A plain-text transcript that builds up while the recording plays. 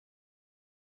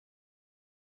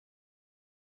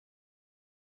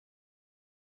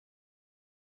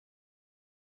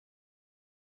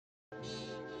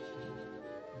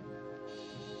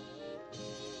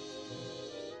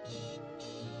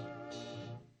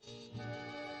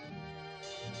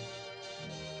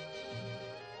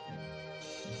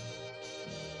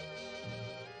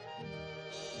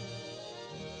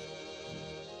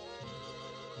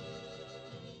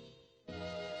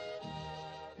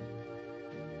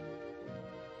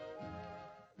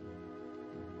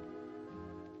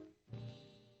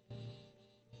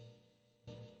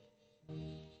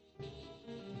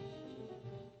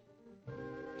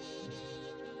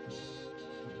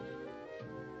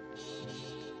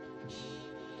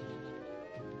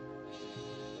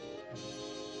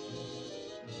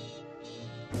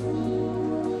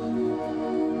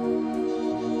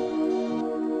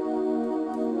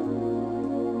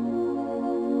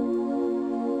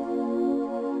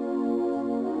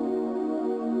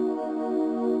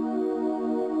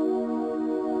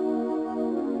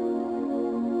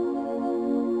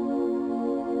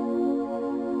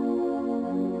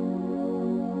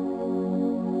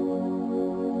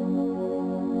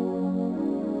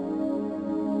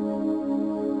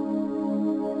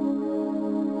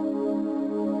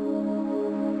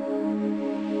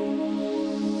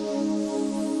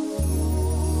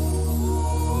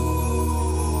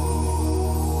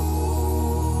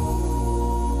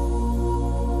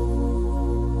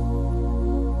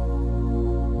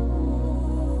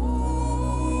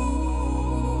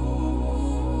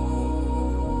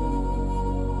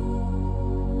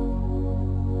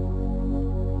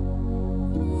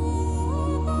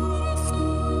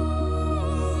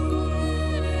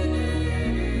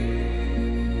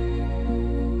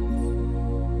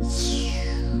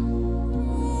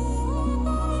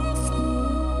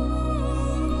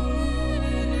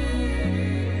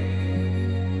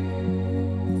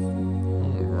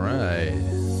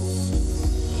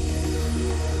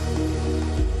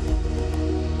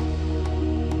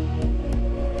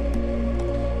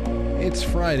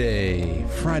Friday,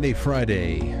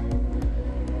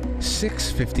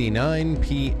 6:59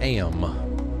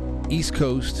 p.m. East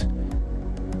Coast.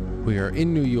 We are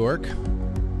in New York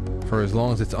for as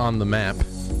long as it's on the map.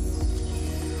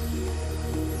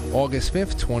 August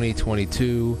 5th,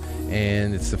 2022,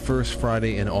 and it's the first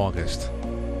Friday in August.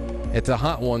 It's a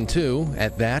hot one, too,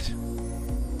 at that.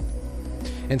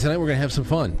 And tonight we're going to have some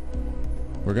fun.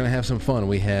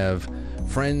 We have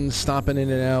friends stopping in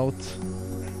and out.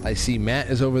 I see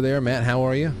Matt is over there. Matt, how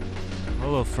are you?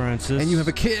 Hello, Francis. And you have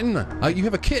a kitten. You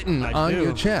have a kitten on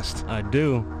your chest. I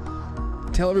do.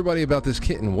 Tell everybody about this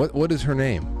kitten. What is her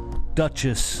name?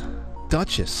 Duchess.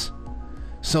 Duchess.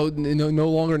 So no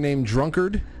longer named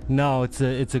Drunkard? No, it's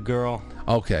a girl.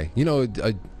 Okay. You know,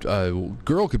 a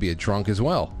girl could be a drunk as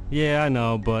well. Yeah, I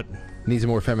know, but... Needs a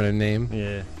more feminine name?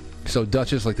 Yeah. So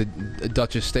Duchess, like the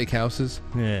Duchess Steakhouses?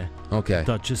 Yeah. Okay.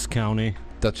 Dutchess County.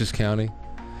 Dutchess County.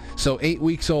 So 8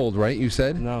 weeks old, right, you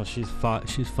said? No, she's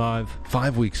 5.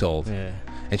 5 weeks old. Yeah.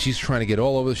 And she's trying to get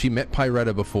all over. She met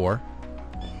Pyretta before.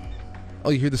 Oh,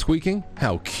 you hear the squeaking?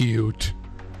 How cute.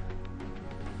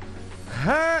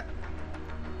 Ha!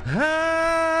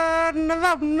 Ha!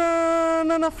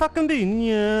 Na fucking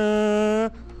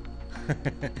dinya.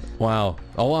 Wow.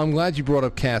 Oh, I'm glad you brought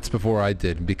up cats before I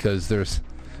did, because there's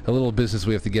a little business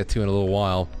we have to get to in a little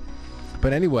while.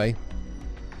 But anyway,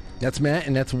 that's Matt,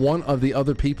 and that's one of the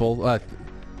other people,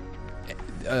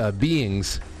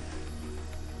 beings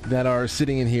that are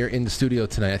sitting in here in the studio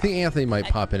tonight. I think Anthony might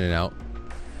pop in and out.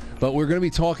 But we're going to be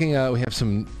talking, we have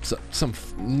some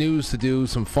news to do,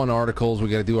 some fun articles. We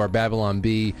got to do our Babylon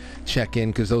Bee check-in,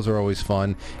 because those are always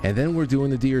fun. And then we're doing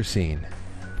the deer scene.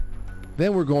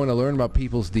 Then we're going to learn about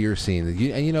people's deer scene.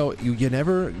 And you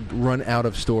never run out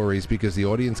of stories, because the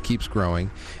audience keeps growing.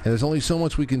 And there's only so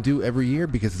much we can do every year,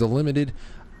 because it's a limited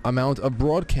amount of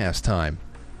broadcast time.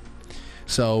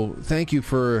 So thank you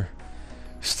for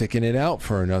sticking it out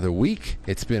for another week.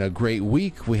 It's been a great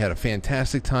week. We had a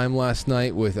fantastic time last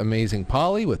night with Amazing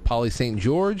Polly, with Polly St.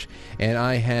 George, and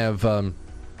I have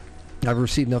I've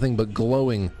received nothing but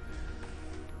glowing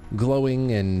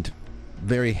and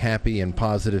very happy and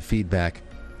positive feedback.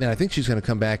 And I think she's going to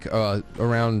come back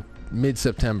around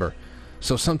mid-September.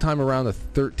 So sometime around the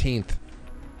 13th,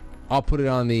 I'll put it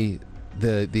on the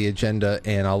agenda,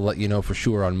 and I'll let you know for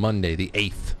sure on Monday, the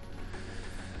 8th.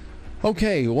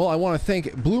 Okay, well, I want to thank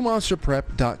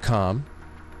BlueMonsterPrep.com.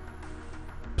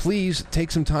 Please take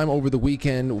some time over the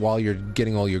weekend while you're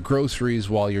getting all your groceries,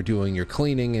 while you're doing your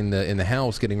cleaning in the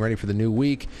house, getting ready for the new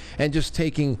week, and just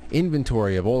taking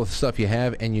inventory of all the stuff you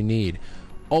have and you need.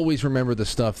 Always remember the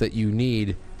stuff that you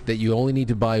need, that you only need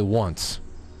to buy once,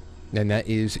 and that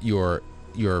is your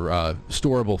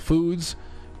storable foods,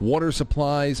 water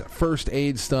supplies, first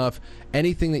aid stuff,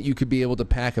 anything that you could be able to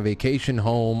pack a vacation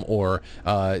home, or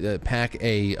pack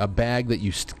a bag that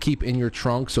you keep in your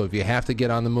trunk, so if you have to get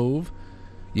on the move,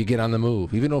 you get on the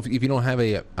move. Even if you don't have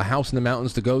a house in the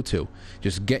mountains to go to,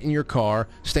 just get in your car,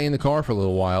 stay in the car for a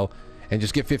little while, and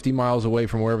just get 50 miles away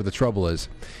from wherever the trouble is.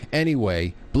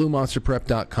 Anyway,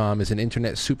 BlueMonsterPrep.com is an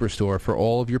internet superstore for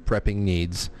all of your prepping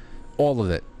needs. All of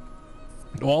it.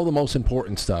 All the most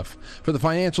important stuff. For the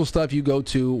financial stuff, you go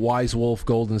to Wise Wolf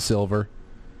Gold and Silver.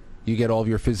 You get all of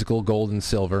your physical gold and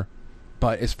silver.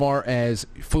 But as far as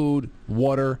food,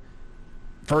 water,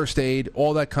 first aid,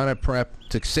 all that kind of prep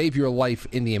to save your life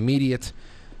in the immediate,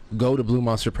 go to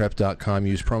BlueMonsterPrep.com.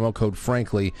 Use promo code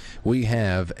Frankly. We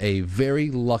have a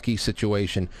very lucky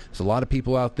situation. There's a lot of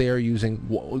people out there using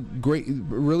great,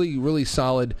 really, really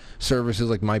solid services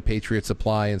like My Patriot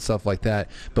Supply and stuff like that.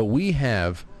 But we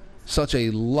have such a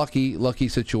lucky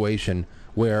situation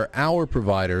where our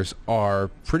providers are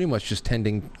pretty much just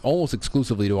tending almost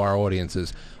exclusively to our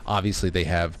audiences. Obviously, they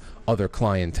have other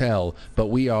clientele, but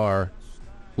we were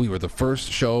the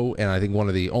first show, and I think one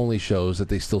of the only shows that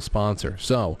they still sponsor.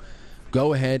 So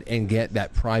go ahead and get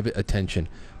that private attention.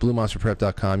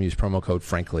 BlueMonsterPrep.com. Use promo code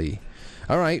Frankly.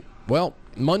 All right. Well,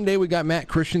 Monday we got Matt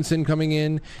Christensen coming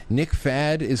in. Nick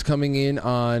Fad is coming in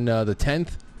on the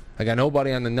 10th. I got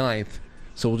nobody on the 9th.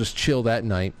 So we'll just chill that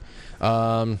night.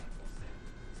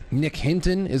 Nick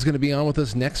Hinton is going to be on with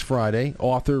us next Friday.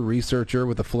 Author, researcher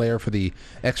with a flair for the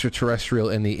extraterrestrial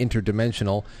and the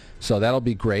interdimensional. So that'll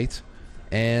be great.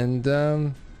 And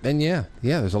yeah,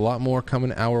 there's a lot more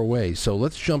coming our way. So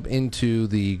let's jump into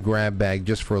the grab bag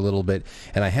just for a little bit.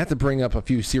 And I have to bring up a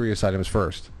few serious items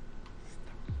first.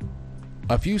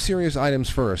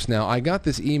 Now, I got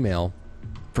this email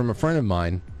from a friend of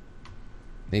mine.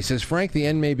 And he says, Frank, the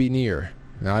end may be near.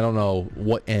 Now, I don't know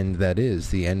what end that is,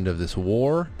 the end of this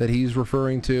war that he's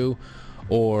referring to,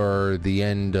 or the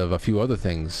end of a few other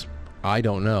things. I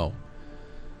don't know.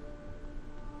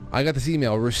 I got this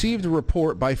email. Received a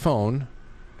report by phone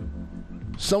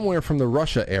somewhere from the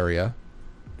Russia area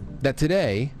that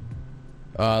today,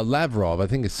 Lavrov, I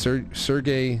think it's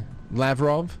Sergei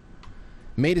Lavrov,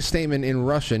 made a statement in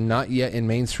Russian, not yet in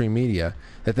mainstream media,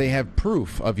 that they have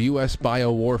proof of U.S.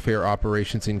 biowarfare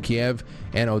operations in Kiev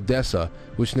and Odessa,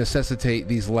 which necessitate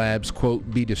these labs,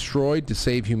 quote, be destroyed to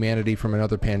save humanity from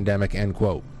another pandemic, end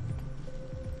quote.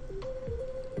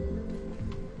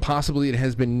 Possibly it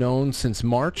has been known since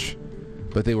March,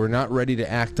 but they were not ready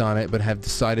to act on it, but have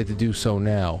decided to do so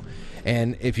now.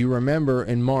 And if you remember,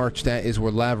 in March, that is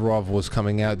where Lavrov was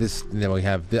coming out. Then we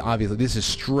have, obviously, this is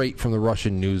straight from the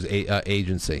Russian news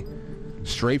agency.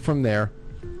 Straight from there.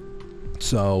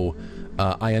 So,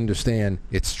 I understand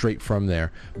it's straight from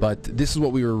there. But this is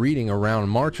what we were reading around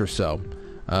March or so.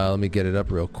 Let me get it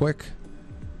up real quick.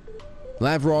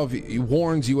 Lavrov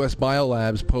warns U.S.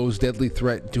 biolabs pose deadly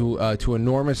threat to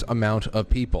enormous amount of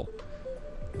people.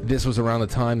 This was around the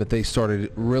time that they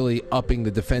started really upping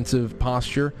the defensive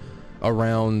posture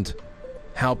around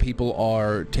how people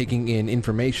are taking in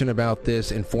information about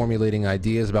this and formulating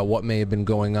ideas about what may have been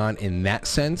going on in that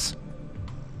sense.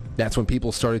 That's when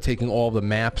people started taking all the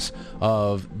maps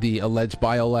of the alleged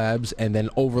biolabs and then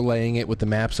overlaying it with the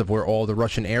maps of where all the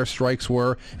Russian airstrikes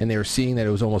were, and they were seeing that it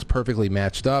was almost perfectly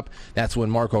matched up. That's when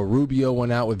Marco Rubio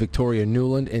went out with Victoria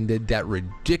Nuland and did that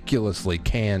ridiculously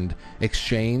canned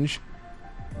exchange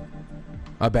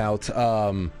about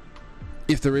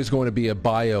if there is going to be a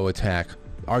bio attack.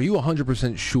 Are you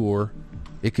 100% sure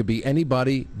it could be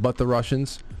anybody but the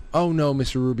Russians? Oh no,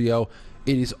 Mr. Rubio.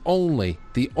 It is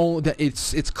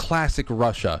it's classic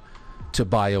Russia to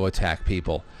bio attack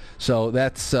people. So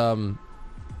that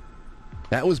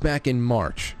was back in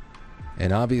March,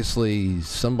 and obviously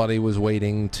somebody was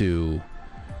waiting to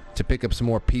pick up some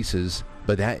more pieces.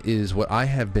 But that is what I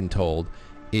have been told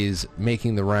is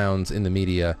making the rounds in the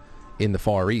media in the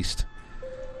Far East.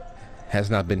 Has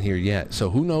not been here yet. So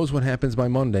who knows what happens by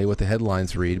Monday, what the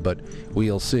headlines read, but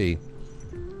we'll see.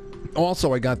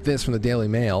 Also, I got this from the Daily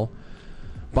Mail.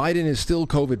 Biden is still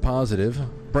COVID positive.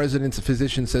 President's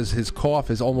physician says his cough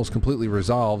is almost completely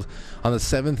resolved on the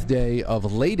 7th day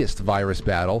of latest virus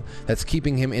battle that's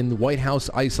keeping him in White House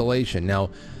isolation. Now,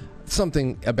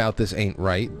 something about this ain't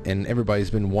right, and everybody's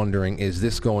been wondering, is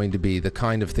this going to be the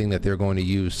kind of thing that they're going to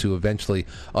use to eventually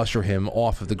usher him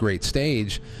off of the great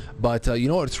stage? But you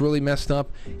know what's really messed up?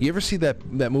 You ever see that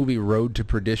movie Road to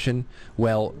Perdition?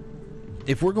 Well,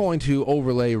 if we're going to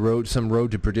overlay some Road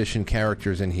to Perdition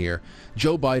characters in here,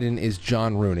 Joe Biden is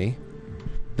John Rooney,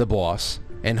 the boss,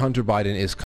 and Hunter Biden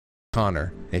is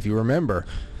Connor. If you remember,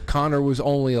 Connor was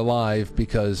only alive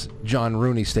because John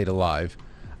Rooney stayed alive.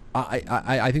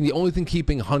 I think the only thing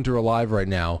keeping Hunter alive right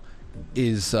now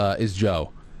is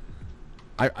Joe.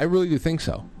 I really do think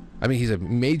so. I mean, he's a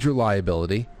major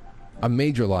liability.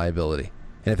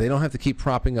 And if they don't have to keep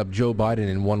propping up Joe Biden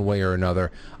in one way or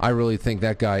another, I really think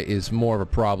that guy is more of a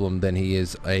problem than he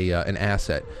is an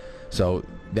asset. So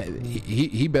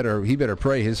he better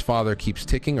pray his father keeps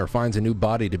ticking or finds a new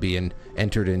body to be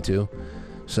entered into.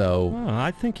 So Well,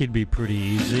 I think he'd be pretty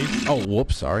easy. Oh,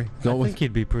 whoops, sorry. I think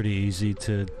he'd be pretty easy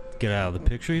to get out of the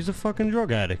picture. He's a fucking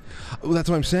drug addict. Well, that's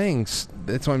what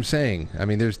I'm saying. I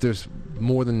mean, there's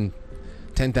more than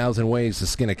 10,000 ways to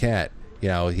skin a cat. You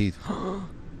know, he...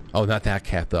 Oh, not that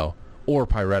cat, though. Or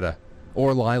Pyretta.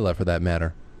 Or Lila, for that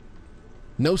matter.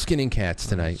 No skinning cats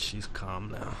tonight. She's calm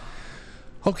now.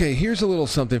 Okay, here's a little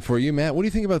something for you, Matt. What do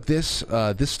you think about this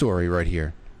story right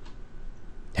here?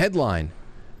 Headline: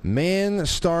 Man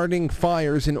starting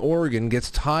fires in Oregon gets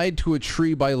tied to a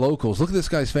tree by locals. Look at this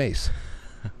guy's face.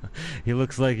 He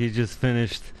looks like he just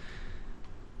finished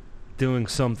doing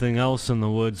something else in the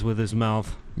woods with his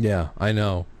mouth. Yeah, I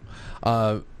know.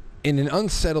 In an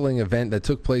unsettling event that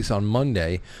took place on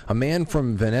Monday, a man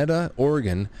from Veneta,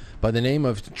 Oregon, by the name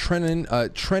of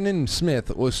Trennan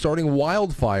Smith, was starting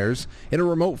wildfires in a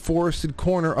remote forested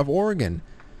corner of Oregon,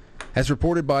 as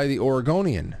reported by the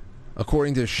Oregonian.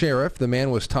 According to the sheriff, the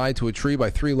man was tied to a tree by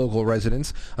 3 local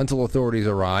residents until authorities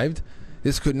arrived.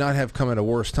 This could not have come at a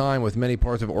worse time, with many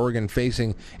parts of Oregon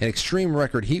facing an extreme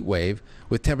record heat wave,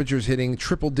 with temperatures hitting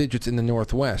triple digits in the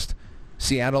northwest.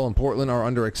 Seattle and Portland are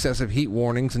under excessive heat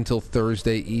warnings until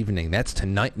Thursday evening. That's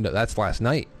tonight. No, that's last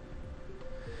night.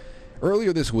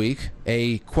 Earlier this week,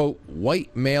 a, quote,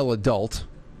 white male adult...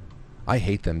 I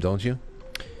hate them, don't you?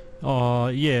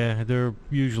 Yeah, they're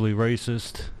usually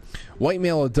racist. White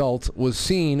male adult was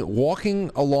seen walking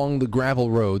along the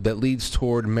gravel road that leads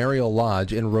toward Mariel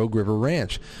Lodge in Rogue River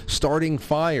Ranch, starting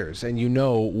fires. And you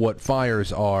know what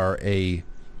fires are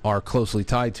closely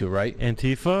tied to, right?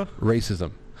 Antifa?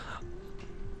 Racism.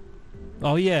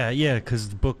 Oh, yeah,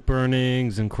 because book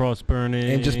burnings and cross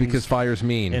burnings. And just because fire's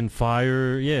mean. And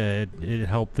fire, it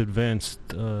helped advance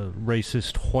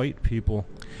racist white people.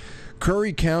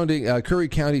 Curry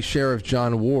County Sheriff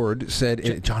John Ward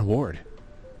said... John Ward?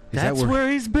 That's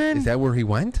where he's been? Is that where he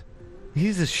went?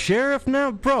 He's a sheriff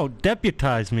now? Bro,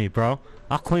 deputize me, bro.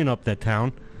 I'll clean up that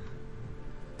town.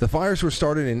 The fires were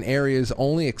started in areas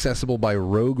only accessible by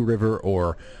Rogue River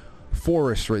or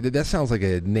Forest River. That sounds like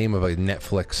a name of a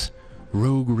Netflix.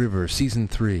 Rogue River, Season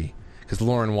 3. Because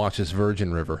Lauren watches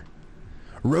Virgin River.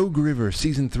 Rogue River,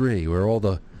 Season 3, where all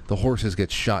the horses get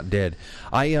shot dead.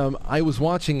 I was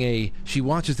watching she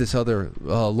watches this other,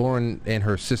 Lauren and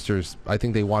her sisters, I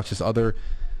think they watch this other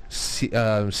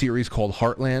series called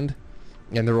Heartland.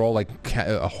 And they're all like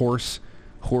a horse,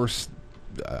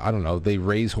 I don't know, they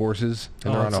raise horses.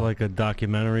 And it's like a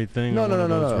documentary thing?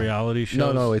 No. Reality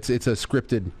shows? No, it's a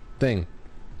scripted thing.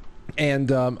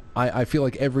 And I feel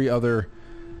like every other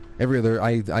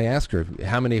I ask her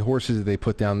how many horses did they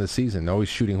put down this season. They're always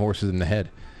shooting horses in the head.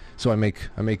 So I make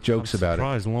jokes about it.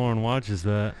 I'm surprised Lauren watches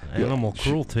that. Animal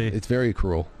cruelty. It's very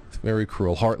cruel. It's very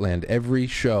cruel. Heartland, every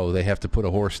show they have to put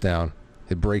a horse down.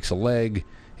 It breaks a leg.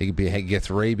 He gets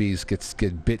rabies, gets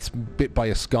bit by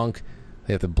a skunk.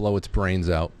 They have to blow its brains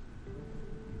out.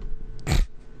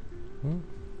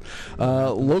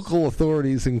 Local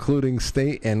authorities, including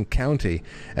state and county,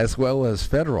 as well as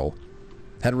federal,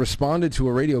 had responded to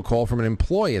a radio call from an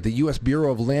employee at the U.S.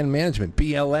 Bureau of Land Management,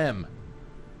 BLM.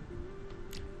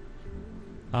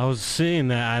 I was seeing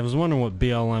that. I was wondering what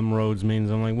BLM roads means.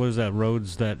 I'm like, what is that?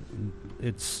 Roads that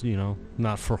it's,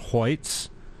 not for whites?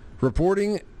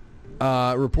 Reporting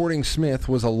Smith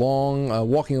was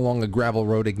walking along a gravel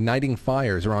road, igniting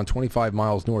fires around 25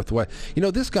 miles northwest.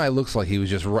 This guy looks like he was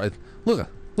just right. Look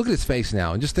at his face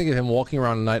now, and just think of him walking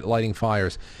around at night lighting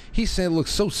fires. He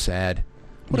looks so sad.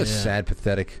 What a sad,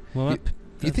 pathetic. Well,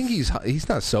 you think he's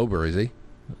not sober, is he?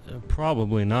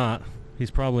 Probably not. He's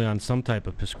probably on some type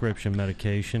of prescription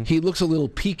medication. He looks a little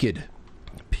peaked.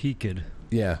 Peaked.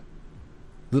 Yeah. A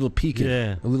little peaked.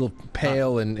 Yeah. A little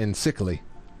pale and sickly.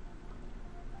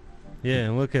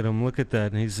 Yeah, look at him. Look at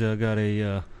that. He's got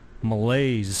a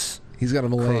malaise. He's got a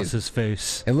malaise across his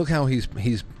face. And look how he's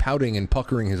pouting and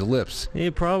puckering his lips.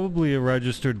 He's probably a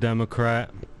registered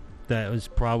Democrat. That was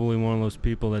probably one of those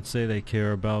people that say they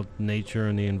care about nature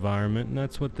and the environment, and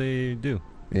that's what they do.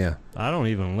 Yeah. I don't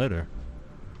even litter.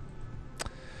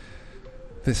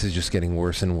 This is just getting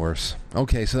worse and worse.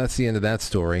 Okay, so that's the end of that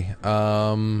story.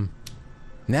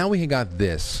 Now we got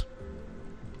this.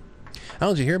 How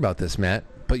did you hear about this, Matt?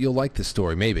 But you'll like this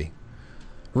story, maybe.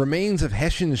 Remains of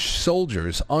Hessian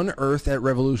soldiers unearthed at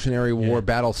Revolutionary War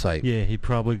battle site. Yeah, he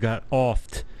probably got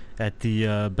offed at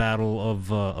the Battle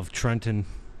of Trenton.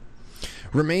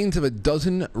 Remains of a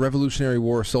dozen Revolutionary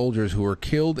War soldiers who were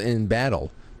killed in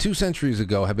battle 2 centuries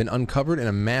ago have been uncovered in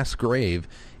a mass grave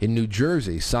in New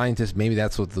Jersey. Scientists, maybe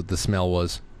that's what the smell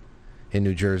was in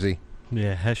New Jersey.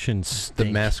 Yeah, Hessian stink. The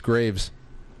mass graves.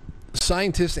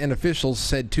 Scientists and officials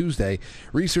said Tuesday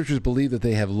researchers believe that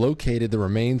they have located the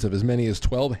remains of as many as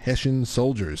 12 Hessian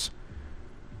soldiers.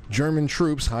 German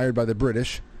troops hired by the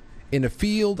British in a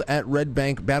field at Red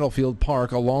Bank Battlefield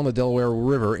Park along the Delaware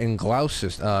River in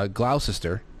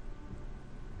Gloucester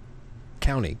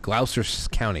County. Gloucester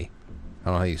County. I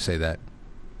don't know how you say that.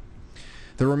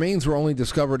 The remains were only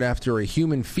discovered after a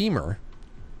human femur,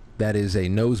 that is a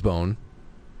nose bone.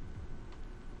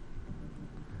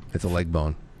 It's a leg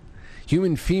bone.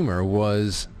 Human femur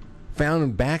was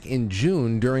found back in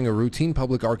June during a routine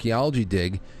public archaeology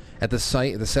dig at the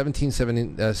site of the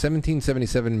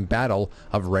 1777 Battle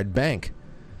of Red Bank.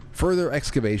 Further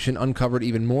excavation uncovered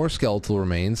even more skeletal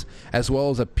remains, as well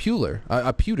as a pewter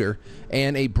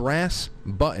and a brass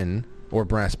button, or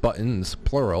brass buttons,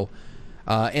 plural,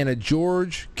 and a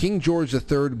King George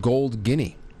III gold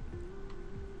guinea.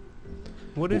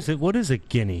 What is it? What is a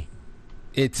guinea?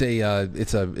 It's a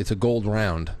gold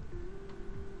round.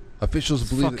 Officials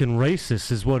believe fucking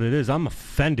racist is what it is. I'm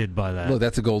offended by that. Look,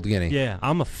 that's a gold guinea. Yeah,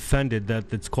 I'm offended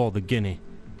that it's called a guinea.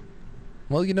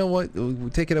 Well, you know what? We'll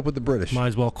take it up with the British. Might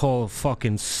as well call a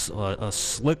fucking a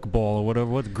slick ball or whatever.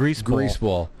 What grease ball? Grease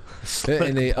ball.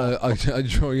 Slick ball. Oh,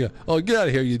 get out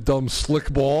of here, you dumb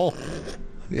slick ball.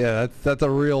 Yeah, that's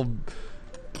a real.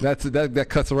 That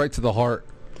cuts right to the heart.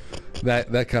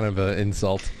 That kind of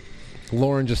insult.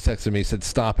 Lauren just texted me, said,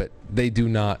 "Stop it. They do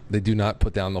not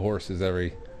put down the horses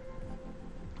every."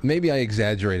 Maybe I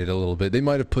exaggerated a little bit. They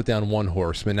might have put down one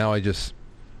horse, but now maybe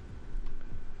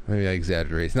I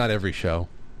exaggerate. It's not every show.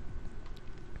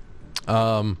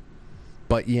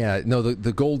 But yeah, no,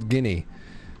 the gold guinea.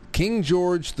 King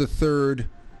George III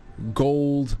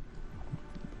gold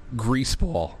grease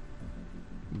ball.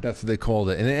 That's what they called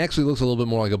it. And it actually looks a little bit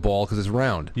more like a ball because it's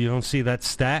round. You don't see that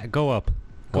stat? Go up.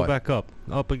 Go What? back up.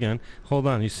 Up again. Hold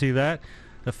on. You see that?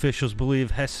 Officials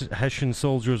believe Hessian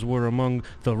soldiers were among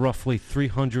the roughly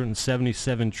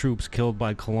 377 troops killed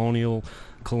by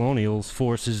colonials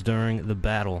forces during the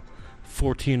battle.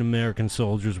 14 American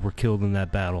soldiers were killed in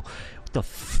that battle. What the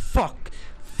fuck?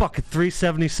 Fucking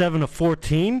 377 to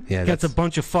 14? Yeah, That's a that's-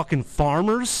 bunch of fucking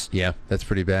farmers? Yeah, that's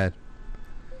pretty bad.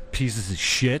 Pieces of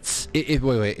shits.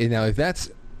 Wait. Now, if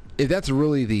that's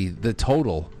really the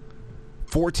total,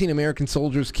 14 American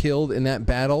soldiers killed in that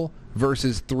battle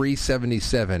versus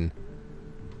 377.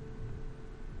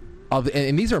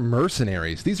 And these are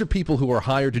mercenaries. These are people who are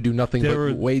hired to do nothing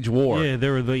but wage war. Yeah, they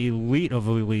were the elite of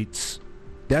elites.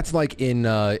 That's like in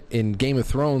Game of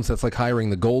Thrones. That's like hiring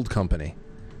the Gold Company.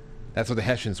 That's what the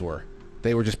Hessians were.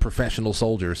 They were just professional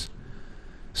soldiers.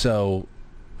 So,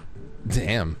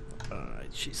 damn. Alright,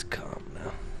 she's calm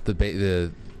now.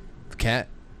 The cat.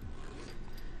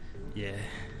 Yeah.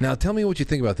 Now, tell me what you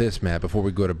think about this, Matt, before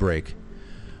we go to break.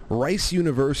 Rice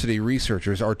University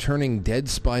researchers are turning dead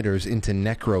spiders into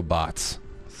necrobots.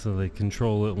 So they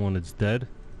control it when it's dead?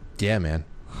 Yeah, man.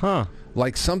 Huh.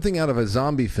 Like something out of a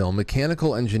zombie film,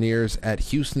 mechanical engineers at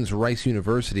Houston's Rice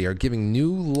University are giving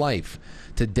new life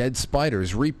to dead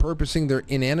spiders, repurposing their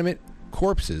inanimate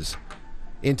corpses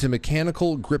into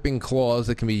mechanical gripping claws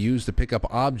that can be used to pick up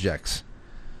objects.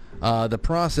 The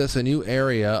process, a new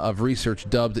area of research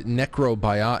dubbed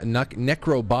necrobotics.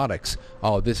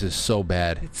 Oh, this is so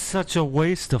bad. It's such a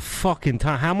waste of fucking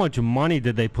time. How much money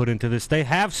did they put into this? They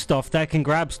have stuff that can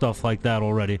grab stuff like that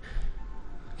already.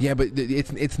 Yeah, but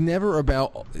it's never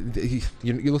about...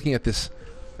 You're looking at this,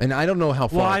 and I don't know how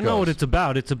far Well, it I know goes. what it's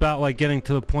about. It's about like getting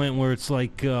to the point where it's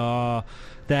like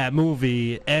that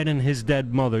movie, Ed and His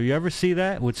Dead Mother. You ever see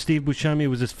that? With Steve Buscemi, it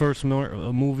was his first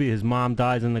movie. His mom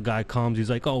dies and the guy comes. He's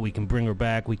like, oh, we can bring her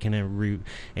back. We can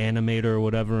reanimate her or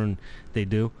whatever, and they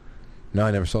do. No,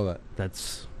 I never saw that.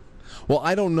 That's... Well,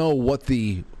 I don't know what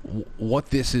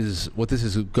this is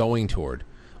going toward.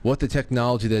 What the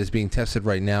technology that is being tested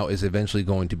right now is eventually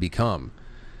going to become.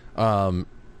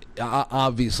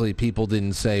 Obviously, people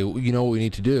didn't say, you know what we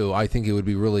need to do? I think it would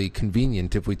be really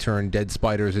convenient if we turn dead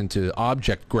spiders into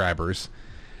object grabbers.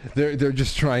 They're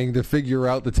just trying to figure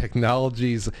out the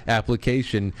technology's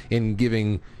application in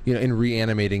giving, in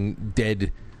reanimating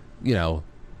dead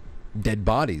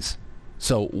bodies.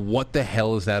 So what the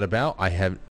hell is that about? I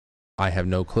have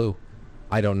no clue.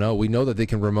 I don't know. We know that they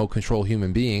can remote control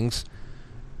human beings.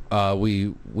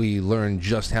 We learned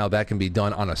just how that can be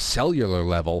done on a cellular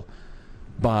level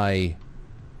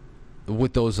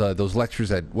with those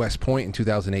lectures at West Point in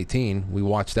 2018. We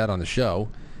watched that on the show.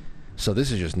 So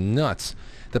this is just nuts.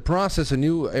 The process, a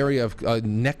new area of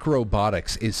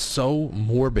necrobotics, is so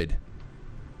morbid.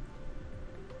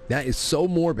 That is so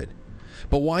morbid.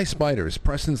 But why spiders?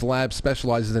 Preston's lab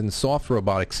specializes in soft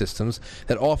robotic systems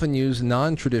that often use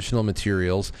non-traditional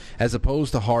materials as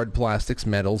opposed to hard plastics,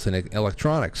 metals, and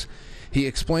electronics. He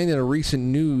explained in a recent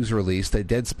news release that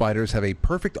dead spiders have a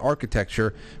perfect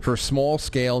architecture for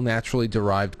small-scale, naturally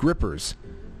derived grippers.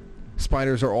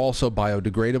 Spiders are also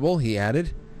biodegradable, he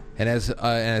added, and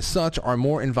as such are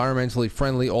more environmentally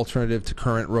friendly alternative to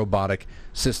current robotic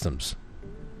systems.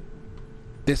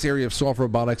 This area of soft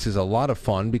robotics is a lot of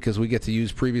fun because we get to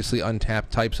use previously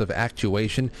untapped types of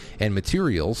actuation and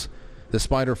materials. The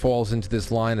spider falls into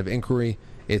this line of inquiry.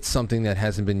 It's something that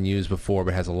hasn't been used before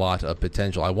but has a lot of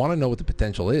potential. I want to know what the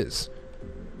potential is.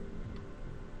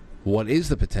 What is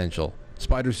the potential?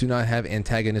 Spiders do not have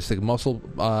antagonistic muscle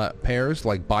pairs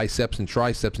like biceps and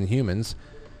triceps in humans.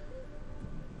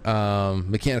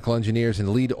 Mechanical engineers and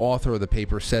lead author of the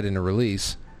paper said in a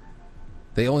release,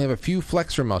 they only have a few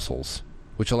flexor muscles,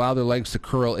 which allow their legs to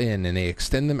curl in, and they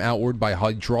extend them outward by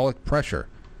hydraulic pressure.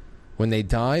 When they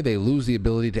die, they lose the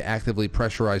ability to actively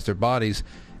pressurize their bodies.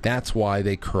 That's why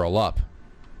they curl up.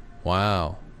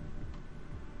 Wow.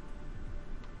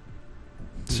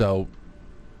 So,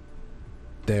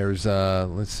 there's,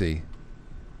 let's see.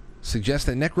 Suggests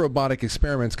that necrobotic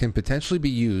experiments can potentially be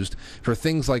used for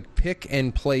things like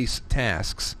pick-and-place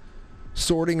tasks,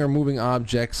 sorting or moving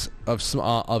objects of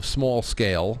small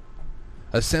scale,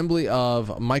 assembly of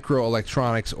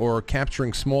microelectronics, or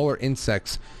capturing smaller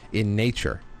insects in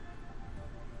nature.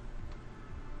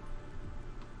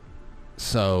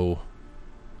 So,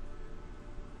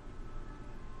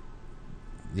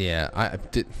 yeah,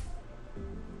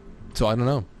 so I don't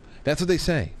know. That's what they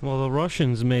say. Well, the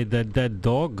Russians made that dead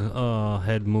dog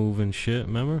head move and shit,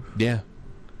 remember? Yeah.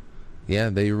 Yeah,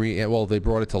 they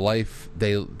brought it to life.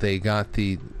 They got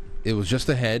it was just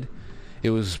a head.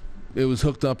 It was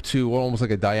hooked up to almost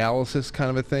like a dialysis kind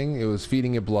of a thing. It was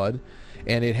feeding it blood,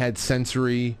 and it had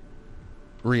sensory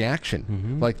reaction.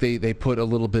 Mm-hmm. Like they put a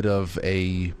little bit of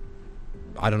I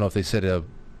don't know if they said a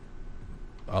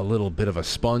little bit of a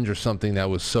sponge or something that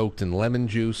was soaked in lemon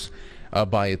juice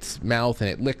by its mouth, and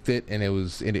it licked it, and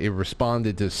it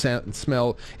responded to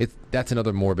smell. That's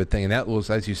another morbid thing, and that was,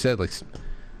 as you said, like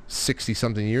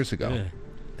 60-something years ago. Yeah.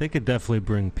 They could definitely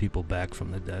bring people back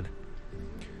from the dead.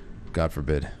 God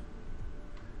forbid.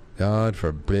 God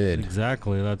forbid.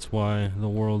 Exactly. That's why the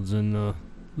world's in the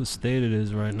state it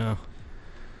is right now.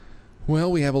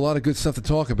 Well, we have a lot of good stuff to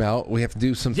talk about. We have to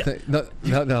do some things. No.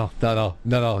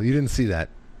 You didn't see that.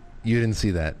 You didn't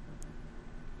see that.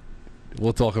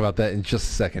 We'll talk about that in just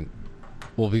a second.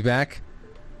 We'll be back.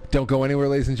 Don't go anywhere,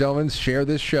 ladies and gentlemen. Share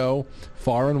this show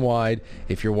far and wide.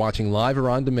 If you're watching live or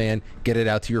on demand, get it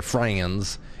out to your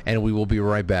friends, and we will be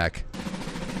right back.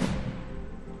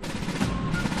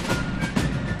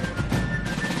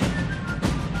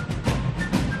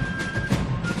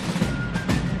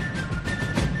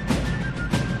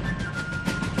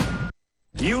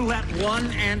 You let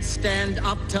one ant stand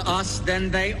up to us,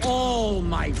 then they all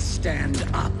might stand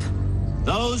up.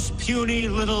 Those puny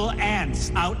little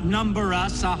ants outnumber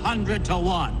us 100 to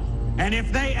 1. And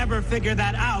if they ever figure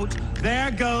that out,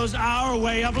 there goes our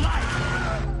way of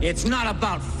life. It's not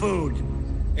about food.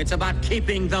 It's about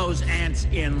keeping those ants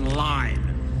in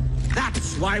line.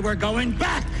 That's why we're going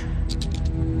back.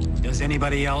 Does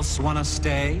anybody else want to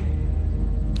stay?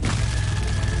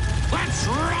 Let's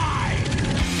ride!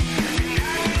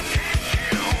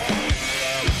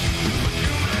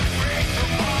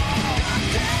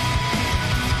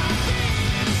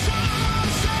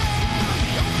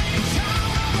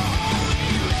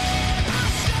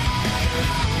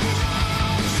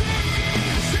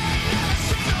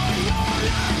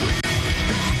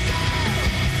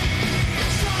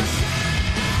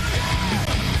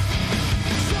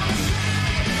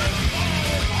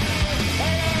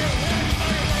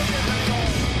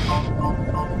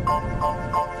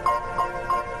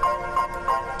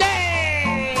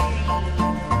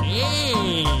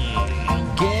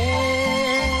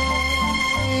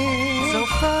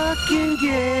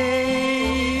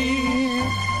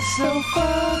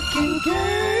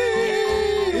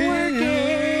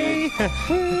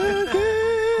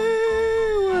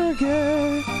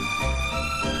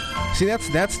 See,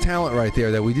 that's talent right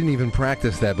there, that we didn't even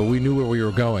practice that, but we knew where we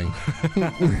were going.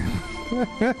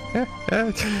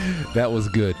 That was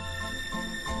good.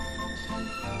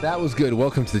 That was good.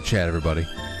 Welcome to the chat, everybody.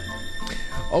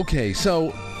 Okay,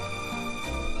 so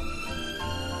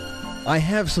I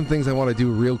have some things I want to do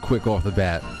real quick off the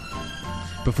bat.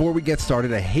 Before we get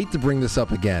started, I hate to bring this up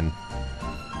again.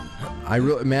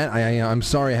 Matt, I'm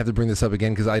sorry I have to bring this up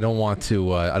again because I don't want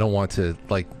to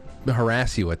like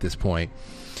harass you at this point.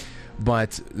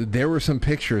 But there were some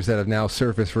pictures that have now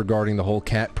surfaced regarding the whole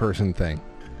cat person thing.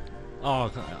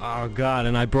 Oh God,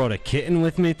 and I brought a kitten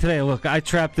with me today. Look, I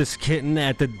trapped this kitten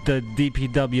at the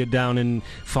DPW down in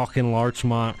fucking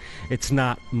Larchmont. It's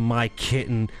not my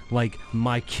kitten, like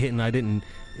my kitten.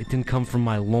 It didn't come from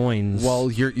my loins.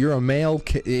 Well, you're a male.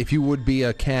 If you would be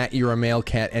a cat, you're a male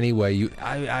cat anyway.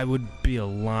 I would be a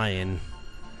lion.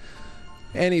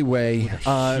 Anyway,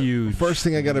 huge first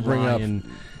thing I got to bring lion.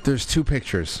 up, there's two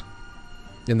pictures.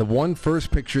 In the first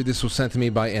picture, this was sent to me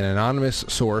by an anonymous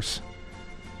source,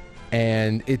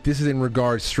 and this is in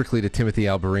regards strictly to Timothy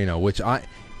Alberino, which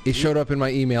it showed up in my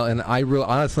email, and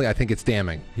honestly I think it's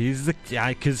damning.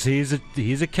 Because he's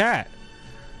a cat.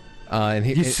 And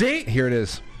you see? Here it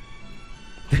is.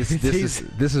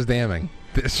 This is damning.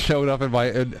 This showed up in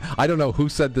my. I don't know who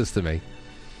said this to me,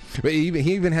 but he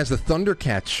even has the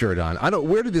Thundercats shirt on.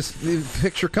 Where did this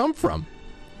picture come from?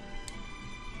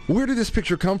 Where did this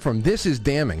picture come from? This is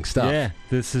damning stuff. Yeah,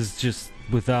 this is just,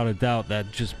 without a doubt,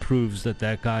 that just proves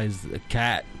that guy's a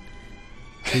cat.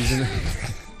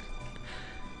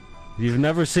 You've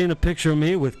never seen a picture of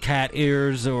me with cat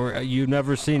ears, or you've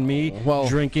never seen me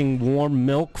drinking warm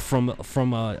milk from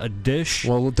a dish.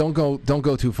 Well, don't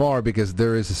go too far, because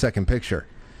there is a second picture.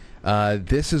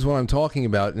 This is what I'm talking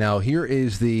about. Now,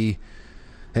 here's the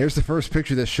first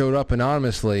picture that showed up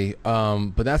anonymously,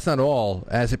 but that's not all.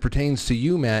 As it pertains to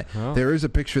you, Matt, there is a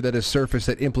picture that has surfaced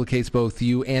that implicates both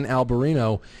you and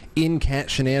Alberino in cat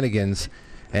shenanigans,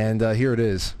 and here it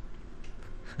is.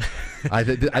 I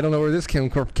don't know where this came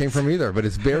from either, but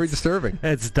it's very disturbing.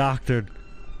 It's doctored.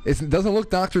 It doesn't look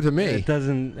doctored to me. It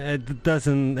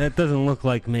doesn't look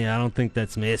like me. I don't think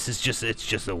that's me. It's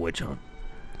just a witch hunt.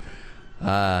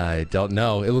 I don't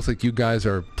know. It looks like you guys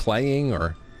are playing,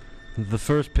 or. The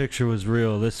first picture was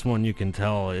real. This one, you can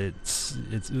tell it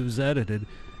was edited.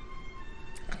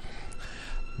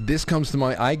 This comes to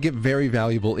mind. I get very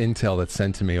valuable intel that's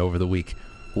sent to me over the week.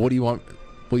 What do you want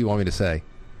me to say?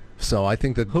 So I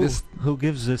think that who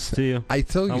gives this to you? I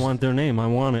tell you, I want their name. I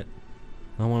want it.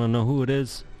 I want to know who it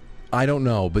is. I don't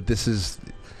know, but it's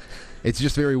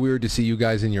just very weird to see you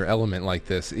guys in your element like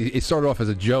this. It started off as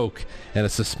a joke and a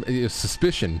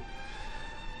suspicion,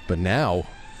 but now,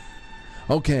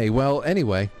 okay. Well,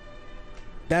 anyway,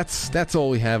 that's all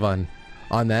we have on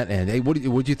that end. Hey, what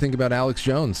do you think about Alex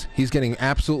Jones? He's getting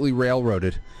absolutely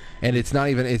railroaded, and it's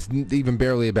even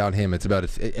barely about him. It's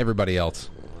about everybody else.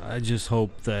 I just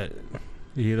hope that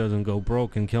he doesn't go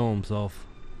broke and kill himself.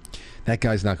 That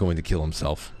guy's not going to kill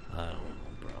himself. I don't know,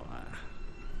 bro.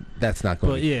 That's not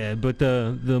going. But yeah, but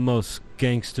the most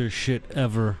gangster shit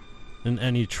ever in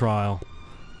any trial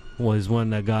was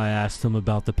when that guy asked him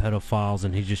about the pedophiles,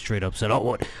 and he just straight up said, "Oh,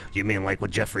 what you mean, like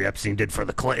what Jeffrey Epstein did for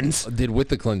the Clintons? Did with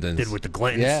the Clintons?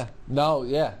 Yeah, no,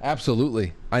 yeah,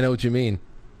 absolutely. I know what you mean.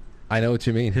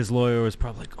 His lawyer was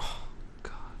probably like, oh.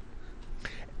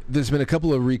 There's been a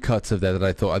couple of recuts of that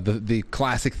I thought the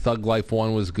classic Thug Life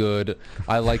one was good.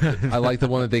 I like the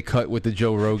one that they cut with the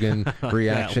Joe Rogan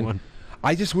reaction.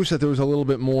 I just wish that there was a little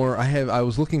bit more. I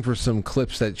was looking for some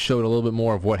clips that showed a little bit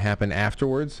more of what happened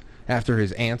afterwards, after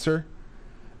his answer,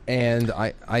 and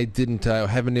I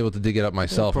haven't been able to dig it up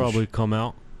myself. It'll probably come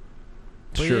out.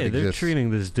 But sure, yeah, they're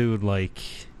treating this dude like,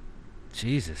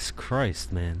 Jesus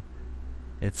Christ, man.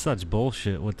 It's such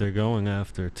bullshit what they're going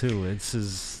after too.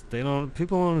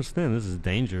 People don't understand. This is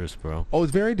dangerous, bro. Oh,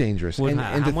 it's very dangerous. And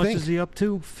how much is he up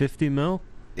to? 50 mil?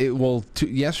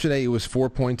 Yesterday it was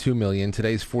 4.2 million.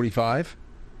 Today's 45.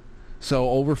 So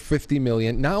over 50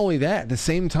 million. Not only that, at the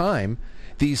same time,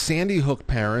 these Sandy Hook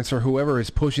parents or whoever is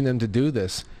pushing them to do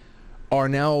this are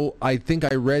now. I think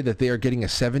I read that they are getting a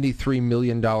 $73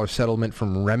 million settlement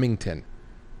from Remington.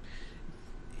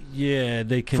 Yeah,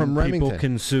 they can. From Remington. People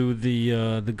can sue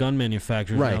the gun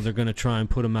manufacturers. Right. Now they're going to try and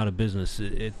put them out of business.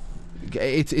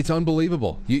 It's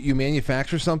unbelievable. You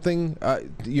manufacture something.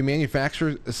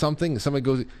 Somebody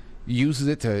goes uses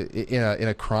it in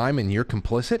a crime, and you're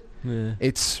complicit. Yeah.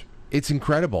 It's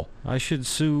incredible. I should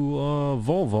sue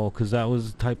Volvo because that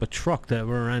was the type of truck that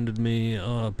rear-ended me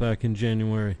back in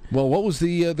January. Well, what was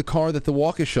the car that the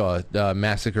Waukesha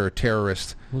massacre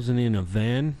terrorist? Wasn't he in a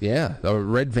van? Yeah, a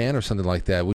red van or something like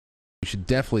that. We should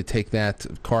definitely take that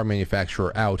car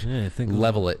manufacturer out. Yeah, I think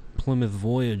level it. Plymouth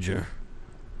Voyager.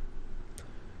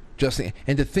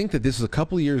 And to think that this was a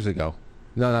couple of years ago.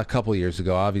 No, not a couple of years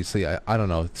ago. Obviously, I don't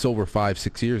know. It's over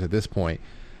 5-6 years at this point.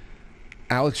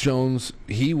 Alex Jones,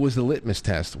 he was the litmus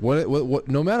test. What?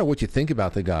 No matter what you think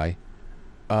about the guy,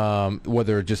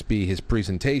 whether it just be his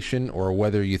presentation or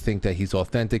whether you think that he's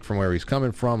authentic from where he's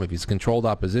coming from, if he's controlled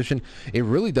opposition, it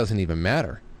really doesn't even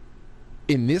matter.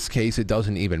 In this case, it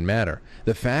doesn't even matter.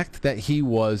 The fact that he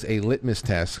was a litmus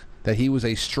test, that he was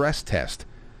a stress test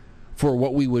for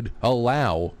what we would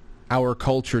allow our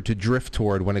culture to drift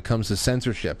toward when it comes to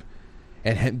censorship,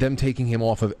 and them taking him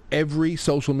off of every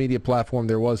social media platform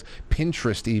there was,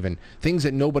 Pinterest even, things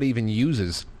that nobody even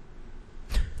uses.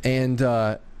 And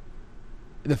the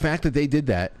fact that they did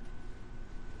that,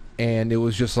 and it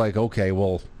was just like, okay,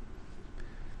 well,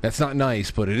 that's not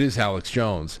nice, but it is Alex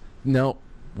Jones. No,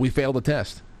 we failed the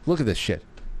test. Look at this shit.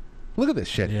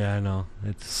 Yeah, I know.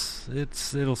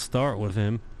 It'll start with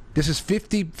him. This is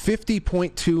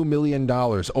 $50.2 million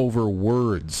over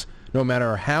words, no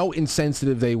matter how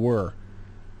insensitive they were.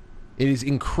 It is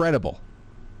incredible.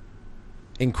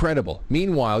 Incredible.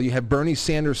 Meanwhile, you have Bernie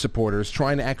Sanders supporters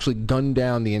trying to actually gun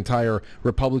down the entire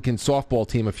Republican softball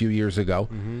team a few years ago,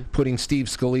 putting Steve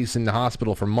Scalise in the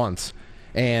hospital for months,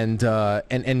 and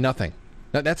nothing.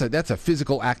 That's a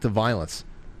physical act of violence.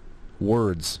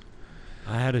 Words.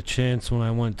 I had a chance when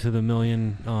I went to the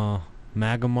Million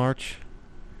MAGA March.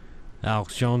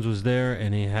 Alex Jones was there,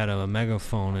 and he had a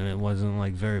megaphone, and it wasn't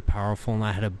like very powerful, and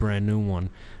I had a brand new one.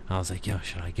 I was like, yo,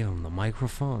 should I give him the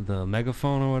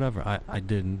megaphone or whatever? I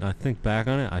didn't. I think back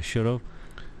on it, I should have.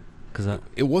 Because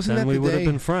it wasn't then that we the would have day,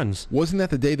 been friends. Wasn't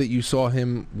that the day that you saw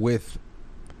him with...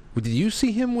 Did you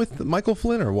see him with Michael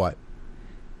Flynn or what?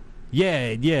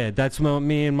 Yeah, that's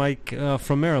me and Mike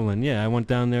from Maryland. Yeah, I went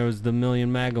down there. It was the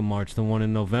Million MAGA March, the one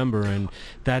in November, and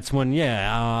that's when,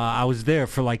 I was there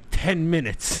for like 10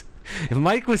 minutes. If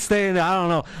Mike was staying there, I don't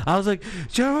know. I was like,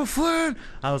 General Flynn!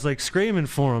 I was like screaming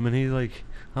for him, and he's like,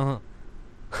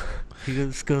 he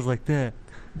just goes like that.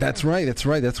 That's right.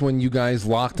 That's when you guys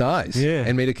locked eyes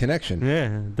and made a connection.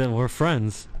 Yeah, then we're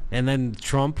friends. And then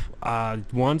Trump,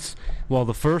 once, well,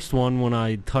 the first one when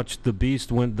I touched the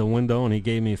beast went the window and he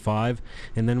gave me 5.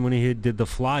 And then when he did the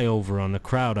flyover on the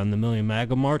crowd on the Million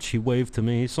MAGA March, he waved to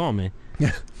me. He saw me.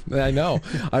 I know.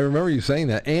 I remember you saying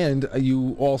that. And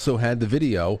you also had the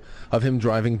video of him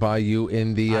driving by you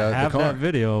in the car. I have that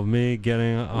video of me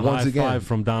getting a Once high again, five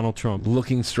from Donald Trump.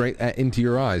 Looking straight into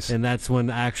your eyes. And that's when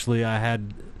actually I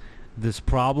had this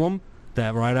problem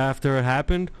that right after it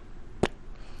happened,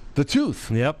 The tooth.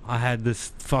 yep, I had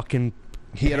this fucking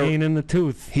He had a- pain in the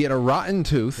tooth. He had a rotten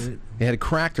tooth. He had it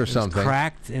cracked or It was something.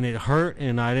 cracked and it hurt,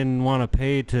 and I didn't want to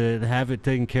pay to have it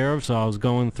taken care of, so I was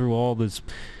going through all this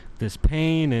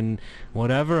pain and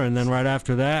whatever, and then right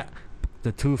after that,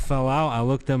 the tooth fell out. I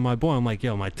looked at my boy. I'm like,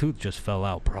 yo, my tooth just fell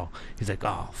out, bro. He's like,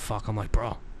 oh, fuck. I'm like,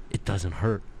 bro, it doesn't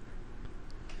hurt.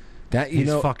 That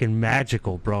He's fucking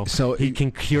magical, bro. So he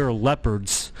can cure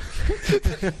leopards.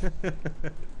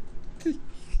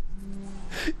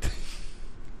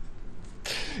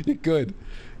 He could.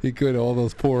 He could. All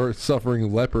those poor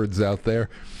suffering leopards out there.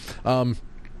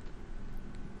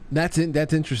 That's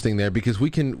interesting there, because we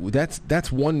can.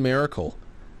 That's one miracle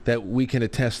that we can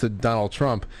attest to Donald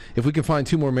Trump. If we can find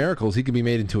 2 more miracles, he could be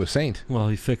made into a saint. Well,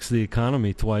 he fixed the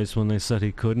economy twice when they said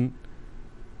he couldn't.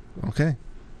 Okay.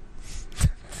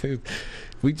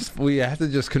 We have to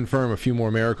just confirm a few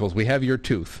more miracles. We have your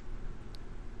tooth.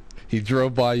 He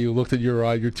drove by you, looked at your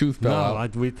eye, your tooth fell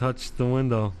out. We touched the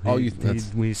window. Oh,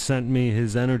 we sent me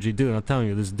his energy, dude. I'm telling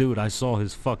you, this dude, I saw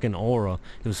his fucking aura.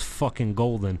 It was fucking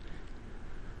golden.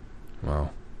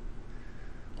 Wow.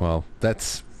 Well,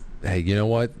 that's. Hey, you know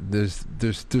what? There's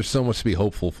so much to be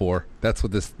hopeful for. That's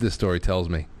what this story tells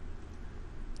me.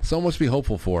 So much to be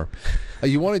hopeful for.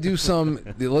 You want to do some?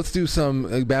 Let's do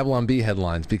some Babylon Bee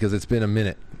headlines, because it's been a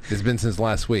minute. It's been since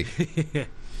last week.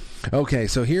 Okay,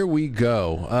 so here we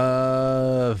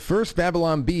go. First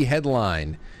Babylon Bee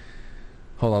headline.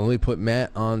 Hold on, let me put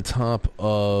Matt on top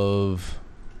of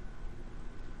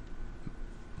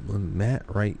Matt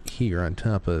right here on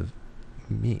top of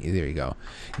me. There you go.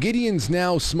 Gideon's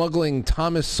now smuggling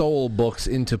Thomas Sowell books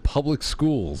into public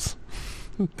schools.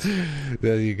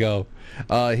 There you go.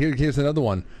 Here's another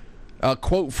one. A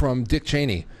quote from Dick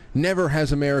Cheney. Never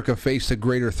has America faced a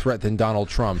greater threat than Donald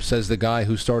Trump, says the guy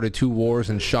who started 2 wars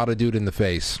and shot a dude in the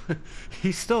face.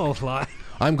 He's still alive.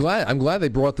 I'm glad they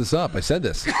brought this up. I said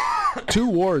this. 2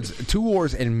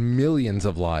 wars and millions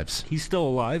of lives. He's still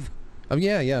alive.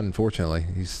 Yeah, unfortunately.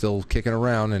 He's still kicking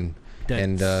around and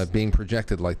being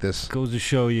projected like this. Goes to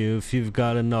show you, if you've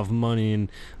got enough money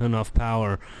and enough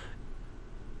power,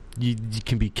 you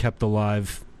can be kept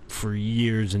alive for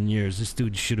years and years. This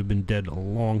dude should have been dead a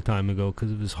long time ago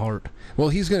because of his heart. Well,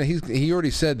 he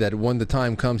already said that when the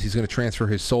time comes, he's going to transfer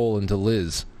his soul into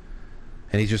Liz,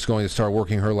 and he's just going to start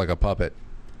working her like a puppet,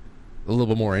 a little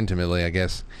bit more intimately, I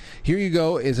guess. Here you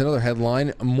go is another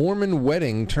headline. Mormon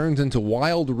wedding turns into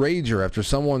wild rager after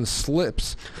someone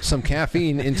slips some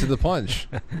caffeine into the punch.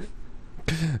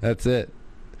 That's it.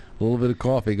 A little bit of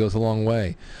coffee goes a long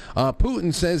way.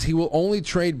 Putin says he will only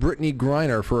trade Brittany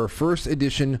Griner for a first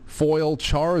edition foil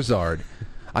Charizard.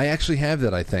 I actually have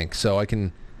that, I think, so I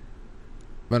can.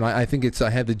 And I think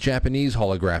I have the Japanese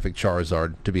holographic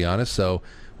Charizard, to be honest. So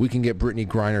we can get Brittany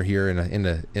Griner here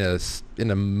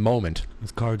in a moment.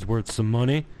 This card's worth some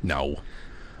money. No,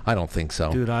 I don't think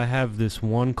so. Dude, I have this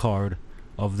one card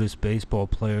of this baseball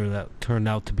player that turned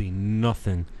out to be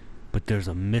nothing. But there's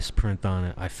a misprint on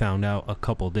it. I found out a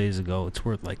couple days ago. It's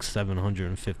worth like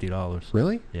 $750.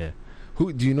 Really? Yeah.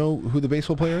 Who do you know who the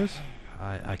baseball player is?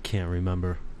 I can't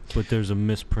remember. But there's a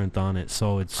misprint on it,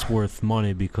 so it's worth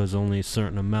money because only a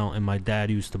certain amount. And my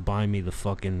dad used to buy me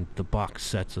the box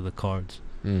sets of the cards.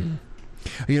 Mm.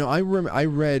 You know, I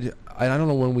read. I don't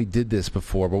know when we did this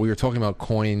before, but we were talking about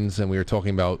coins and we were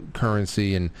talking about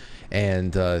currency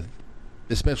and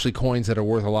especially coins that are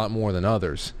worth a lot more than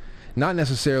others. Not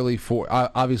necessarily for,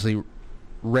 obviously,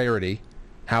 rarity.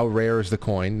 How rare is the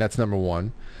coin? That's number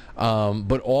one.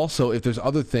 But also, if there's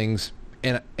other things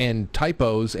and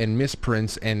typos and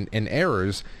misprints and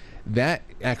errors, that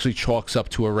actually chalks up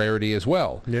to a rarity as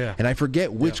well. Yeah. And I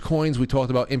forget which coins we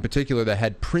talked about in particular that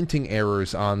had printing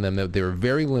errors on them. They were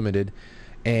very limited,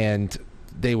 and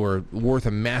they were worth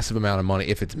a massive amount of money.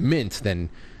 If it's mint, then,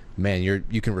 man,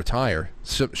 you can retire.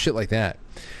 Shit like that.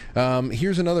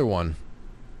 Here's another one.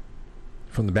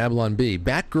 From the Babylon Bee.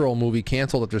 Batgirl movie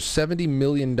canceled after $70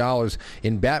 million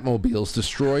in Batmobiles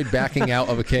destroyed backing out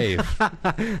of a cave.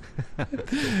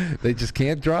 They just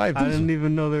can't drive. I didn't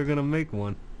even know they were going to make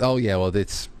one. Oh, yeah, well,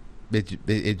 it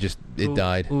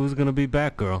died. Who's going to be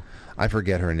Batgirl? I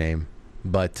forget her name.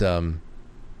 But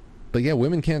yeah,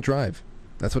 women can't drive.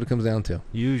 That's what it comes down to.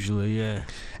 Usually, yeah.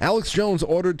 Alex Jones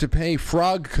ordered to pay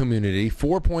frog community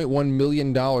 $4.1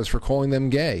 million for calling them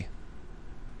gay.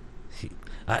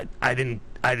 I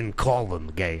didn't call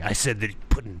them gay. I said that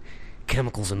putting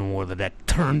chemicals in the water that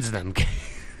turns them gay.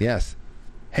 Yes.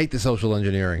 Hate the social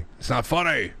engineering. It's not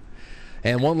funny.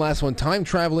 And one last one.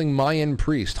 Time-traveling Mayan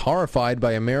priest horrified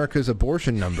by America's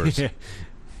abortion numbers. You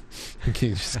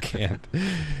just can't.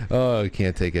 Oh, you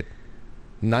can't take it.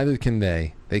 Neither can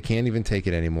they. They can't even take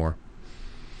it anymore.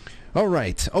 All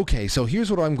right. Okay, so here's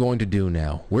what I'm going to do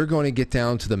now. We're going to get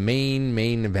down to the main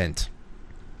event.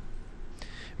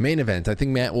 Main event. I think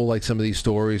Matt will like some of these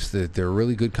stories. They're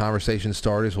really good conversation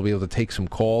starters. We'll be able to take some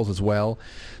calls as well.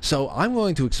 So I'm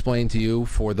going to explain to you,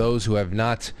 for those who have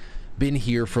not been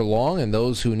here for long and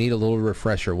those who need a little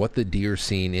refresher, what the deer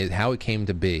scene is, how it came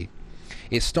to be.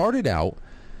 It started out,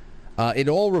 it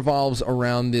all revolves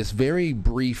around this very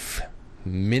brief,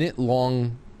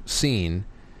 minute-long scene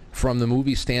from the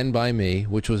movie Stand By Me,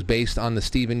 which was based on the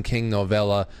Stephen King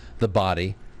novella The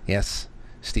Body. Yes,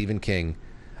 Stephen King.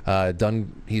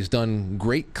 He's done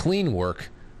great clean work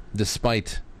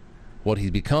despite what he's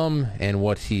become and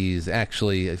what he's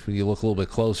actually, if you look a little bit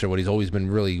closer, what he's always been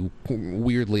really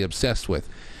weirdly obsessed with.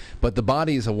 But The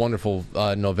Body is a wonderful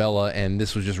novella, and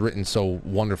this was just written so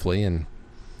wonderfully and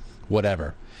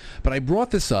whatever. But I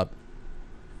brought this up.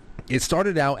 It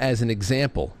started out as an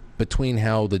example between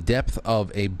how the depth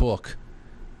of a book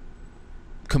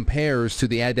compares to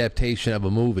the adaptation of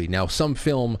a movie. Now, some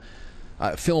film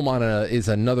is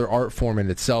another art form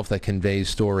in itself that conveys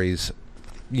stories,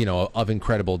 of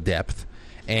incredible depth.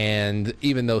 And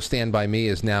even though Stand By Me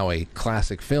is now a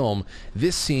classic film,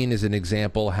 this scene is an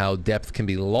example how depth can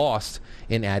be lost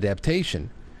in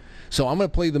adaptation. So I'm going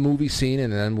to play the movie scene,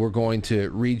 and then we're going to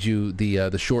read you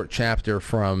the short chapter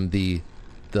from the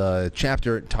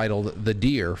chapter titled The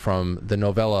Deer from the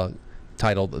novella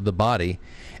titled The Body,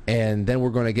 and then we're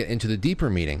going to get into the deeper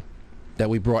meaning that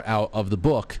we brought out of the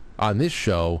book on this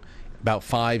show about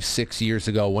 5-6 years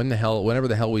ago, whenever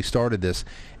the hell we started this,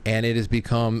 and it has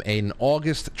become an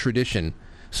August tradition.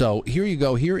 So here you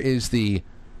go. Here is the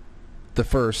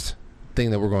first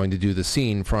thing that we're going to do, the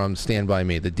scene from Stand By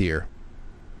Me, The Deer.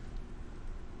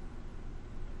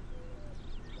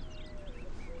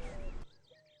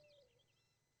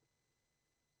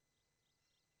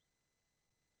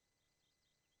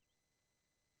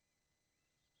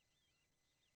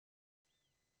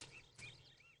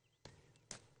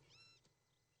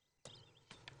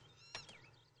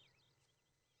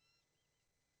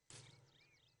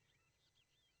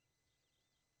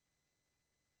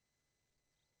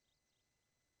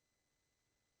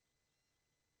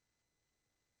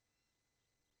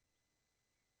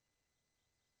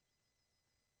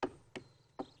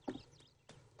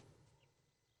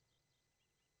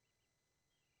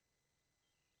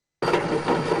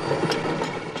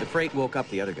 The freight woke up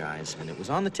the other guys, and it was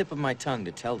on the tip of my tongue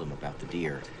to tell them about the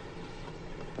deer.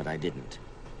 But I didn't.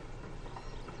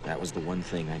 That was the one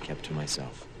thing I kept to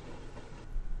myself.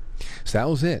 So that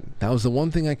was it. That was the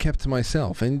one thing I kept to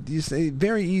myself. And it's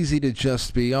very easy to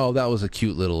just be, oh, that was a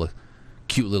cute little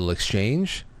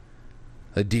exchange.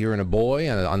 A deer and a boy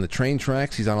on the train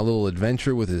tracks. He's on a little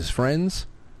adventure with his friends.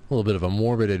 A little bit of a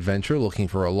morbid adventure, looking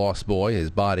for a lost boy,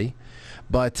 his body.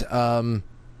 But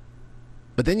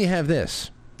then you have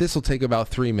this. This will take about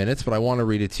 3 minutes, but I want to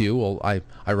read it to you. Well, I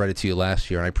read it to you last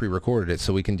year, and I pre-recorded it,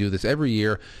 so we can do this every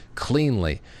year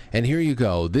cleanly. And here you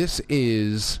go. This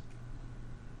is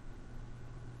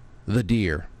The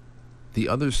Deer. The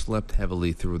others slept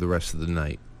heavily through the rest of the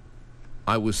night.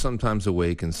 I was sometimes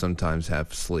awake and sometimes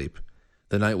half asleep.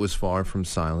 The night was far from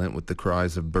silent, with the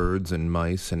cries of birds and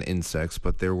mice and insects,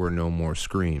 but there were no more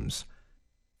screams.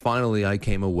 Finally, I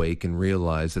came awake and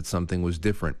realized that something was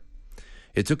different.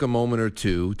 It took a moment or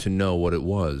two to know what it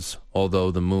was.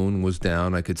 Although the moon was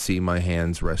down, I could see my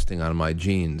hands resting on my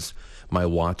jeans. My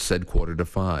watch said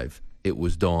 5:15. It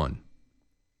was dawn.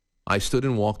 I stood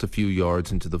and walked a few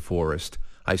yards into the forest.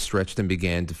 I stretched and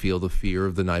began to feel the fear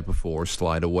of the night before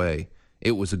slide away.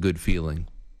 It was a good feeling.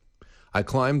 I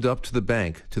climbed up to the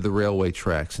bank, to the railway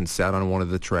tracks, and sat on one of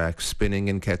the tracks, spinning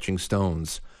and catching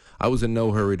stones. I was in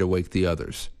no hurry to wake the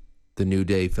others. The new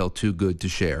day felt too good to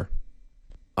share.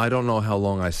 I don't know how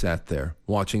long I sat there,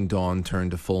 watching dawn turn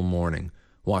to full morning,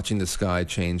 watching the sky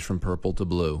change from purple to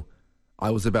blue.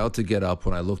 I was about to get up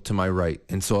when I looked to my right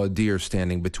and saw a deer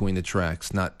standing between the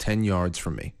tracks, not 10 yards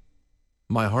from me.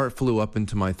 My heart flew up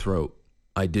into my throat.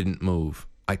 I didn't move.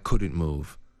 I couldn't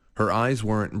move. Her eyes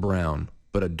weren't brown,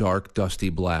 but a dark, dusty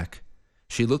black.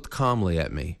 She looked calmly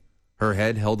at me. Her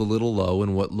head held a little low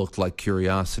in what looked like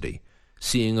curiosity.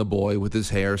 Seeing a boy with his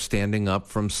hair standing up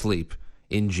from sleep,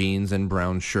 in jeans and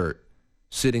brown shirt,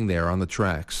 sitting there on the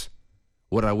tracks.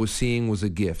 What I was seeing was a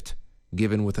gift,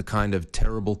 given with a kind of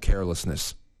terrible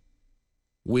carelessness.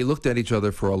 We looked at each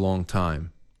other for a long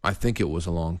time. I think it was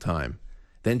a long time.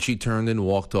 Then she turned and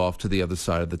walked off to the other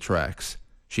side of the tracks.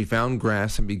 She found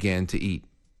grass and began to eat.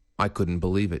 I couldn't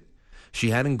believe it. She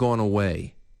hadn't gone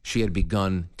away. She had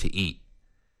begun to eat.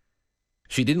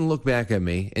 She didn't look back at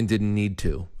me and didn't need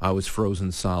to. I was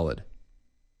frozen solid.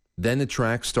 Then the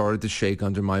tracks started to shake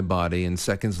under my body, and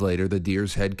seconds later the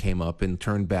deer's head came up and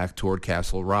turned back toward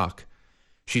Castle Rock.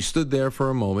 She stood there for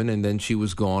a moment, and then she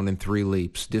was gone in 3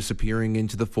 leaps, disappearing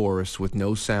into the forest with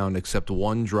no sound except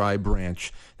one dry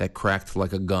branch that cracked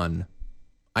like a gun.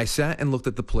 I sat and looked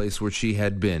at the place where she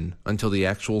had been until the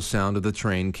actual sound of the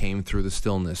train came through the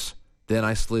stillness. Then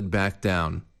I slid back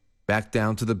down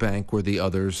to the bank where the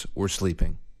others were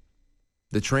sleeping.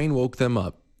 The train woke them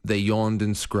up. They yawned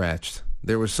and scratched.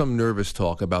 There was some nervous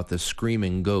talk about the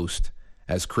screaming ghost,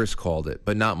 as Chris called it,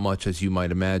 but not much as you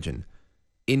might imagine.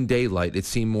 In daylight, it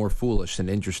seemed more foolish than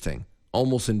interesting,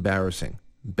 almost embarrassing,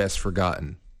 best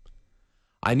forgotten.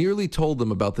 I nearly told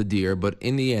them about the deer, but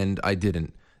in the end, I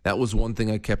didn't. That was one thing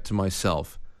I kept to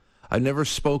myself. I've never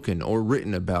spoken or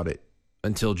written about it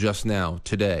until just now,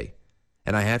 today.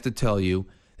 And I have to tell you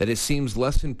that it seems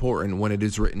less important when it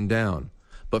is written down.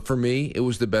 But for me, it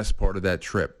was the best part of that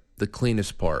trip, the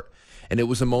cleanest part. And it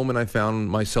was a moment I found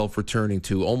myself returning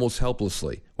to almost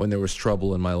helplessly when there was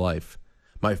trouble in my life.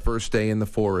 My first day in the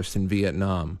forest in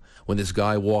Vietnam, when this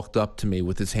guy walked up to me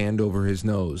with his hand over his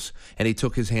nose, and he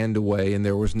took his hand away and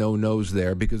there was no nose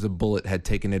there because a bullet had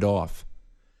taken it off.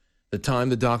 The time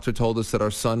the doctor told us that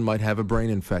our son might have a brain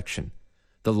infection.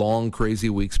 The long, crazy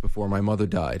weeks before my mother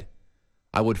died.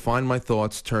 I would find my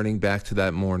thoughts turning back to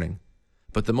that morning.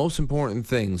 But the most important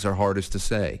things are hardest to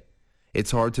say.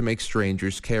 It's hard to make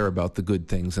strangers care about the good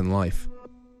things in life.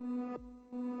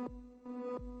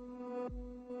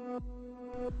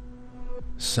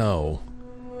 So,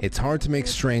 it's hard to make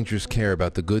strangers care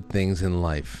about the good things in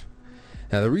life.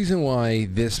 Now, the reason why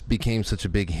this became such a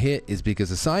big hit is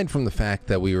because aside from the fact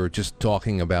that we were just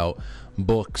talking about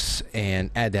books and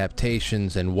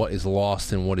adaptations and what is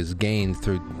lost and what is gained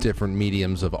through different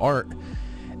mediums of art,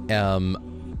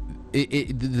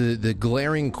 the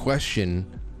glaring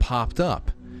question popped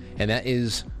up, and that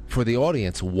is, for the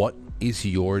audience, what is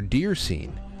your deer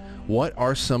scene? What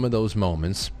are some of those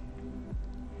moments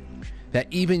that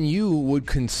even you would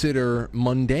consider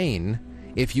mundane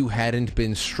if you hadn't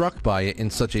been struck by it in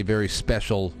such a very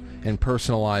special and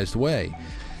personalized way?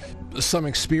 Some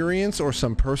experience or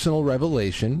some personal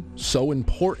revelation so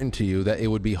important to you that it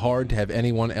would be hard to have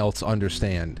anyone else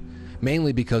understand,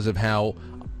 mainly because of how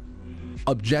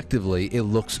objectively it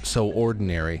looks so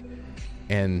ordinary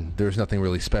and there's nothing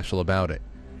really special about it.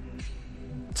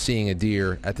 Seeing a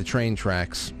deer at the train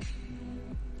tracks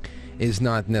is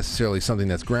not necessarily something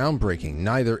that's groundbreaking.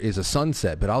 Neither is a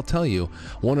sunset. But I'll tell you,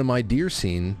 one of my deer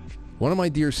scenes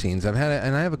I've had,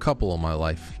 and I have a couple in my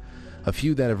life, a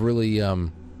few that have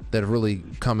really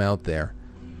come out there.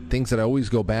 Things that I always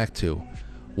go back to.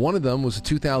 One of them was a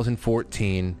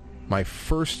 2014, my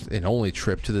first and only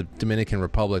trip to the Dominican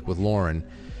Republic with Lauren,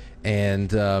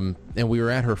 and we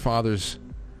were at her father's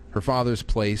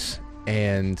place,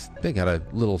 and they got a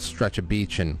little stretch of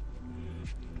beach, and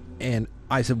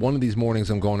I said, one of these mornings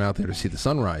I'm going out there to see the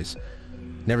sunrise.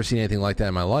 Never seen anything like that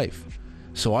in my life.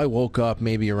 So I woke up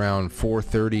maybe around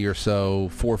 4:30 or so,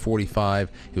 4:45.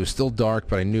 It was still dark,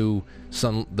 but I knew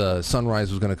the sunrise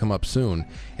was going to come up soon.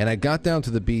 And I got down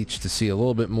to the beach to see a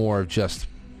little bit more of just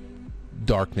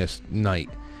darkness, night.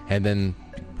 And then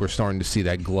we're starting to see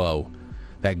that glow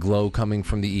coming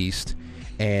from the east,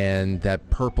 and that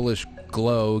purplish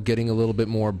glow getting a little bit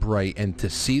more bright, and to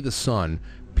see the sun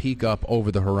peek up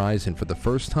over the horizon for the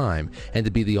first time, and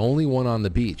to be the only one on the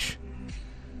beach,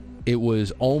 it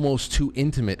was almost too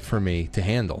intimate for me to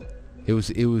handle. It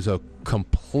was a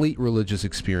complete religious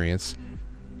experience.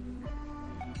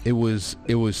 It was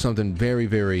something very,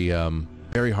 very,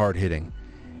 very hard hitting,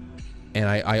 and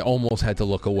I almost had to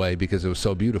look away because it was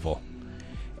so beautiful.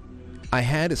 I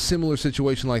had a similar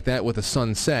situation like that with a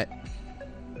sunset.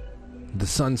 The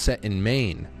sunset in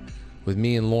Maine, with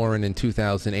me and Lauren in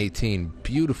 2018.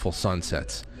 Beautiful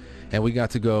sunsets. And we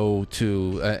got to go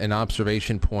to an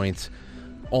observation point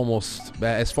almost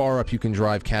as far up you can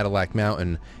drive, Cadillac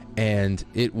Mountain. And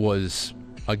it was,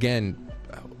 again,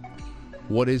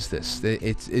 what is this?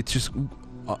 It's just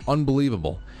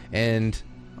unbelievable. And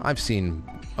I've seen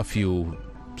a few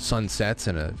sunsets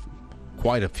and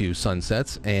quite a few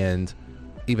sunsets, and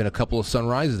even a couple of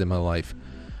sunrises in my life.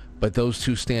 But those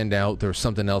two stand out. There's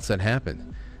something else that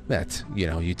happened. That,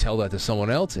 you tell that to someone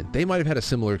else, and they might have had a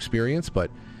similar experience,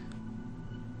 but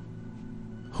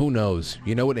who knows?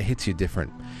 When it hits you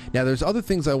different. Now, there's other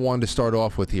things I wanted to start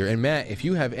off with here. And Matt, if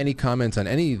you have any comments on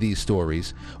any of these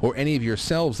stories or any of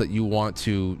yourselves that you want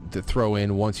to throw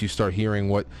in once you start hearing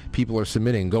what people are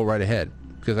submitting, go right ahead.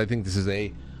 Because I think this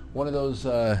is one of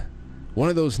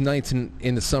those nights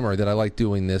in the summer that I like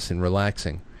doing this and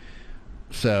relaxing.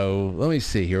 So let me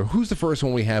see here. Who's the first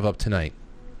one we have up tonight?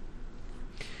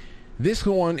 This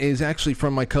one is actually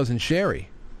from my cousin Sherry.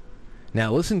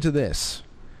 Now listen to this.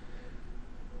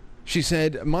 She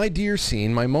said, "My dear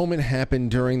Scene, my moment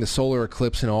happened during the solar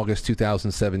eclipse in August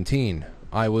 2017.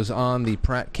 I was on the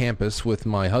Pratt campus with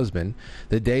my husband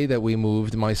the day that we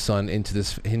moved my son into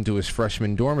his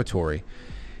freshman dormitory.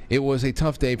 It was a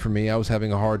tough day for me. I was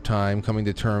having a hard time coming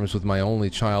to terms with my only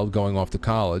child going off to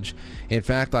college. In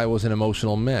fact, I was an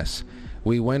emotional mess.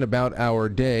 We went about our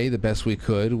day the best we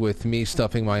could, with me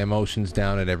stuffing my emotions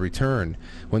down at every turn.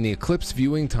 When the eclipse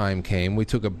viewing time came, we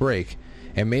took a break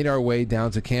and made our way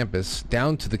down to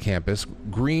the campus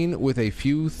green with a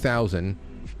few thousand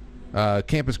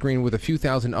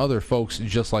other folks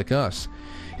just like us.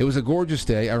 It was a gorgeous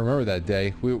day. I remember that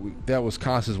day. That was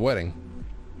Cass's wedding.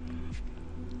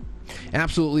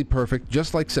 Absolutely perfect,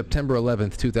 just like September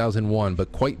 11th, 2001,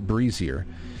 but quite breezier.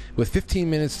 With 15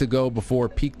 minutes to go before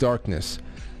peak darkness,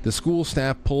 the school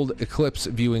staff pulled eclipse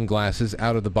viewing glasses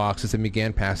out of the boxes and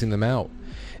began passing them out.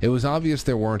 It was obvious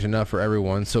there weren't enough for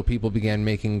everyone, so people began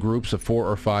making groups of 4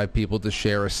 or 5 people to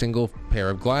share a single pair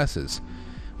of glasses.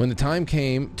 When the time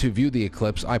came to view the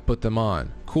eclipse, I put them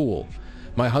on. Cool.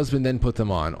 My husband then put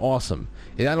them on. Awesome.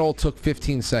 That all took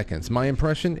 15 seconds. My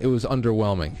impression? It was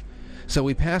underwhelming. So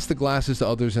we passed the glasses to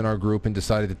others in our group and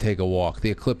decided to take a walk.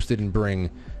 The eclipse didn't bring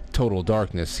total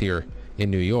darkness here in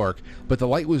New York, but the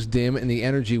light was dim and the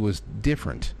energy was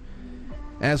different.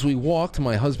 As we walked,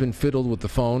 my husband fiddled with the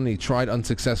phone and he tried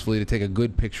unsuccessfully to take a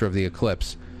good picture of the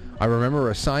eclipse. I remember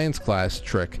a science class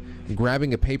trick,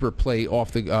 grabbing a paper plate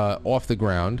off the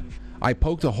ground. I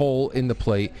poked a hole in the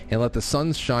plate and let the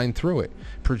sun shine through it,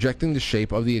 projecting the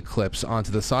shape of the eclipse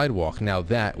onto the sidewalk. Now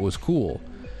that was cool.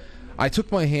 I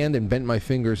took my hand and bent my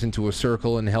fingers into a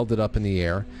circle and held it up in the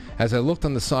air. As I looked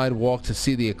on the sidewalk to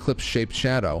see the eclipse-shaped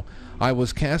shadow I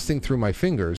was casting through my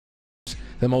fingers,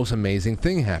 the most amazing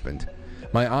thing happened.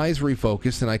 My eyes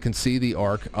refocused and I can see the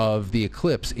arc of the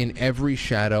eclipse in every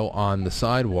shadow on the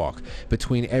sidewalk,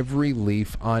 between every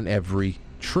leaf on every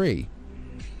tree.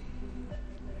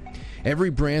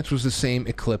 Every branch was the same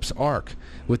eclipse arc.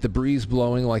 With the breeze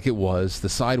blowing like it was, the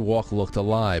sidewalk looked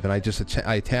alive, and I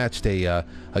attached a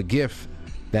GIF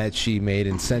that she made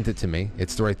and sent it to me.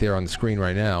 It's right there on the screen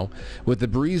right now. With the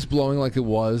breeze blowing like it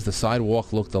was, the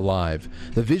sidewalk looked alive.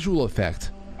 The visual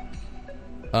effect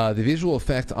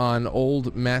on an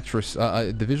old mattress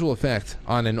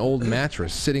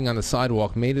sitting on the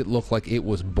sidewalk made it look like it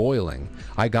was boiling.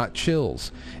 I got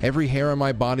chills. Every hair on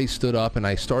my body stood up, and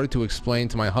I started to explain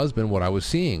to my husband what I was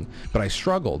seeing, but I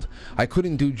struggled. I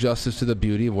couldn't do justice to the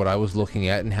beauty of what I was looking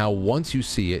at, and how once you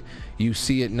see it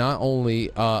not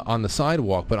only on the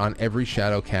sidewalk, but on every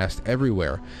shadow cast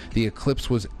everywhere. The eclipse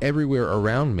was everywhere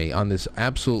around me on this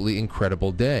absolutely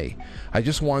incredible day. I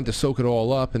just wanted to soak it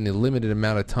all up in the limited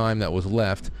amount of time that was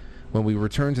left. When we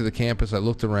returned to the campus, I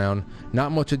looked around.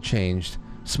 Not much had changed.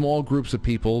 Small groups of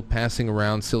people passing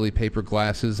around silly paper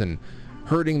glasses and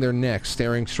hurting their necks,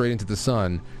 staring straight into the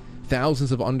sun.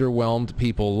 Thousands of underwhelmed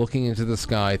people looking into the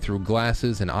sky through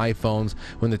glasses and iPhones,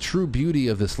 when the true beauty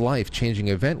of this life-changing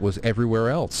event was everywhere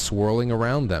else, swirling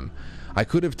around them. I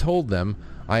could have told them,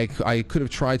 I could have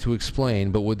tried to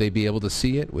explain, but would they be able to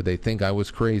see it? Would they think I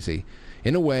was crazy?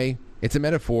 In a way, it's a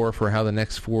metaphor for how the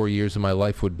next 4 years of my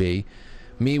life would be.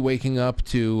 Me waking up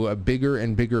to bigger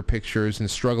and bigger pictures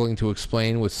and struggling to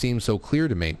explain what seemed so clear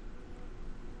to me.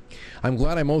 I'm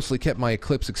glad I mostly kept my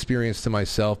eclipse experience to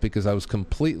myself because I was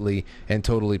completely and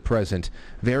totally present.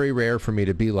 Very rare for me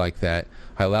to be like that.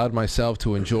 I allowed myself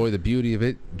to enjoy the beauty of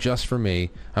it just for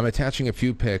me. I'm attaching a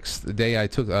few pics the day I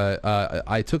took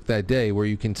that day where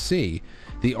you can see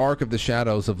the arc of the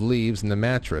shadows of leaves in the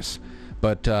mattress.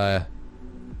 But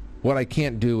what I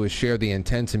can't do is share the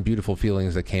intense and beautiful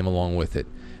feelings that came along with it.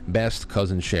 Best,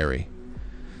 Cousin Sherry.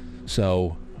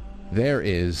 So there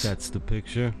is... That's the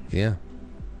picture. Yeah.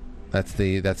 That's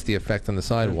the effect on the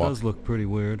sidewalk. It does look pretty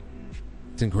weird.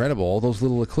 It's incredible, all those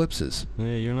little eclipses.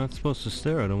 Yeah, you're not supposed to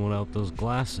stare at them without those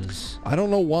glasses. I don't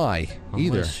know why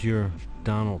either. Unless you're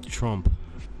Donald Trump.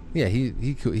 Yeah,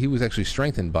 he was actually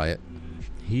strengthened by it.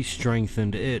 He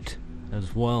strengthened it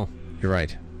as well. You're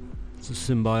right. It's a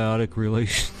symbiotic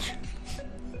relationship.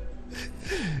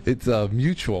 It's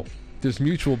mutual. There's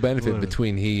mutual benefit What?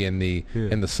 between he and the Yeah.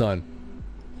 and the son.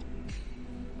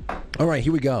 All right,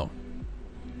 here we go.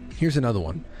 Here's another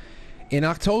one. In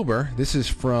October, this is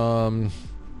from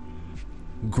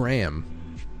Graham.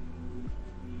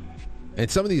 And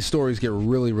some of these stories get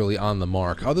really, really on the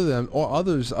mark.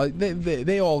 Others,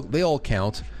 they all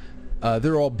count.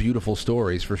 They're all beautiful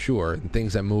stories for sure, and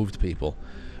things that moved people.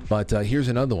 But here's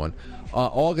another one.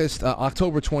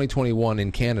 October 2021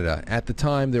 in Canada. At the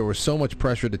time, there was so much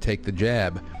pressure to take the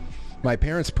jab. My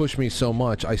parents pushed me so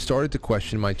much, I started to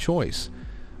question my choice.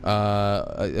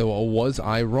 Was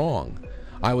I wrong?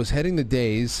 I was heading the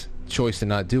day's choice to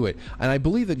not do it. And I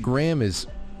believe that Graham is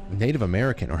Native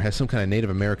American or has some kind of Native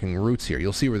American roots here.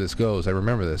 You'll see where this goes. I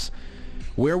remember this.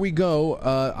 Where we go,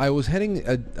 I was heading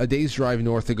a day's drive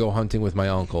north to go hunting with my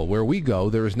uncle. Where we go,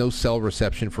 there is no cell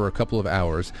reception for a couple of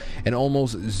hours and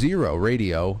almost zero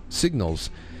radio signals.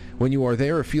 When you are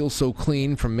there, it feels so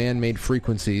clean from man-made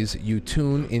frequencies, you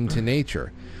tune into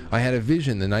nature. I had a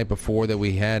vision the night before that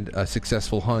we had a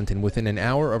successful hunt, and within an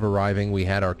hour of arriving, we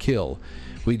had our kill.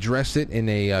 We dressed it in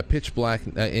a pitch black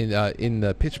in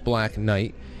the pitch black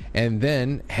night, and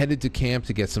then headed to camp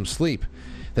to get some sleep.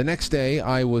 The next day,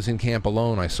 I was in camp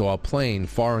alone. I saw a plane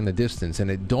far in the distance, and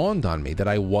it dawned on me that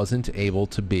I wasn't able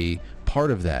to be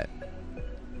part of that.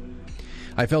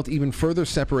 I felt even further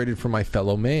separated from my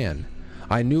fellow man.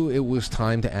 I knew it was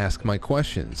time to ask my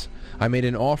questions. I made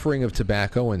an offering of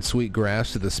tobacco and sweet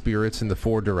grass to the spirits in the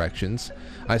four directions.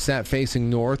 I sat facing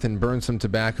north and burned some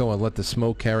tobacco and let the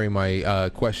smoke carry my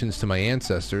questions to my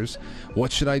ancestors.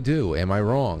 What should I do? Am I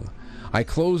wrong? I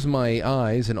closed my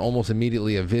eyes, and almost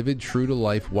immediately a vivid,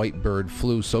 true-to-life white bird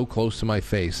flew so close to my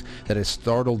face that it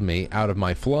startled me out of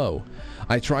my flow.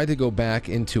 I tried to go back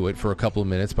into it for a couple of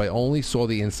minutes, but I only saw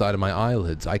the inside of my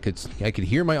eyelids. I could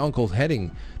hear my uncle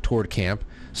heading toward camp,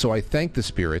 so I thanked the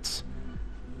spirits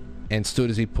and stood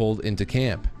as he pulled into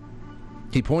camp.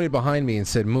 He pointed behind me and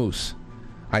said, "Moose."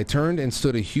 I turned and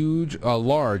stood a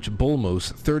large bull moose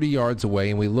 30 yards away,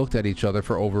 and we looked at each other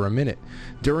for over a minute.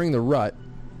 During the rut,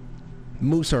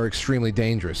 moose are extremely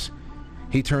dangerous.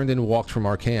 He turned and walked from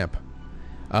our camp.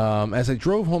 As I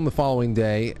drove home the following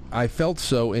day, I felt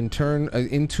so in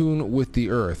tune with the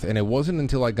earth, and it wasn't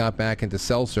until I got back into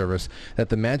cell service that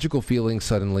the magical feeling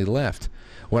suddenly left.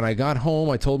 When I got home,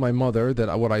 I told my mother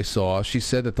that what I saw. She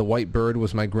said that the white bird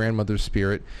was my grandmother's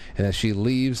spirit, and that she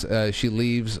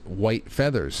leaves white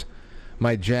feathers.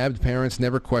 My jabbed parents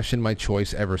never questioned my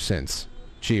choice ever since.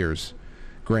 Cheers.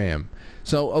 Graham.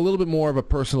 So a little bit more of a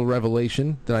personal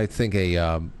revelation than I think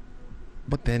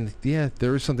but then, yeah,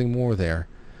 there is something more there.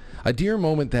 A dear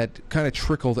moment that kind of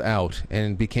trickled out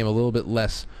and became a little bit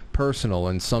less personal,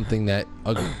 and something that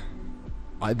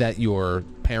that your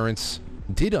parents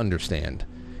did understand,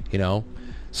 you know.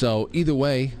 So either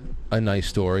way, a nice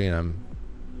story, and I'm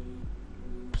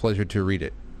pleasure to read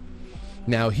it.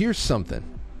 Now here's something.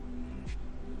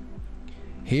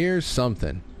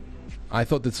 I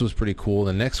thought this was pretty cool.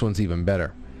 The next one's even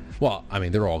better. Well, I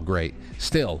mean, they're all great.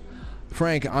 Still,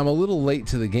 Frank, I'm a little late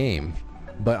to the game,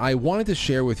 but I wanted to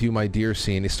share with you my dear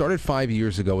scene. It started 5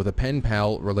 years ago with a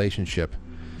pen-pal relationship.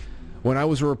 When I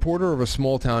was a reporter of a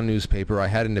small-town newspaper, I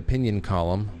had an opinion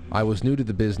column. I was new to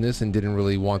the business and didn't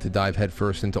really want to dive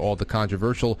headfirst into all the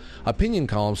controversial opinion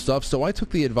column stuff, so I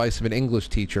took the advice of an English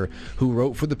teacher who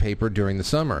wrote for the paper during the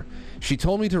summer. She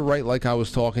told me to write like I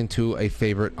was talking to a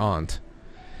favorite aunt.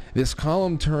 This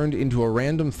column turned into a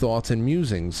random thoughts and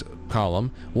musings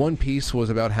column. One piece was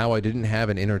about how I didn't have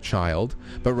an inner child,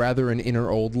 but rather an inner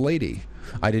old lady.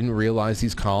 I didn't realize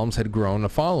these columns had grown a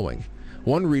following.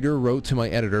 One reader wrote to my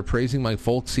editor praising my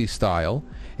folksy style,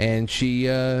 and she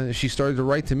started to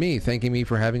write to me, thanking me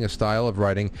for having a style of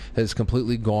writing that is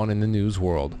completely gone in the news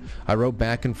world. I wrote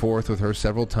back and forth with her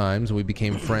several times, and we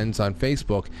became friends on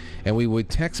Facebook, and we would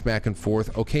text back and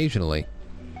forth occasionally.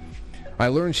 I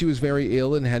learned she was very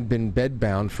ill and had been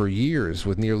bedbound for years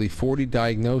with nearly 40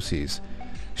 diagnoses.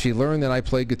 She learned that I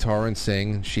played guitar and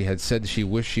sang. She had said she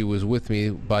wished she was with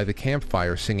me by the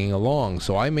campfire singing along,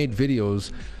 so I made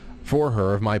videos for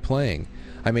her of my playing.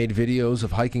 I made videos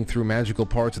of hiking through magical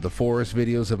parts of the forest,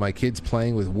 videos of my kids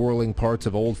playing with whirling parts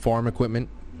of old farm equipment.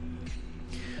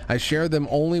 I shared them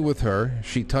only with her.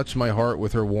 She touched my heart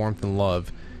with her warmth and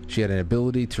love. She had an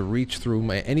ability to reach through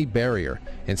any barrier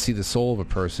and see the soul of a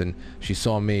person. She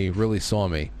saw me, really saw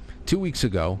me. 2 weeks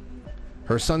ago,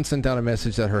 her son sent out a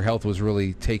message that her health was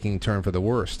really taking a turn for the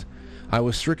worst. I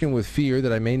was stricken with fear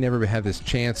that I may never have this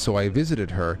chance, so I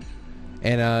visited her,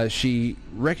 and she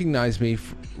recognized me.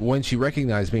 When she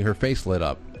recognized me, her face lit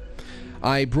up.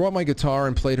 I brought my guitar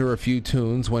and played her a few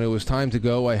tunes. When it was time to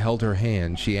go, I held her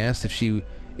hand. She asked she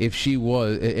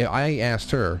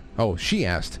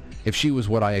asked if she was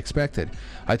what I expected.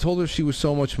 I told her she was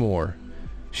so much more.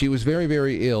 She was very,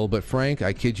 very ill, but Frank,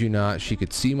 I kid you not, she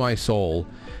could see my soul.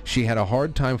 She had a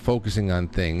hard time focusing on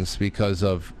things because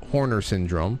of Horner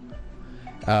syndrome.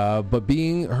 But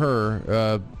being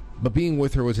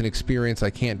with her was an experience I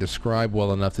can't describe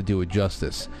well enough to do it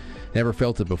justice. Never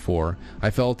felt it before.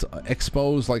 I felt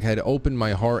exposed, like I had opened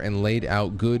my heart and laid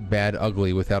out good, bad,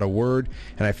 ugly without a word,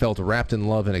 and I felt wrapped in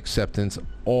love and acceptance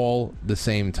all the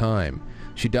same time.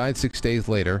 She died 6 days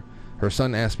later. Her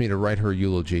son asked me to write her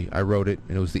eulogy. I wrote it,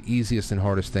 and it was the easiest and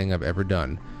hardest thing I've ever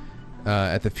done.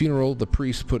 At the funeral, the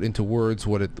priest put into words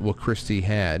what Christy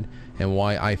had and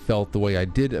why I felt the way I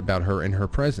did about her in her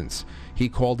presence. He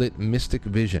called it mystic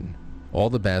vision. All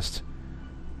the best,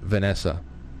 Vanessa.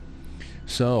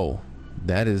 So,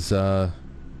 that is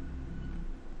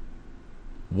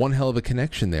one hell of a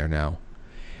connection there now.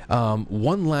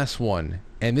 One last one,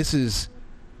 and this is,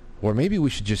 or maybe we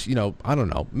should just, I don't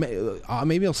know.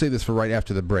 Maybe I'll say this for right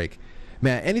after the break.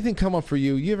 Matt, anything come up for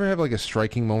you? You ever have like a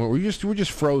striking moment where we're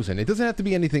just frozen? It doesn't have to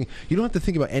be anything. You don't have to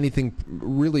think about anything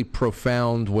really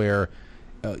profound where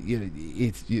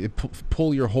you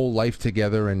pull your whole life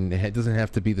together, and it doesn't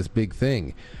have to be this big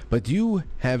thing. But do you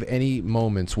have any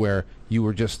moments where you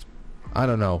were just, I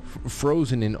don't know,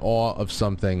 frozen in awe of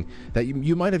something that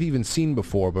you might have even seen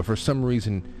before, but for some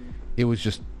reason it was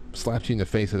just slapped you in the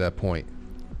face at that point?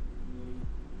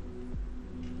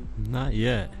 Not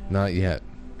yet. Not yet.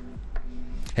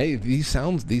 Hey, these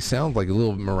sound like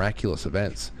little miraculous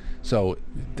events. So,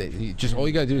 just all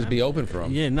you gotta do is be open for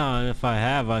them. Yeah, no, if I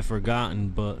have, I've forgotten,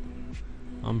 but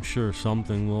I'm sure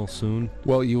something will soon.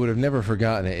 Well, you would have never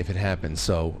forgotten it if it happened,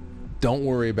 so don't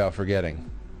worry about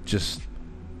forgetting. Just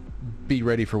be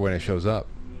ready for when it shows up.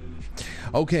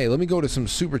 Okay, let me go to some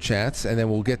super chats, and then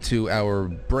we'll get to our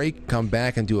break, come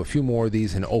back, and do a few more of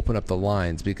these and open up the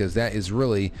lines, because that is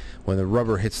really when the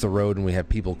rubber hits the road and we have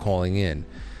people calling in.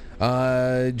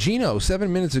 Gino,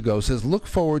 7 minutes ago, says, look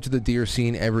forward to the deer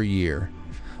scene every year.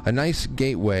 A nice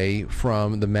gateway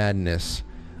from the madness.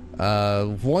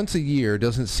 Once a year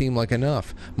doesn't seem like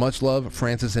enough. Much love,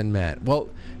 Francis and Matt. Well,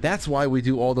 that's why we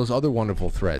do all those other wonderful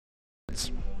threads.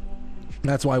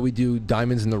 That's why we do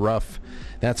Diamonds in the Rough.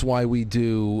 That's why we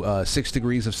do 6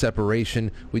 Degrees of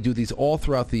Separation. We do these all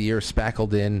throughout the year,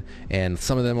 spackled in, and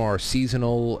some of them are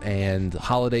seasonal and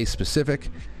holiday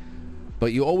specific.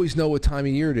 But you always know what time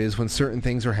of year it is when certain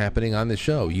things are happening on the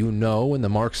show. You know when the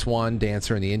Mark Swan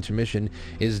dancer in the intermission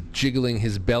is jiggling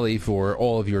his belly for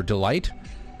all of your delight.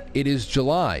 It is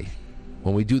July.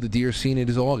 When we do the deer scene, it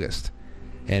is August.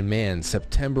 And man,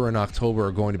 September and October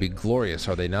are going to be glorious,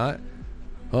 are they not?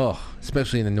 Oh,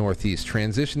 especially in the Northeast.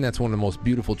 Transition, that's one of the most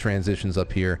beautiful transitions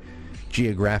up here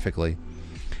geographically.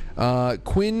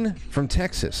 Quinn from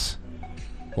Texas,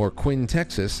 or Quinn,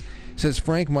 Texas, says,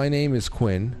 Frank, my name is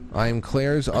Quinn. I am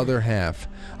Claire's other half.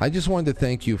 I just wanted to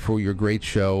thank you for your great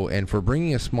show and for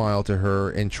bringing a smile to her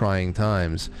in trying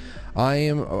times. I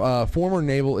am a former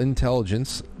naval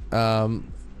intelligence and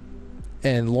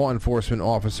law enforcement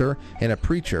officer and a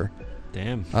preacher.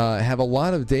 Damn. Have a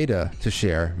lot of data to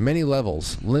share, many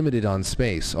levels, limited on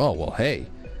space. Oh, well, hey,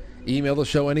 email the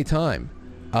show anytime.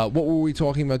 What were we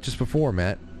talking about just before,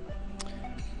 Matt?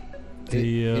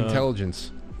 The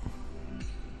intelligence.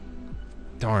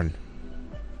 Darn.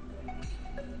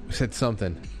 We said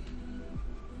something.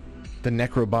 The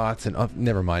necrobots and...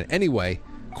 never mind. Anyway,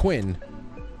 Quinn,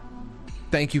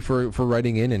 thank you for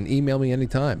writing in, and email me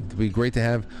anytime. It'd be great to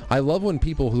have... I love when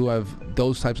people who have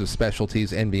those types of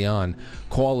specialties and beyond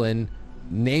call in,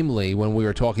 namely when we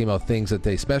are talking about things that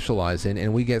they specialize in,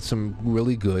 and we get some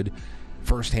really good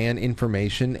first-hand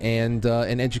information and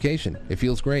education. It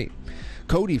feels great.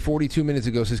 Cody, 42 minutes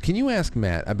ago, says, can you ask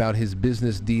Matt about his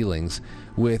business dealings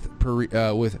with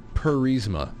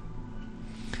Purisma?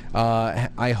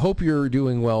 I hope you're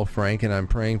doing well, Frank, and I'm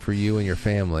praying for you and your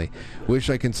family. Wish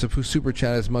I can super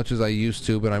chat as much as I used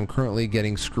to, but I'm currently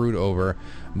getting screwed over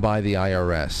by the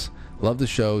IRS. Love the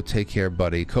show. Take care,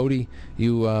 buddy. Cody,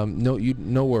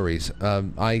 no worries.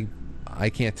 I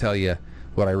can't tell you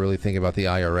what I really think about the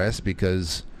IRS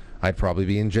because I'd probably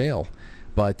be in jail.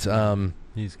 But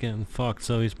he's getting fucked,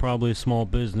 so he's probably a small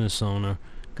business owner,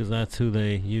 because that's who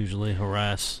they usually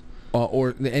harass.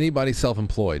 Or anybody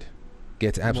self-employed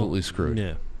gets absolutely screwed.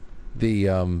 Yeah.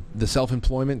 The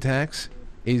self-employment tax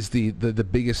is the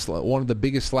biggest, one of the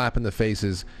biggest slap in the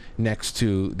faces next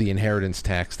to the inheritance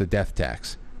tax, the death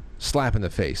tax. Slap in the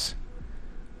face.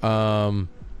 George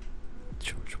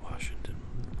Washington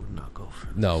would not go for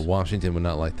this. No, Washington would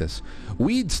not like this.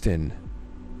 Weedston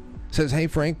says, hey,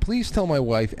 Frank, please tell my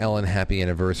wife, Ellen, happy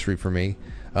anniversary for me.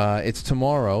 It's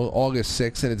tomorrow, August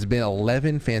 6th, and it's been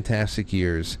 11 fantastic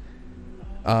years.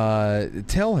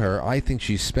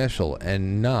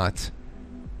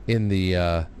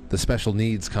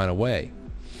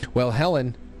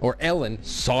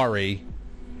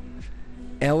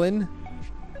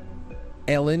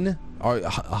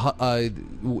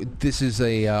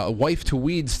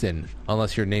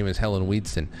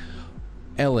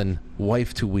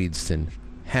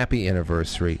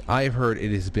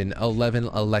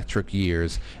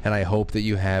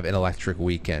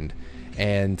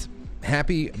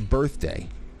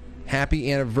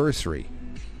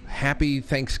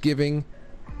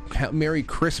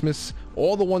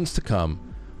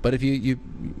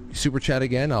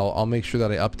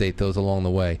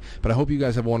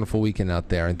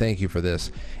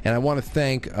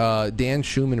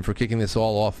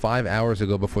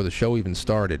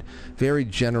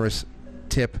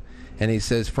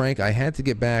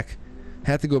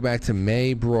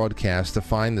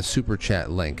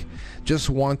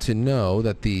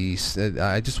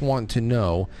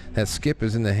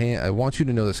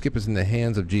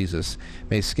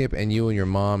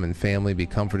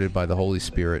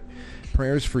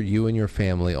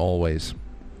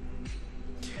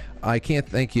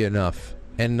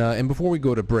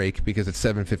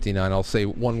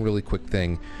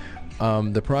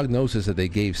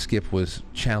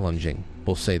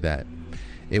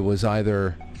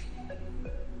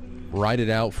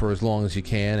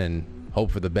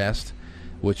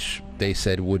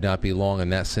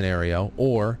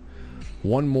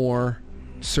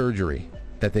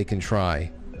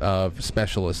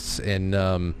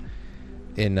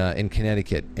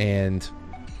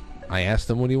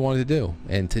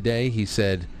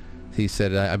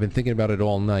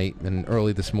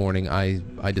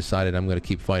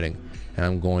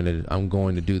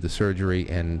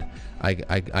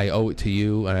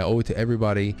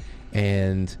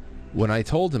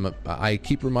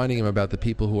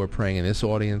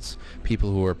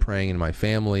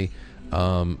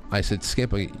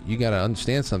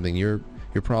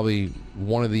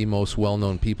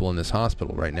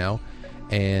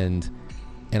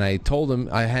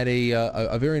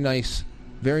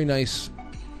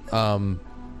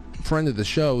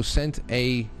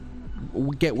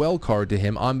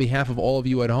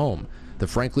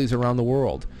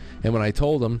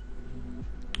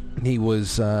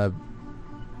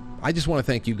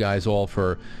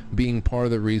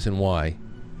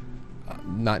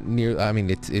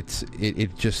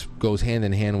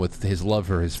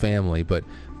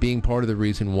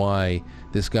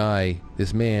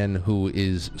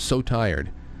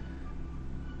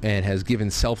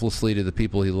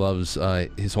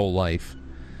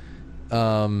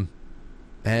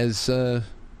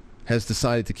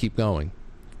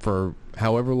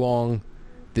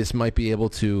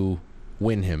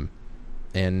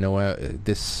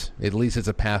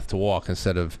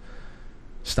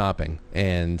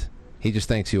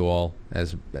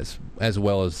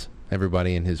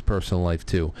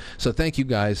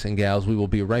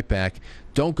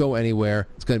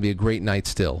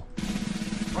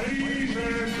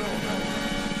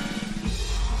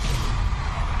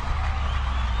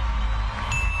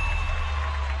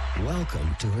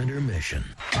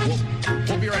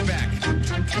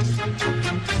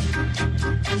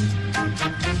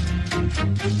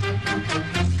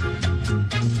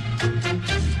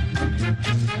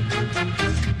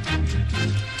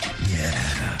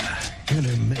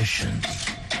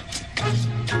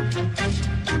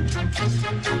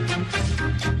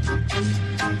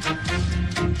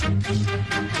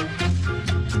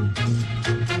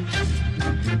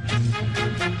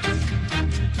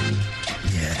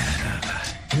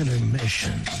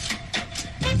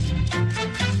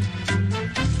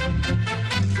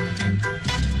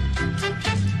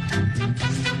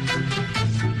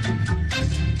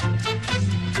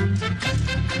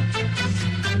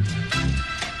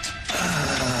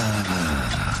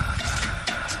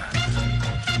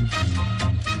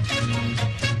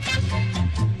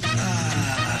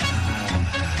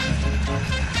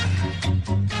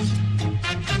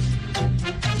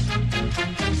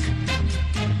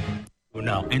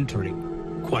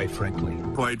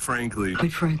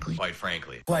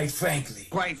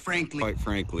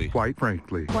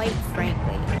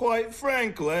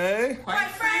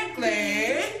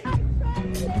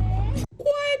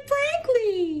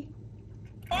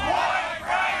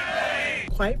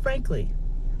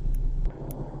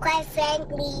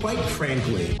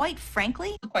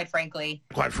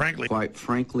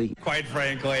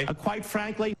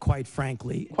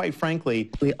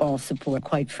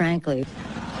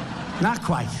 Not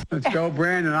quite. Let's go,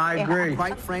 Brandon. I agree.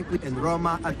 Quite frankly, in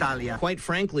Roma, Italia. Quite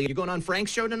frankly, you're going on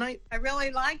Frank's show tonight? I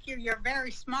really like you. You're very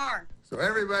smart. So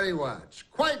everybody watch.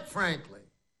 Quite frankly,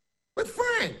 with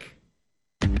Frank.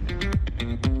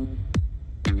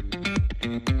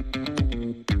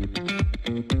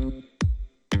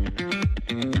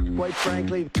 Quite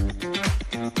frankly.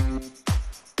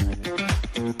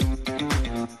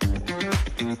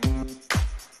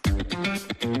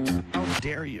 How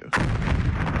dare you?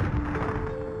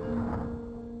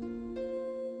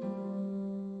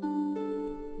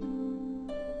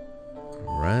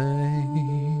 Right.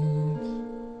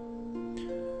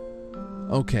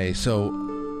 Okay,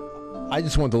 so I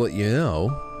just wanted to let you know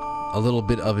a little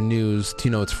bit of news. You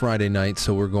know, it's Friday night,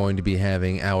 so we're going to be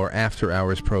having our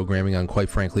after-hours programming on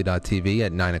QuiteFrankly.tv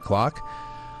at 9 o'clock.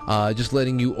 Just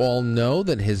letting you all know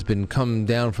that it has been come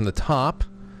down from the top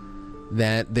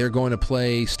that they're going to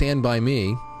play Stand By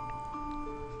Me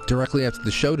directly after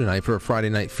the show tonight for a Friday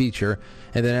night feature,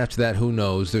 and then after that, who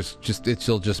knows?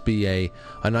 It'll just be a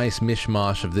nice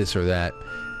mishmash of this or that.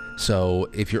 So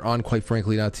if you're on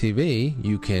QuiteFrankly.tv,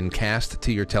 you can cast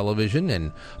to your television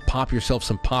and pop yourself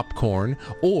some popcorn,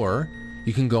 or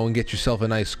you can go and get yourself a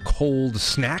nice cold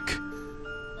snack,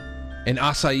 an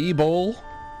acai bowl,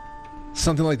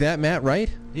 something like that, Matt, right?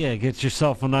 Yeah, get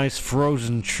yourself a nice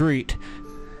frozen treat.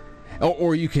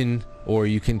 Or you can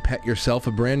pet yourself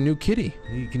a brand new kitty.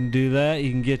 You can do that. You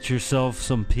can get yourself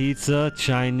some pizza,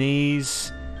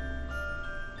 Chinese.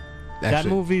 Actually, that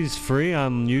movie's free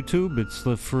on YouTube. It's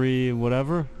the free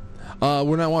whatever.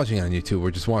 We're not watching it on YouTube.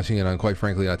 We're just watching it on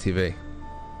QuiteFrankly.tv.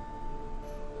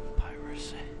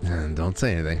 Piracy. And don't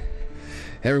say anything.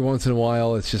 Every once in a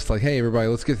while, it's just like, hey, everybody,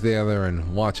 let's get together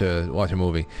and watch a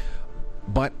movie.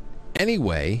 But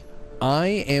anyway, I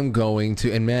am going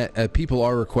to, and Matt, people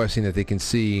are requesting that they can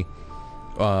see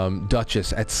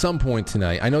Duchess at some point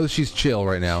tonight. I know that she's chill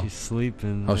right now. She's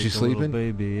sleeping. Oh, like she's a little sleeping?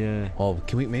 Baby, yeah. Well,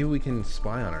 maybe we can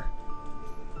spy on her.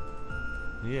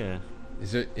 Yeah.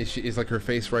 Is like her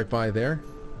face right by there?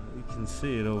 You can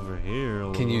see it over here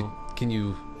a Can little.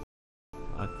 you?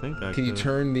 I think I Can you could.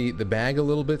 turn the bag a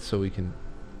little bit so we can?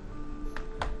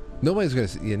 Nobody's gonna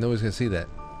see that.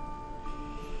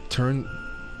 Turn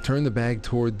the bag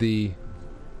toward the.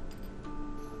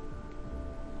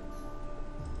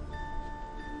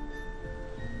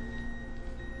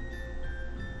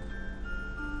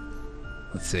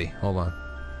 Let's see. Hold on.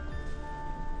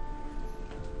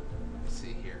 Let's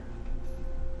see here.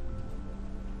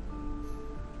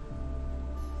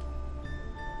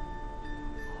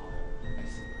 I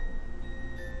see.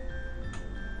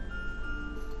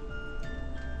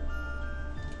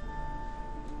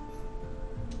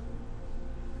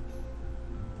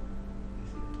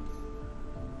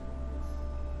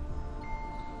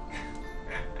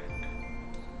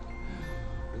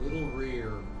 A little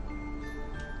rear.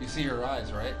 You see her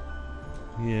eyes, right?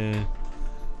 Yeah.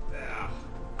 Yeah.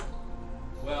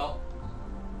 Well,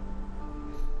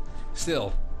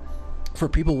 still, for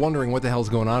people wondering what the hell's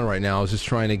going on right now, I was just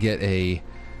trying to get a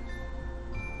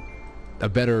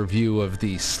better view of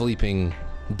the sleeping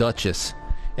Duchess.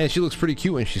 And she looks pretty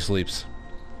cute when she sleeps.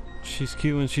 She's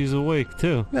cute when she's awake,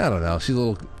 too. I don't know. She's a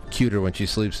little cuter when she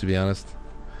sleeps, to be honest.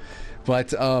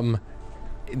 But,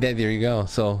 there you go.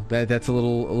 So that's a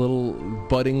little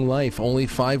budding life. Only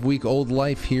 5-week-old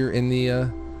life here in the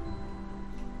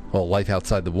life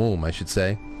outside the womb, I should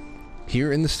say.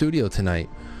 Here in the studio tonight.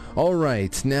 All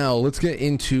right, now let's get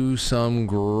into some.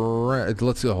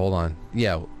 Let's go. Hold on.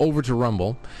 Yeah, over to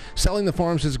Rumble. Selling the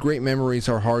Farm says great memories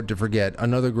are hard to forget.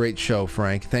 Another great show,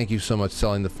 Frank. Thank you so much,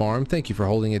 Selling the Farm. Thank you for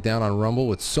holding it down on Rumble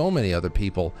with so many other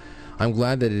people. I'm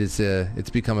glad that it's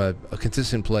become a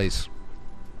consistent place.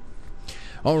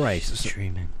 All right. She's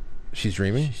dreaming. She's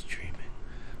dreaming? She's dreaming.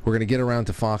 We're going to get around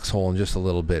to Foxhole in just a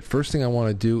little bit. First thing I want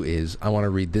to do is I want to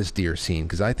read this deer scene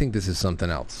because I think this is something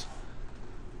else.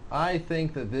 I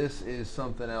think that this is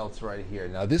something else right here.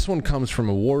 Now, this one comes from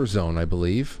a war zone, I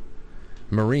believe.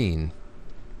 Marine.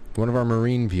 One of our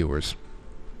Marine viewers.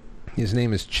 His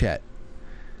name is Chet.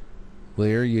 Well,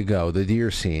 there you go, the deer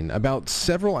scene. After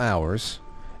several hours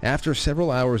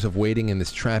of waiting in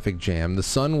this traffic jam, the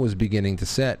sun was beginning to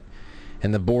set,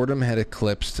 and the boredom had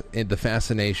eclipsed the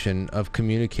fascination of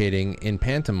communicating in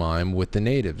pantomime with the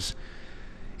natives.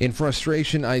 In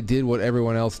frustration, I did what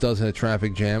everyone else does in a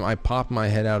traffic jam. I popped my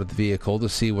head out of the vehicle to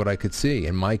see what I could see.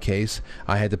 In my case,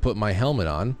 I had to put my helmet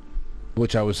on,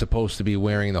 which I was supposed to be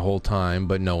wearing the whole time,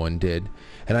 but no one did.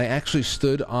 And I actually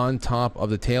stood on top of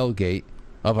the tailgate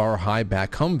of our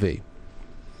high-back Humvee.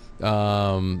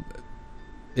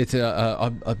 It's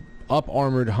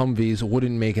up-armored Humvees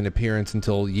wouldn't make an appearance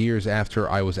until years after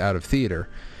I was out of theater.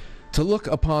 to look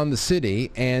upon the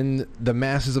city and the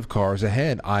masses of cars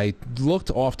ahead. I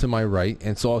looked off to my right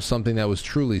and saw something that was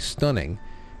truly stunning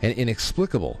and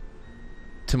inexplicable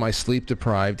to my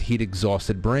sleep-deprived,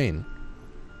 heat-exhausted brain.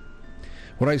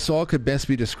 What I saw could best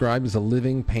be described as a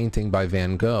living painting by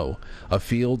Van Gogh, a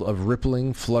field of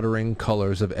rippling, fluttering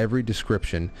colors of every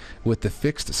description, with the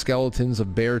fixed skeletons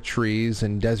of bare trees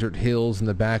and desert hills in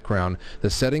the background.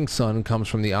 The setting sun comes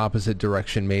from the opposite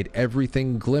direction, made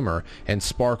everything glimmer and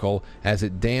sparkle as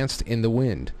it danced in the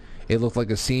wind. It looked like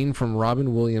a scene from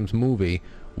Robin Williams' movie,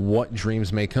 What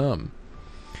Dreams May Come,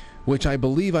 which I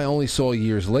believe I only saw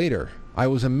years later. I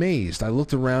was amazed. I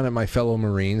looked around at my fellow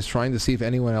Marines, trying to see if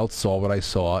anyone else saw what I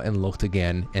saw, and looked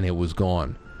again, and it was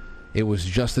gone. It was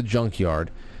just a junkyard,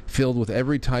 filled with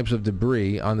every type of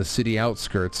debris on the city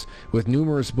outskirts, with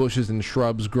numerous bushes and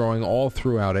shrubs growing all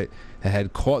throughout it that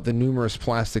had caught the numerous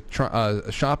plastic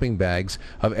shopping bags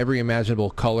of every imaginable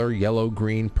color, yellow,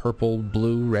 green, purple,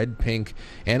 blue, red, pink,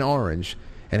 and orange,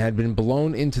 and had been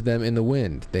blown into them in the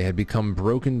wind. They had become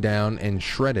broken down and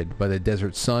shredded by the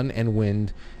desert sun and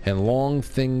wind, and long,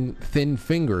 thin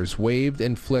fingers waved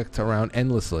and flicked around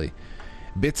endlessly.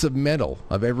 Bits of metal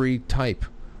of every type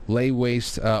lay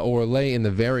in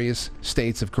the various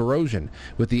states of corrosion,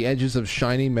 with the edges of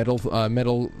shiny metal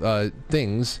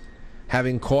things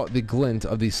having caught the glint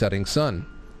of the setting sun.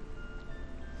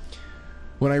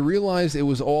 When I realized it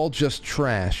was all just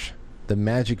trash, the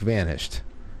magic vanished,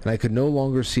 and I could no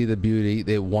longer see the beauty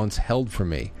it once held for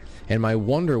me, and my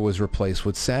wonder was replaced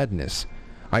with sadness.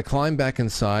 I climbed back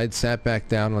inside, sat back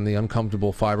down on the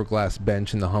uncomfortable fiberglass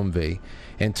bench in the Humvee,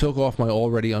 and took off my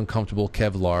already uncomfortable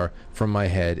Kevlar from my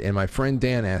head, and my friend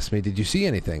Dan asked me, "Did you see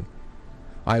anything?"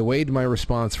 I weighed my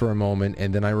response for a moment,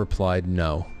 and then I replied,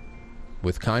 "No.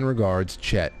 With kind regards,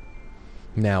 Chet."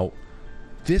 Now,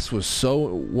 this was so...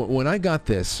 When I got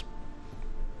this,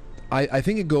 I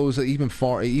think it goes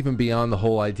even beyond the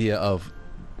whole idea of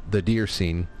the deer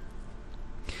scene,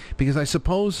 because I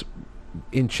suppose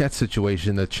in Chet's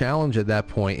situation, the challenge at that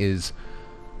point is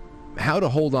how to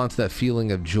hold on to that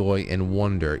feeling of joy and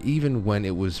wonder, even when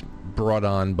it was brought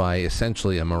on by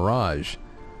essentially a mirage.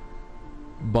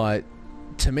 But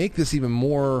to make this even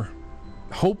more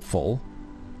hopeful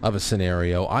of a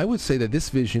scenario, I would say that this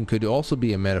vision could also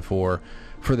be a metaphor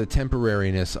for the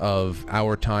temporariness of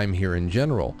our time here in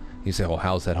general. You say, well,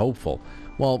 how's that hopeful?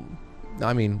 Well,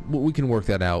 I mean, we can work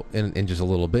that out in just a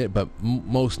little bit, but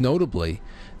most notably,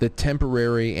 the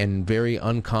temporary and very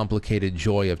uncomplicated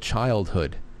joy of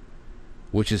childhood,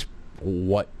 which is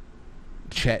what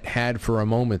Chet had for a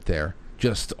moment there.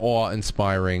 Just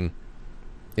awe-inspiring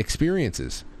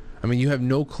experiences. I mean, you have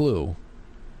no clue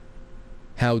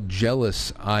how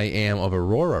jealous I am of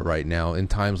Aurora right now in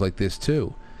times like this,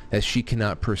 too, as she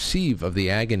cannot perceive of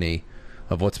the agony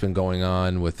of what's been going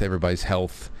on with everybody's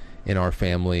health in our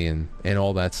family and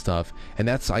all that stuff. And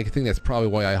I think that's probably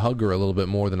why I hug her a little bit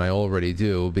more than I already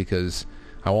do, because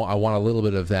I want a little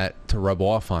bit of that to rub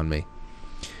off on me.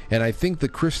 And I think the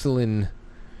crystalline,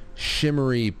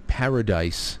 shimmery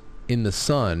paradise in the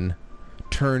sun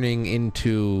turning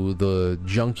into the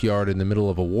junkyard in the middle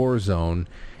of a war zone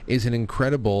is an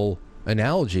incredible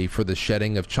analogy for the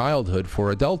shedding of childhood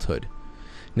for adulthood.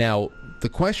 Now, the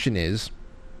question is,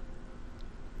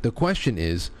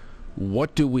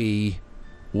 what do we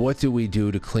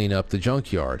do to clean up the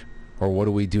junkyard? Or what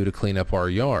do we do to clean up our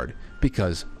yard?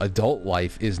 Because adult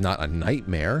life is not a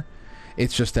nightmare.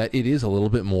 It's just that it is a little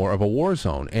bit more of a war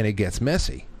zone, and it gets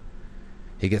messy.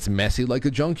 It gets messy like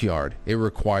a junkyard. It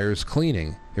requires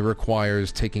cleaning. It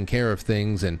requires taking care of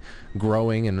things and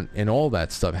growing and all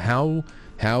that stuff.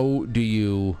 How do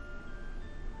you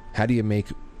make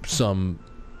some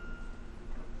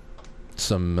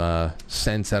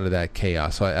sense out of that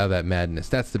chaos, out of that madness?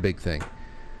 That's the big thing.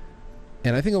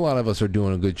 And I think a lot of us are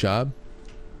doing a good job.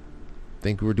 I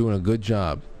think we're doing a good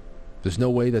job. There's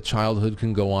no way that childhood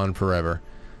can go on forever,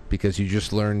 because you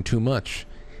just learn too much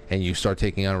and you start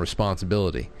taking on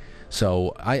responsibility.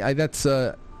 So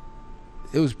it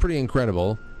was pretty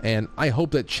incredible, and I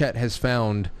hope that Chet has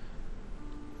found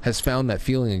that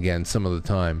feeling again some of the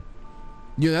time.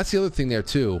 You know, that's the other thing there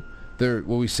too. What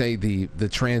we say, the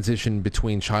transition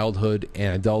between childhood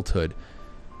and adulthood,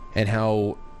 and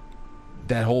how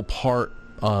that whole part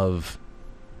of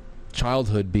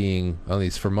childhood being, at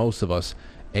least for most of us,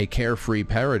 a carefree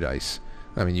paradise.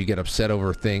 I mean, you get upset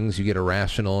over things, you get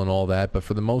irrational and all that, but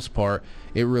for the most part,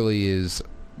 it really is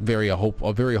a very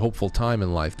hopeful time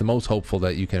in life, the most hopeful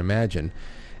that you can imagine.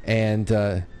 And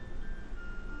I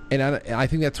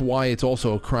think that's why it's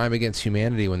also a crime against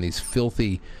humanity when these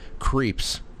filthy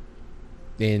creeps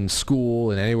in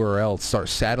school and anywhere else start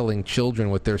saddling children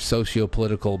with their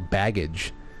socio-political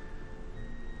baggage.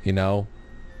 you know,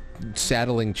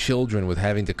 saddling children with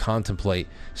having to contemplate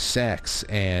sex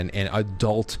and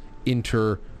adult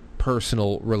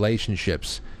interpersonal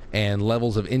relationships and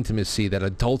levels of intimacy that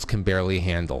adults can barely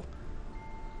handle.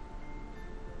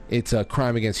 It's a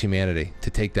crime against humanity to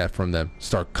take that from them,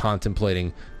 start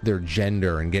contemplating their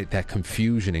gender and get that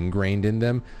confusion ingrained in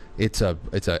them. It's a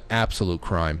absolute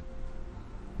crime.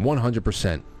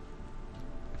 100%.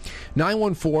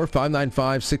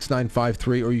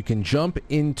 914-595-6953, or you can jump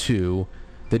into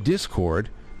the Discord.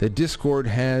 The Discord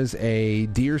has a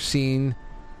deer scene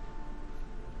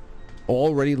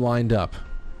already lined up.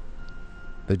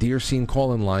 The deer scene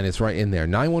call-in line is right in there.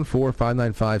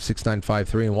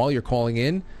 914-595-6953. And while you're calling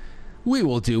in, we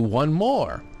will do one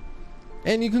more.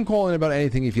 And you can call in about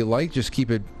anything if you like. Just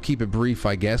keep it brief,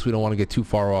 I guess. We don't want to get too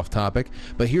far off topic.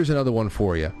 But here's another one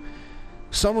for you.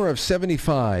 Summer of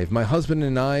 75, my husband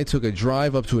and I took a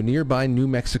drive up to a nearby New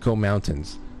Mexico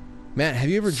mountains. Matt, have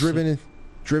you ever driven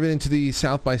into the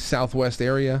South by Southwest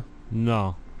area?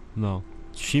 No.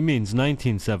 She means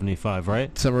 1975,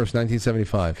 right? Summer of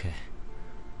 1975. Okay.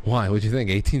 Why? What'd you think?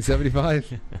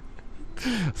 1875?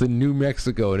 It's in New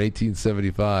Mexico in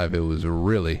 1875. It was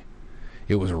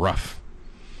rough.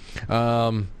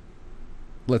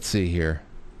 Let's see here.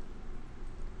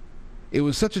 It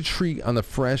was such a treat on the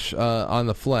flesh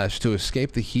to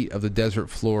escape the heat of the desert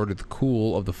floor to the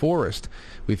cool of the forest.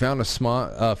 We found a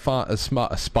spot,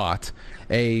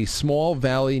 a small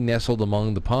valley nestled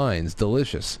among the pines.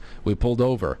 Delicious. We pulled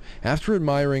over. After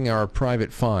admiring our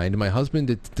private find, my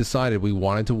husband decided we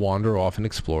wanted to wander off and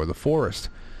explore the forest.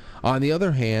 On the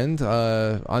other hand,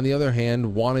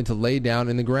 wanted to lay down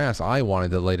in the grass. I wanted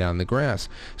to lay down in the grass.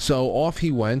 So off he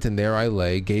went, and there I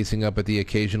lay, gazing up at the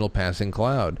occasional passing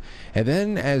cloud. And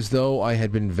then, as though I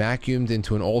had been vacuumed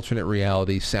into an alternate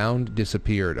reality, sound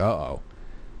disappeared. Uh-oh.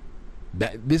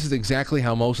 This is exactly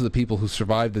how most of the people who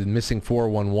survived the missing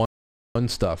 411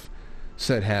 stuff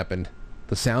said happened.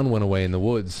 The sound went away in the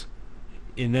woods.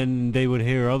 And then they would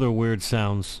hear other weird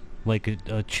sounds. Like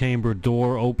a chamber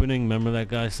door opening. Remember that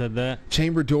guy said that?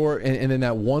 Chamber door, and then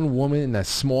that one woman in that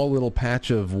small little patch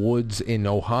of woods in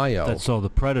Ohio. That saw the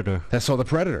predator.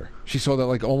 She saw that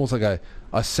like almost like a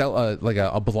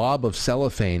blob of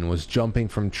cellophane was jumping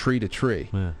from tree to tree.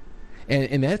 Yeah.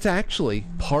 And that's actually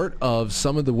part of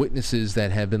some of the witnesses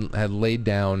that had laid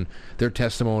down their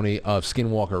testimony of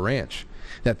Skinwalker Ranch.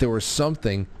 That there was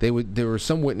something there were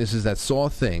some witnesses that saw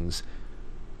things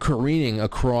careening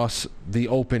across the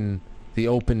open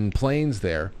plains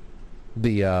there,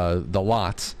 the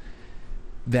lots,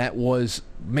 that was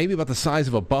maybe about the size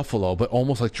of a buffalo, but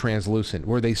almost like translucent,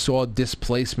 where they saw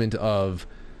displacement of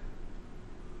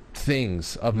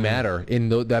things, of matter in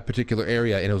that particular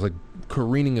area, and it was like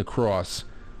careening across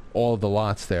all of the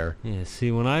lots there. Yeah,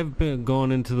 see, when I've been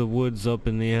going into the woods up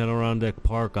in the Adirondack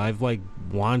Park, I've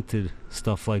wanted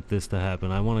stuff like this to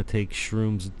happen. I want to take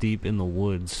shrooms deep in the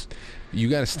woods. You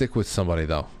got to stick with somebody,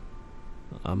 though.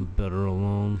 I'm better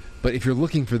alone. But if you're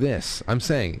looking for this, I'm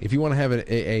saying, if you want to have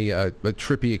a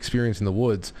trippy experience in the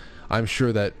woods, I'm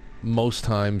sure that most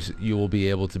times you will be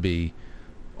able to be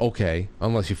okay,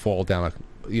 unless you fall down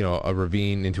a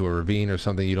ravine into a ravine or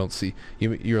something. You don't see,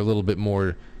 you're a little bit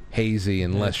more hazy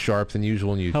and less sharp than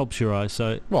usual, and helps your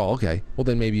eyesight. Well, okay. Well,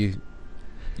 then maybe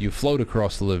you float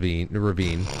across the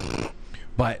ravine.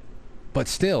 But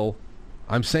still,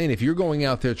 I'm saying if you're going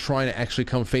out there trying to actually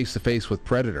come face to face with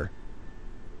Predator,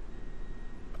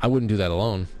 I wouldn't do that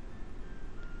alone.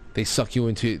 They suck you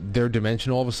into their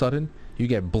dimension all of a sudden. You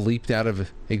get bleeped out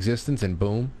of existence, and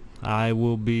boom. I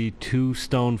will be too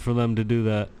stoned for them to do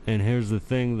that. And here's the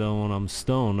thing, though: when I'm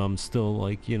stoned, I'm still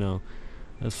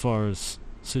as far as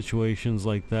situations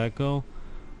like that go,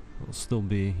 I'll still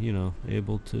be,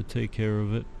 able to take care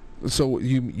of it. So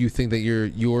you think that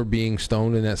your being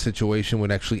stoned in that situation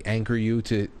would actually anchor you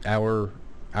to our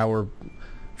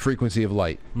frequency of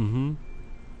light? Mm-hmm.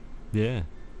 Yeah,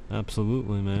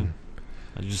 absolutely, man.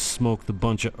 I just smoked a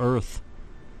bunch of earth.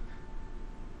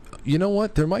 You know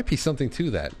what? There might be something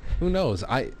to that. Who knows?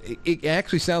 It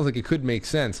actually sounds like it could make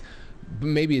sense.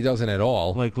 Maybe it doesn't at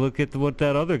all. Like, look at what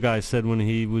that other guy said when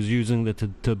he was using the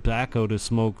tobacco to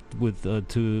smoke with,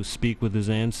 to speak with his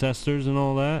ancestors and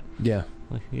all that. Yeah.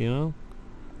 Like,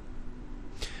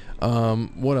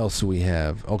 What else do we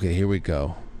have? Okay, here we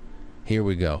go.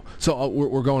 So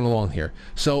we're going along here.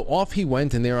 So off he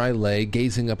went, and there I lay,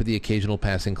 gazing up at the occasional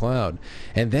passing cloud.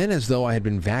 And then, as though I had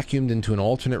been vacuumed into an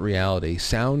alternate reality,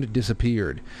 sound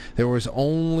disappeared. There was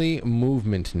only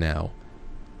movement now.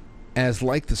 As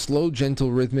like the slow,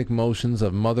 gentle, rhythmic motions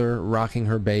of mother rocking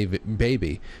her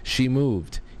baby, she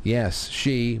moved. Yes,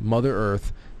 she, Mother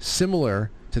Earth,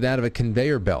 similar to that of a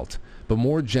conveyor belt, but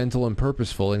more gentle and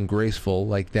purposeful and graceful,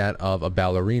 like that of a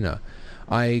ballerina.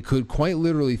 I could quite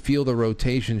literally feel the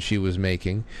rotation she was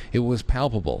making. It was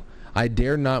palpable. I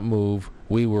dared not move.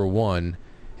 We were one.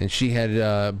 And she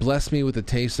had blessed me with a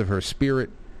taste of her spirit.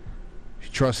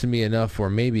 She trusted me enough, or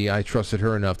maybe I trusted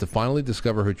her enough, to finally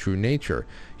discover her true nature.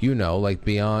 You know, like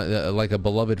beyond, like a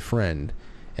beloved friend.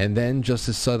 And then, just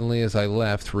as suddenly as I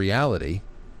left reality,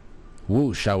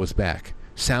 whoosh, I was back.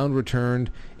 Sound returned.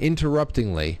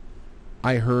 Interruptingly,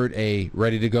 I heard a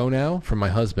 "ready to go now?" from my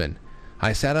husband.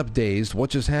 I sat up dazed. What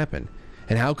just happened?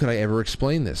 And how could I ever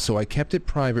explain this? So I kept it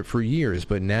private for years,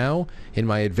 but now, in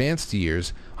my advanced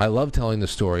years, I love telling the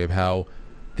story of how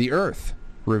the Earth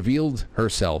revealed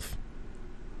herself,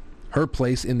 her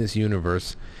place in this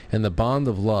universe, and the bond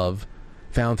of love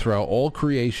found throughout all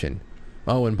creation.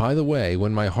 Oh, and by the way,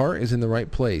 when my heart is in the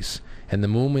right place and the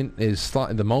moment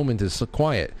is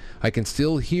quiet, I can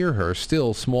still hear her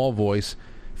still small voice,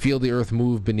 feel the earth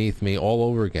move beneath me all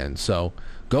over again. So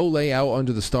go lay out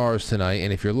under the stars tonight,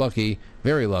 and if you're lucky,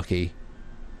 very lucky,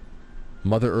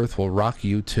 Mother Earth will rock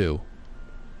you too.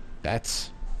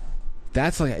 That's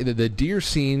like the deer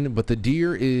scene, but the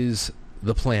deer is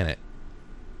the planet.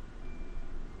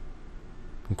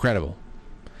 Incredible.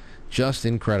 Just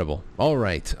incredible. All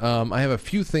right. I have a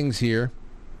few things here.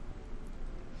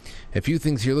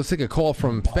 Let's take a call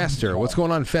from Fester. What's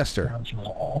going on, Fester?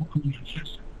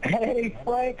 Hey,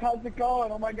 Frank. How's it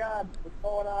going? Oh, my God. What's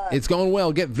going on? It's going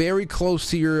well. Get very close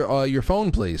to your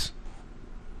phone, please.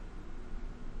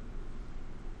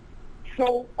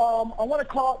 So I want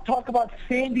to talk about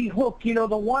Sandy Hook. You know,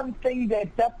 the one thing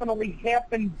that definitely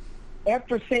happened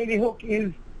after Sandy Hook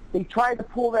is they tried to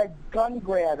pull that gun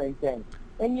grabbing thing.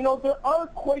 And, you know, there are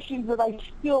questions that I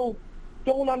still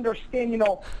don't understand. You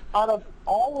know, out of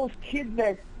all those kids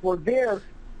that were there,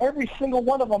 every single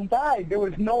one of them died. There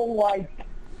was no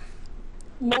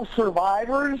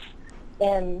survivors.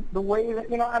 And the way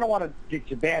that, you know, I don't want to get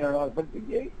you banned or not, but,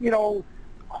 you know,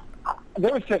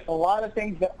 there was just a lot of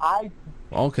things that I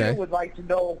would like to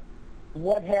know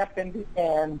what happened.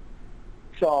 And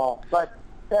so, but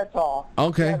that's all.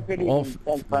 Okay. Well,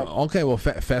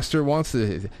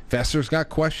 Fester's got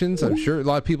questions. I'm sure a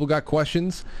lot of people got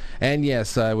questions. And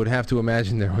yes, I would have to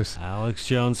imagine there was... Alex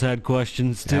Jones had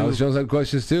questions too.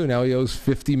 Now he owes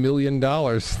 $50 million.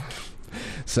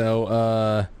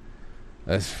 So,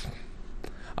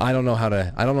 I don't know how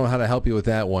to help you with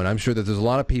that one. I'm sure that there's a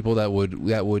lot of people that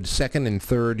would second and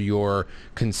third your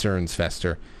concerns,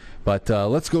 Fester. But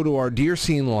let's go to our Deer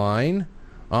Scene line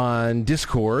on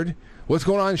Discord. What's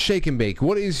going on, Shake and Bake?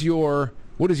 What is your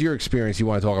experience you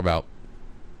want to talk about?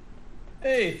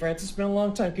 Hey, Francis, it's been a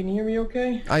long time. Can you hear me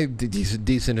okay?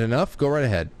 Decent enough. Go right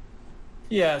ahead.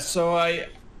 Yeah, so I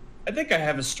think I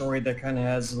have a story that kind of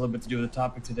has a little bit to do with the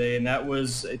topic today, and that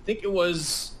was, I think it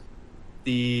was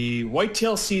the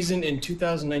whitetail season in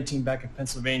 2019 back in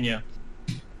Pennsylvania.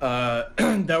 I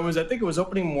think it was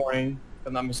opening morning, if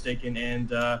I'm not mistaken,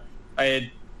 and I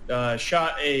had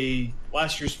shot a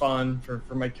last year's fawn for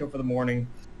my kill for the morning,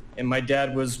 and my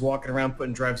dad was walking around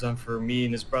putting drives on for me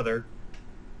and his brother.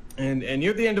 And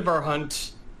near the end of our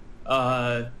hunt,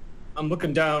 I'm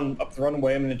looking down up the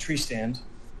runway. I'm in a tree stand,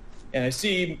 and I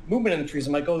see movement in the trees.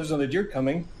 I'm like, oh, there's another deer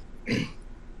coming.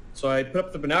 So I put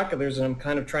up the binoculars, and I'm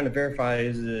kind of trying to verify,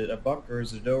 is it a buck or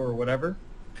is it a doe or whatever?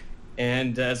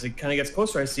 And as it kind of gets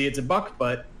closer, I see it's a buck.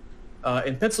 But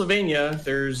in Pennsylvania,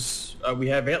 we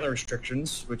have antler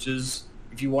restrictions, which is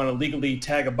if you want to legally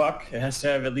tag a buck, it has to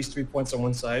have at least 3 points on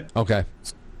one side. Okay.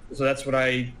 So that's what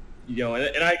and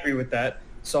I agree with that.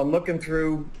 So I'm looking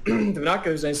through the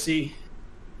binoculars, and I see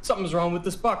something's wrong with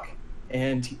this buck,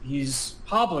 and he's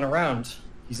hobbling around.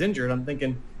 He's injured. I'm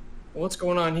thinking, well, what's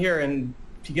going on here? And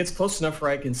he gets close enough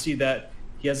where I can see that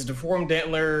he has a deformed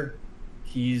antler.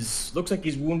 Looks like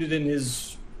he's wounded in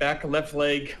his back left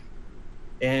leg,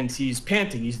 and he's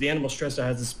panting. The animal stressed out,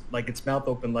 has this, like, its mouth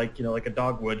open like a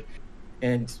dog would.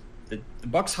 And the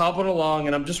buck's hobbling along,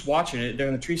 and I'm just watching it there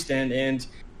in the tree stand, and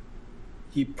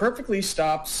he perfectly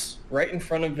stops right in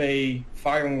front of a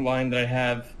firing line that I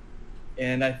have,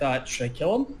 and I thought, should I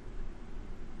kill him?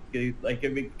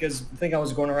 Because the thing I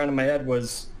was going around in my head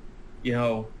was, he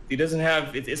doesn't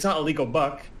have, it's not a legal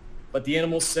buck, but the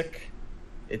animal's sick,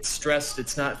 it's stressed,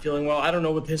 it's not feeling well. I don't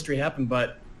know what the history happened,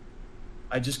 but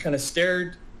I just kind of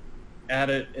stared at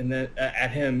it and then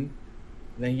at him,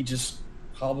 and then he just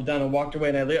hobbled down and walked away,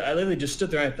 and I literally just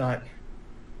stood there and I thought,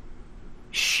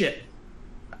 shit.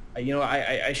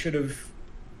 I should have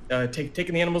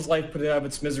taken the animal's life, put it out of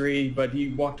its misery, but he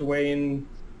walked away and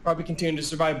probably continued to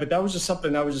survive. But that was just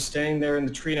something. I was just standing there in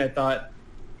the tree, and I thought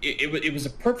it was a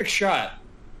perfect shot,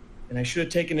 and I should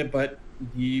have taken it. But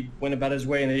he went about his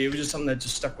way, and it was just something that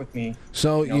just stuck with me.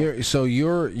 So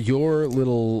your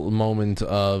little moment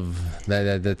of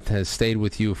that has stayed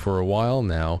with you for a while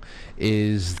now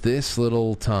is this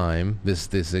little time,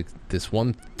 this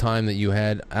one time that you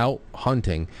had out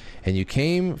hunting, and you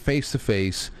came face to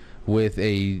face with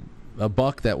a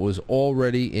buck that was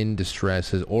already in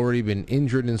distress, has already been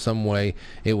injured in some way.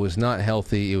 It was not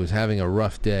healthy. It was having a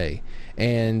rough day,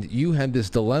 and you had this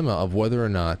dilemma of whether or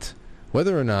not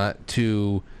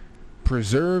to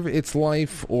preserve its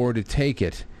life or to take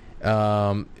it,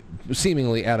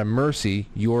 seemingly out of mercy.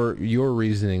 Your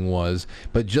reasoning was,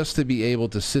 but just to be able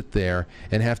to sit there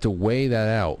and have to weigh that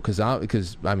out, because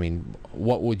I mean,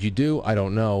 what would you do? I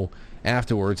don't know.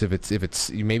 Afterwards, if it's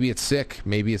maybe it's sick,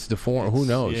 maybe it's deformed, who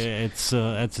knows? Yeah, it's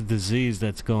a disease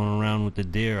that's going around with the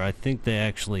deer. I think they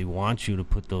actually want you to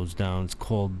put those down. It's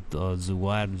called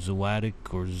zooatic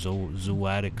or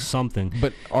zooatic something.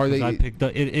 But are they? I picked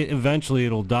up. It eventually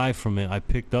it'll die from it. I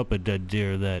picked up a dead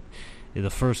deer that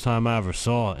the first time I ever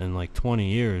saw it in like 20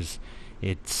 years.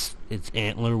 Its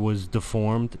antler was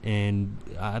deformed, and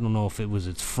I don't know if it was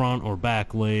its front or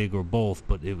back leg or both,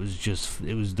 but it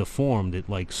was deformed. It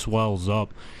like swells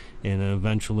up, and then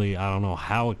eventually, I don't know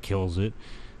how it kills it.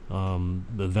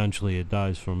 Eventually it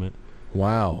dies from it.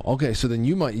 Wow. Okay, so then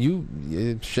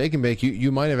Shake and Bake,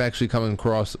 you might have actually come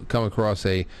across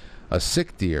a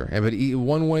sick deer, but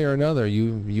one way or another,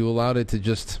 you allowed it to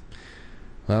just,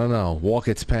 I don't know, walk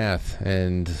its path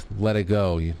and let it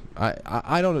go.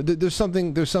 I don't know. There's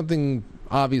something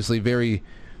obviously very,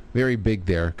 very big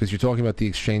there, because you're talking about the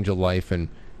exchange of life, and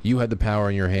you had the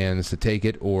power in your hands to take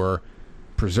it or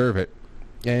preserve it,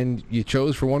 and you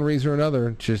chose for one reason or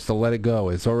another just to let it go.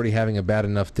 It's already having a bad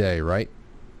enough day, right?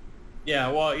 Yeah,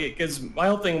 well, because my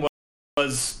whole thing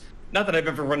was not that I've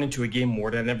ever run into a game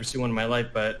warden. I've never seen one in my life,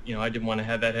 but I didn't want to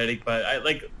have that headache. But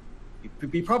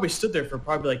he probably stood there for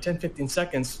probably like 10, 15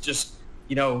 seconds, just,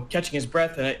 catching his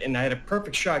breath, and I had a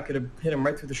perfect shot. Could have hit him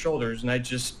right through the shoulders, and I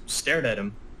just stared at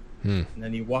him. And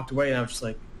then he walked away, and I was just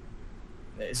like,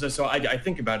 so I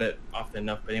think about it often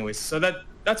enough. But anyways, so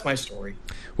that's my story.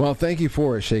 Well, thank you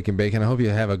for it, Shake and Bake, and I hope you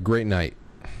have a great night.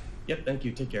 Yep, thank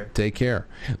you. Take care. Take care.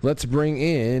 Let's bring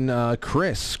in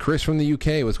Chris. Chris from the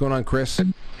UK. What's going on, Chris?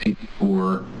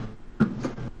 84.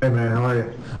 Hey, man, how are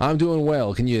you? I'm doing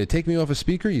well. Can you take me off a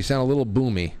speaker? You sound a little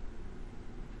boomy.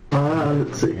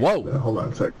 Let's see. Whoa. Hold on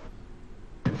a sec.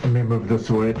 Let me move this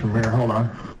away from here. Hold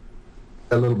on.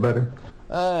 A little better?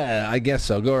 I guess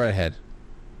so. Go right ahead.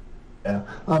 Yeah.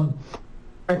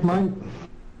 Frank,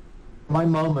 my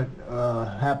moment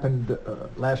happened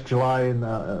last July in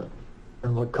the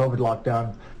COVID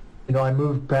lockdown. I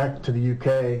moved back to the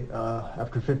UK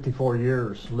after 54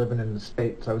 years living in the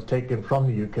States. I was taken from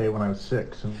the UK when I was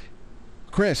 6. And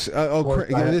Chris,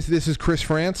 this is Chris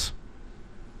France?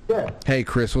 Yeah. Hey,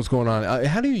 Chris, what's going on?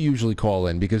 How do you usually call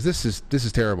in? Because this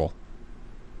is terrible.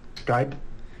 Skype.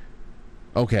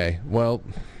 Okay, well...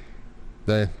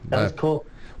 That's cool.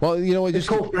 Well, you know what? It's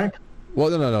cool, Frank. Well,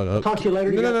 no. I'll talk to you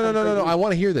later. No. I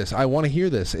want to hear this.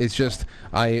 It's just,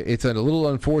 it's a little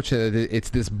unfortunate that it's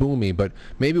this boomy, but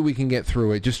maybe we can get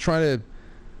through it. Just try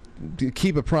to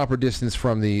keep a proper distance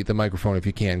from the microphone if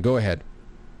you can. Go ahead.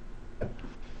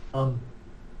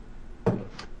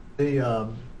 The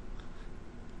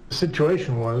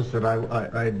situation was that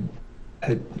I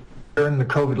had, during the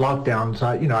COVID lockdowns,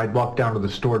 I'd walk down to the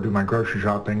store, do my grocery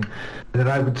shopping, and then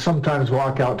I would sometimes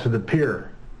walk out to the pier.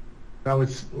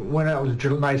 When it was a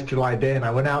nice July day, and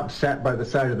I went out and sat by the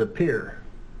side of the pier.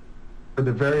 For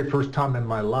the very first time in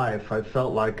my life, I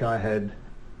felt like I had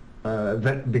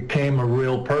became a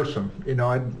real person.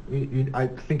 I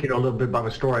think a little bit about my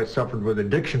story. I suffered with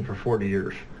addiction for 40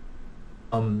 years.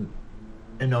 And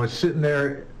I was sitting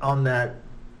there on that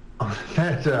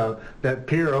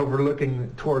pier overlooking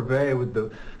Torbay with the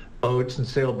boats and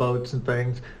sailboats and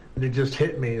things. And it just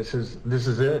hit me. It says, "This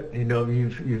is it.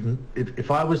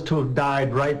 If I was to have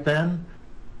died right then,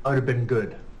 I would have been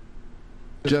good."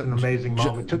 Just an amazing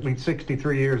moment. It took me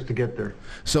 63 years to get there.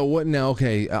 So what now?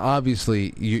 Okay,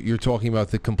 obviously you're talking about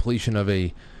the completion of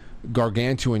a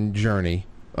gargantuan journey.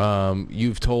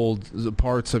 You've told many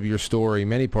parts of your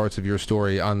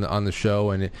story on the show,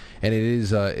 and it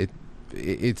is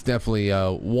it's definitely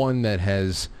one that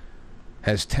has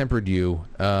tempered you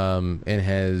and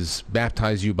has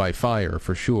baptized you by fire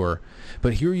for sure.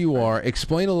 But here you are.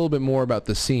 Explain a little bit more about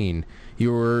the scene.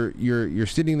 You're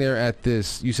sitting there at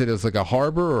this. You said it was like a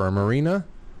harbor or a marina.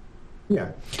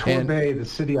 Yeah, Torbay. The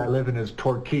city I live in is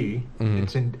Torquay.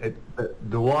 Mm-hmm.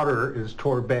 The water is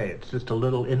Torbay. It's just a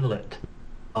little inlet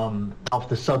off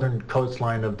the southern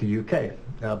coastline of the UK,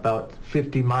 about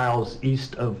 50 miles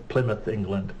east of Plymouth,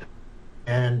 England.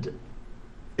 And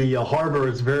The harbor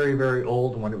is very, very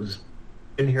old one. It was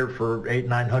in here for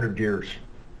 800-900 years.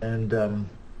 And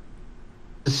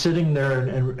sitting there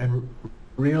and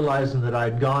realizing that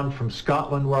I'd gone from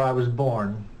Scotland, where I was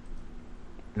born,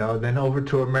 then over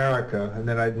to America, and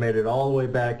then I'd made it all the way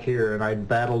back here, and I'd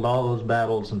battled all those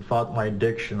battles and fought my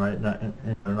addiction,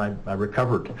 and I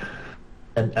recovered.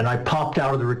 And I popped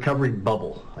out of the recovery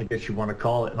bubble, I guess you want to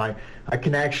call it, and I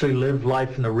can actually live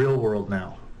life in the real world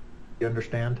now. You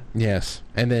understand? Yes,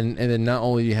 and then not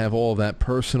only do you have all that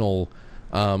personal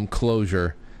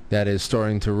closure that is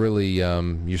starting to really,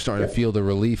 you're starting to feel the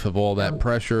relief of all that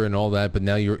pressure and all that, but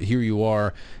now here you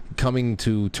are coming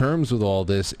to terms with all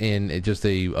this in just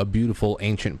a beautiful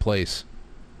ancient place.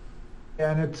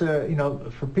 Yeah, and it's,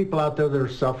 for people out there that are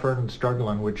suffering and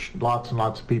struggling, which lots and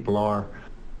lots of people are,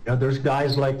 there's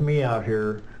guys like me out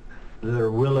here that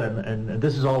are willing, and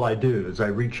this is all I do, is I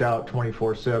reach out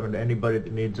 24/7 to anybody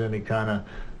that needs any kind of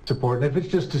support. And if it's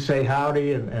just to say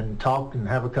howdy and talk and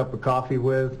have a cup of coffee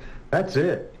with, that's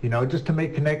it. Just to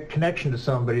make connection to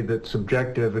somebody that's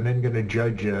subjective and isn't going to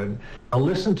judge you. And I'll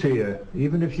listen to you,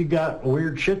 even if you got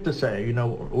weird shit to say.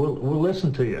 We'll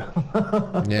listen to you.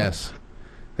 Yes,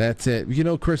 that's it.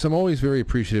 Chris, I'm always very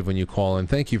appreciative when you call, and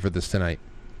thank you for this tonight.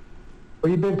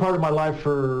 Well, you've been part of my life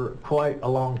for quite a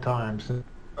long time, since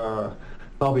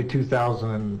probably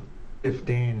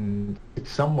 2015,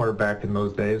 somewhere back in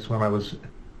those days when I was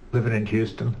living in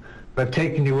Houston. I've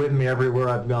taken you with me everywhere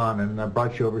I've gone, and I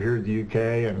brought you over here to the UK,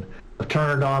 and I've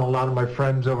turned on a lot of my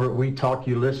friends over at We Talk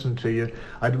You Listen to You.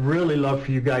 I'd really love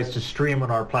for you guys to stream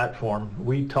on our platform.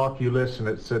 We Talk You Listen.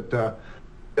 It's at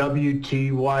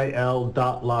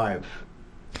WTYL.live.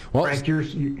 Well, Frank,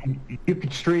 you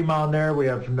could stream on there.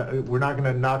 We're not going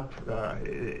to knock.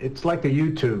 It's like a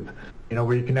YouTube,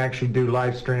 where you can actually do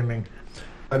live streaming.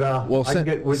 But I can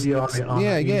get with you on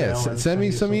email. Send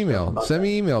me some email. Send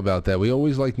me email about that. We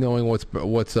always like knowing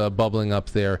what's bubbling up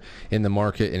there in the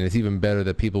market, and it's even better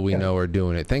that people we know are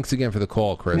doing it. Thanks again for the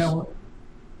call, Chris.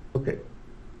 Okay.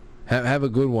 Have a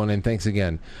good one, and thanks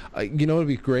again. It'd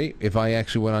be great if I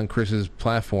actually went on Chris's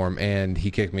platform and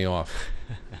he kicked me off.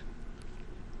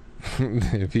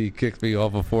 If he kicked me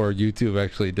off before YouTube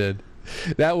actually did.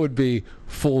 That would be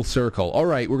full circle. All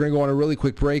right, we're going to go on a really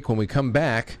quick break. When we come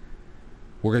back,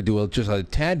 we're going to do just a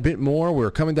tad bit more. We're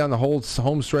coming down the whole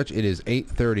home stretch. It is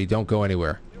 8:30. Don't go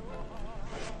anywhere.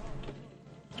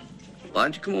 Why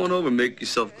don't you come on over and make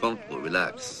yourself comfortable,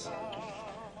 relax.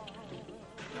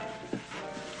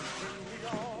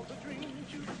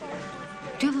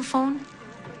 Do you have a phone?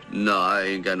 No, I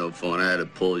ain't got no phone. I had to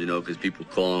pull, because people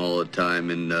calling all the time,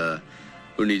 and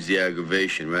who needs the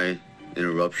aggravation, right?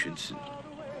 Interruptions.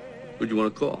 Who'd you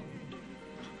want to call?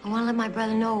 I want to let my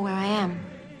brother know where I am.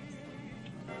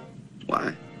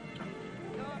 Why?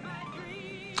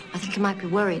 I think he might be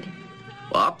worried.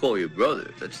 Well, I'll call your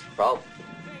brother. That's the problem.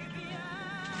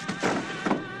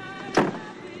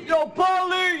 Yo,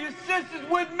 Paulie, your sister's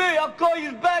with me. I'll call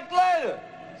you back later.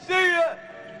 See ya.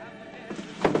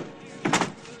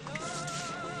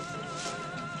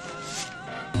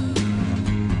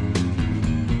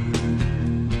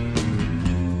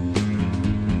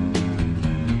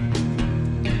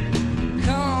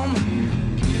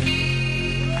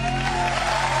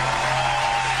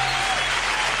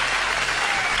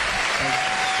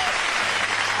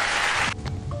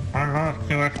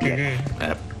 QFTV.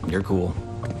 Yep, you're cool.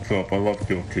 What's up? I love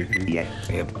QFTV.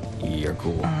 Yep, you're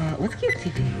cool. What's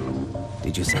QFTV?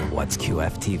 Did you say what's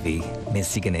QFTV?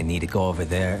 Miss, you're gonna need to go over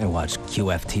there and watch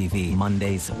QFTV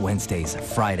Mondays, Wednesdays,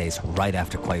 Fridays, right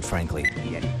after Quite Frankly.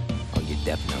 Yeah. Oh, you're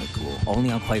definitely cool. Only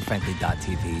on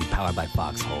QuiteFrankly.tv, powered by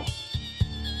Foxhole.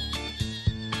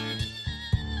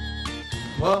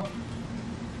 Well,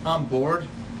 I'm bored.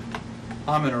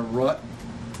 I'm in a rut.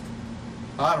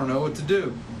 I don't know what to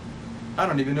do. I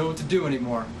don't even know what to do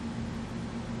anymore.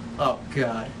 Oh,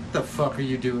 God. What the fuck are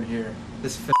you doing here?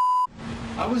 This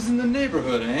I was in the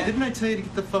neighborhood, man. Didn't I tell you to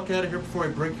get the fuck out of here before I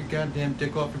break your goddamn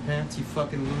dick off your pants, you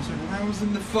fucking loser? I was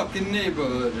in the fucking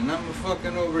neighborhood, and I'm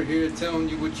fucking over here telling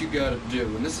you what you gotta do.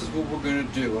 And this is what we're gonna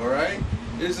do, alright?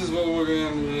 This is what we're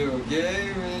gonna do,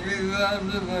 okay?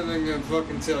 I'm just gonna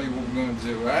fucking tell you what we're gonna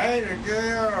do, alright?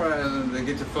 Okay? Alright, then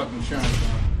get your fucking shine on.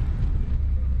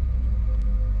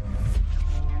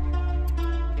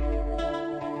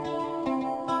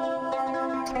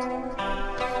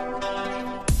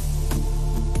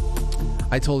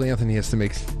 I told Anthony he has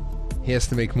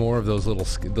to make more of those little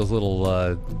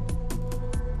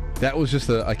that was just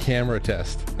a camera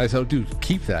test. I said, dude,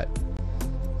 keep that.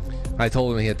 I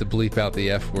told him he had to bleep out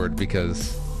the F word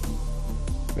because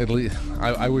at least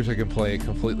I wish I could play it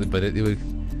completely, but it would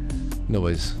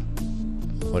noise.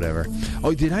 whatever.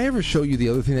 Oh, did I ever show you the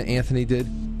other thing that Anthony did?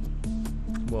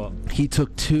 What? He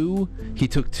took two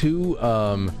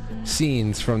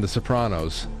scenes from The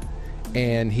Sopranos,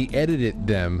 and he edited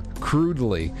them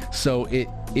crudely, so it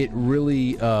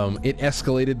really it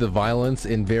escalated the violence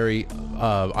in very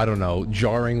I don't know,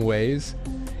 jarring ways.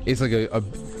 It's like a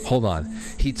hold on.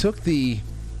 He took the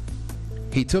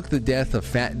death of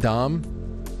Fat Dom.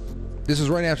 This was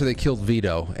right after they killed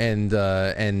Vito,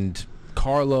 and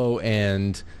Carlo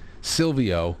and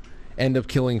Silvio end up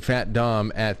killing Fat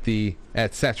Dom at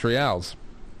Satriale's.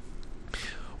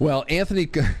 Well, Anthony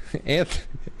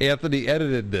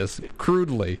edited this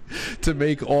crudely to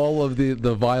make all of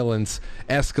the violence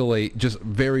escalate just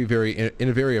very, very in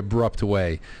a very abrupt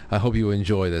way. I hope you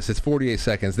enjoy this. It's 48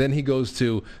 seconds. Then he goes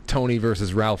to Tony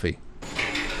versus Ralphie.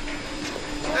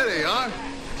 There they are.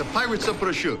 The pirates of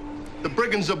prosciutto. The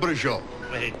brigands of Brigitte.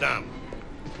 Hey, Dom.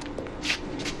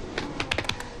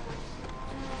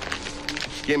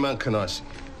 Game on Canarsie.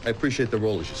 I appreciate the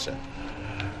rollers you sent.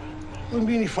 You want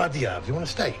to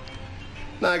stay?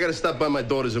 No, I gotta stop by my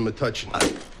daughters in Metuchen.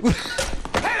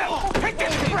 Take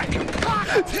this prick!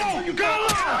 No, you go!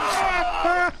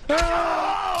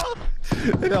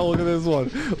 Now look at this one.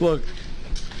 Look.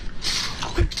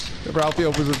 Ralphie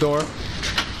opens the door.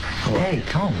 Hey,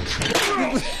 Tom.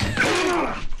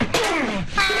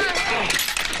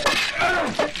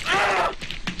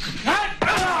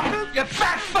 You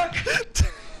fat fuck!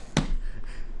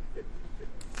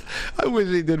 I wish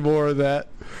he did more of that.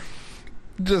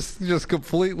 Just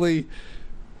completely,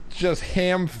 just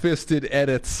ham-fisted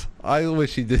edits. I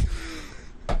wish he did.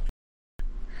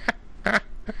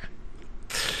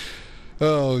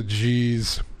 Oh,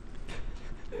 jeez.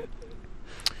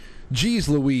 Jeez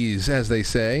Louise, as they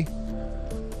say.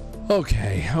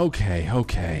 Okay.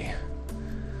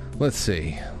 Let's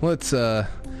see. Let's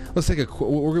take a.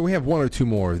 We have one or two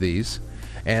more of these.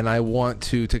 And I want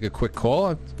to take a quick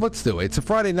call. Let's do it. It's a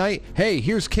Friday night. Hey,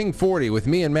 here's King 40 with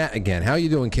me and Matt again. How you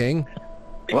doing, King?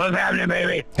 What's happening,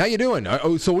 baby? How you doing?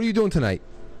 So what are you doing tonight?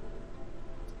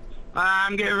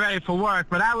 I'm getting ready for work,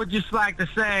 but I would just like to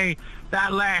say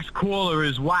that last caller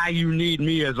is why you need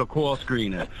me as a call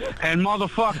screener. And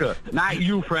motherfucker, not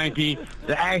you, Frankie,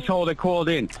 the asshole that called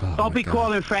in. Don't be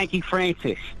calling Frankie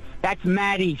Francis. That's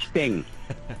Maddie's thing.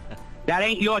 That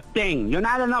ain't your thing. You're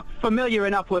not familiar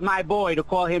enough with my boy to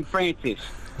call him Francis.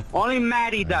 Only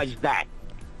Maddie does that.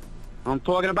 I'm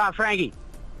talking about Frankie.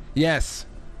 Yes.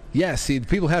 See,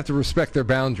 people have to respect their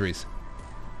boundaries.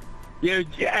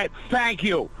 Thank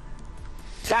you.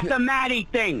 That's a Maddie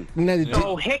thing.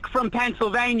 So Hick from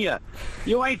Pennsylvania,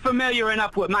 you ain't familiar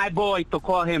enough with my boy to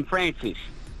call him Francis.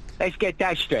 Let's get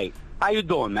that straight. How you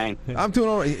doing, man? I'm doing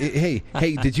all right.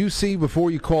 Hey, did you see before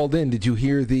you called in, did you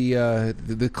hear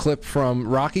the clip from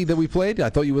Rocky that we played? I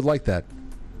thought you would like that.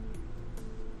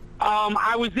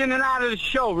 I was in and out of the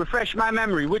show. Refresh my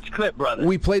memory. Which clip, brother?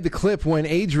 We played the clip when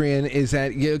Adrian is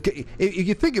at... if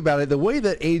you think about it, the way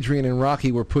that Adrian and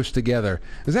Rocky were pushed together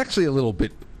is actually a little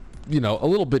bit...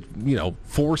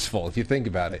 forceful if you think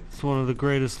about it. It's one of the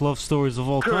greatest love stories of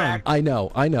all time. I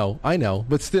know,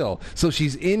 but still. So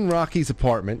she's in Rocky's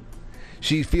apartment.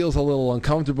 She feels a little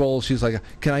uncomfortable. She's like,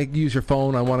 "Can I use your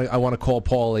phone? I want to call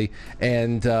Paulie."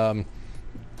 And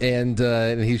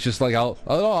he's just like,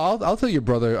 "I'll tell your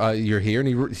brother you're here." And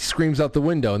he screams out the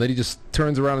window, and then he just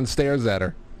turns around and stares at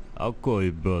her. "I'll call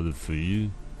your brother for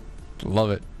you." Love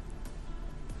it.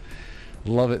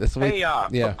 That's the way.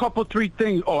 Hey, a couple, three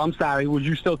things. Oh, I'm sorry. Was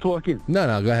you still talking? No,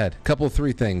 go ahead. Couple,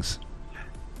 three things.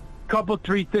 Couple,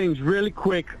 three things, really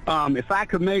quick. If I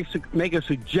could make a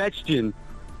suggestion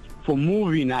for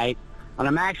movie night, and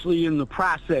I'm actually in the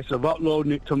process of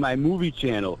uploading it to my movie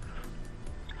channel.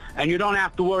 And you don't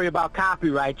have to worry about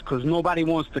copyrights because nobody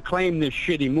wants to claim this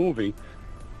shitty movie.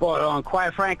 But on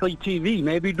Quite Frankly TV,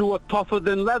 maybe do a Tougher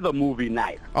Than Leather movie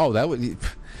night. Oh, that would...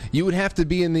 You would have to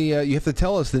be in the... you have to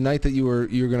tell us the night that you're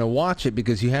going to watch it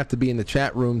because you have to be in the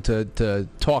chat room to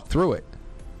talk through it.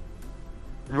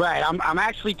 Right. I'm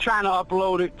actually trying to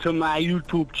upload it to my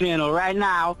YouTube channel right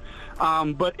now.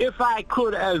 But if I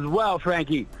could as well,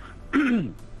 Frankie,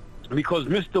 because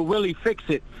Mr. Willie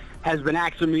Fix-It has been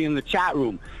asking me in the chat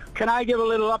room, can I give a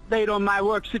little update on my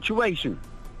work situation?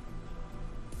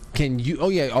 Can you? Oh,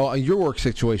 yeah. Your work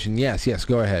situation. Yes.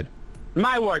 Go ahead.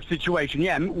 My work situation,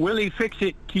 yeah. Willie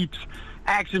Fix-It keeps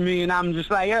asking me, and I'm just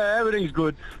like, yeah, everything's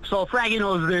good. So Frankie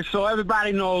knows this, so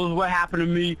everybody knows what happened to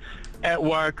me at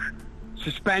work.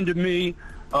 Suspended me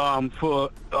for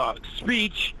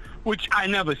speech, which I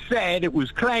never said. It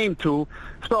was claimed to.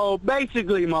 So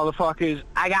basically, motherfuckers,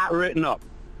 I got written up.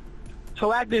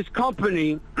 So at this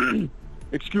company,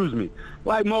 excuse me,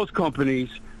 like most companies,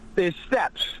 there's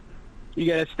steps. You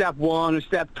get a step 1, a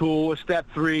step 2, a step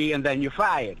 3, and then you're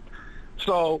fired.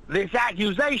 So this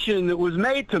accusation that was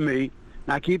made to me,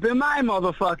 now keep in mind,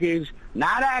 motherfuckers,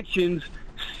 not actions,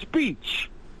 speech,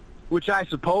 which I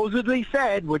supposedly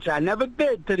said, which I never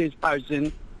did to this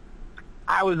person,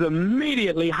 I was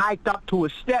immediately hiked up to a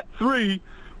step 3,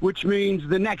 which means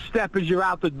the next step is you're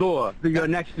out the door, your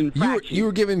next infraction. You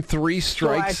were given 3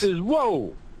 strikes. So I says,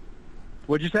 whoa.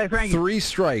 What'd you say, Frankie? 3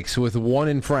 strikes with 1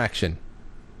 infraction.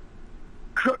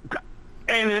 Correct.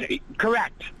 And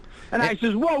I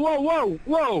says,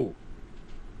 whoa.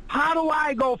 How do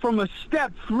I go from a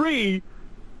step 3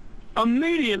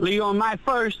 immediately on my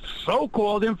first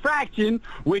so-called infraction,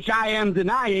 which I am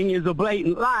denying is a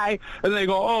blatant lie, and they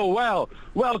go, oh,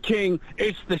 well, King,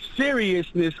 it's the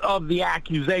seriousness of the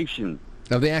accusation.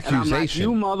 Of the And I'm like, accusation.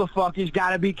 you motherfuckers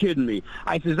gotta be kidding me.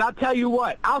 I says, I'll tell you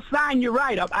what, I'll sign you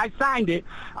right up. I signed it.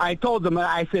 I told them,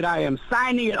 I said, I am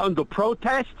signing it under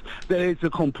protest, that it's a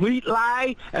complete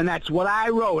lie, and that's what I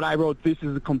wrote. I wrote, this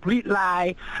is a complete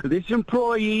lie. This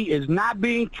employee is not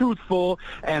being truthful,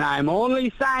 and I'm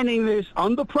only signing this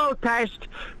under protest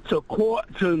to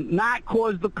not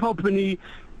cause the company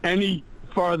any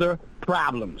further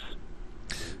problems.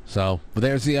 So, but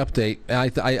there's the update.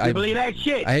 I believe that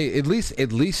shit? At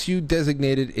least you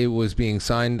designated it was being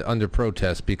signed under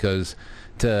protest, because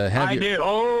to have I did.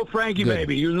 Oh, Frankie, Good.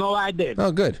 baby, you know I did.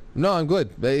 Oh, good. No, I'm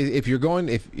good. If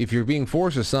you're being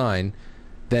forced to sign,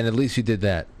 then at least you did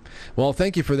that. Well,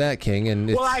 thank you for that, King. And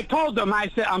Well, I told them. I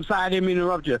said, I'm sorry, I didn't mean to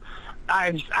interrupt you.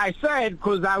 I said,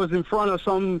 because I was in front of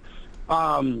some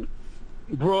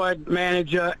broad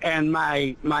manager and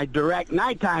my direct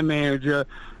nighttime manager.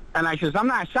 And I says, I'm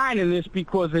not signing this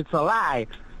because it's a lie.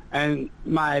 And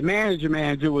my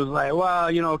manager was like,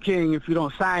 well, you know, King, if you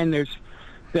don't sign this,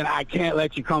 then I can't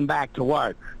let you come back to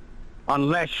work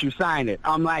unless you sign it.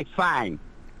 I'm like, fine.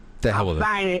 The hell with it. I'll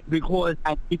sign it because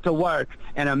I need to work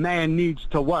and a man needs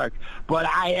to work. But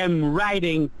I am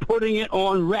putting it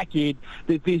on record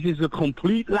that this is a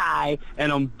complete lie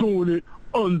and I'm doing it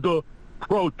under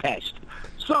protest.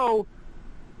 So,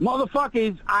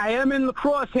 motherfuckers, I am in the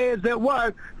crosshairs at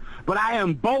work, but I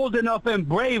am bold enough and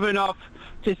brave enough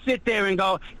to sit there and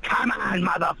go, come on,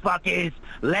 motherfuckers,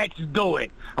 let's do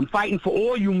it. I'm fighting for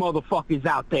all you motherfuckers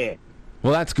out there.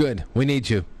 Well, that's good. We need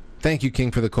you. Thank you,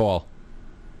 King, for the call.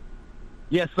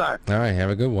 Yes, sir. All right, have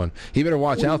a good one. He better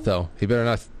watch out, though. He better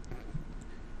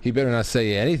not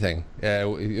say anything.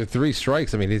 3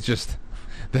 strikes. I mean,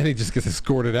 then he just gets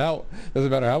escorted out.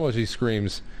 Doesn't matter how much he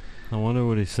screams. I wonder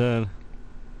what he said.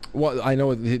 Well, I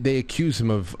know they accuse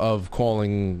him of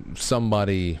calling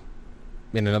somebody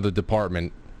in another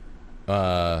department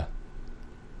an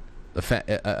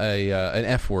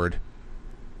F word,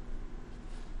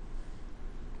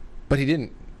 but he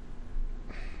didn't.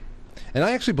 And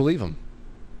I actually believe him.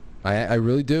 I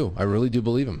really do. I really do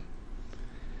believe him,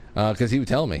 because he would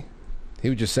tell me. He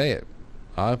would just say it.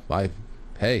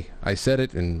 Hey, I said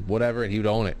it and whatever, and he would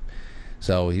own it.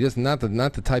 So he does not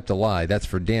the type to lie. That's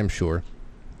for damn sure.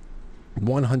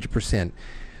 100%.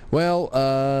 Well,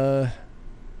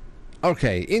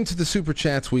 okay, into the super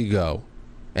chats we go,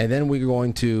 and then we're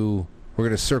going to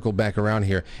circle back around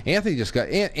here. Anthony just got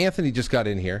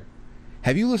in here.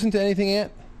 Have you listened to anything,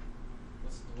 Ant?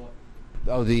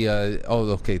 Oh,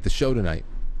 okay, the show tonight.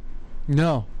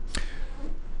 No.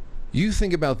 You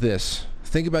think about this.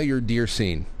 Think about your deer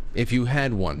scene. If you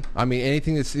had one, I mean,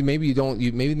 anything that's maybe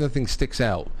maybe nothing sticks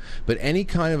out, but any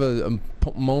kind of a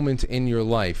moment in your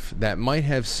life that might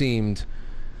have seemed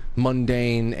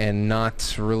mundane and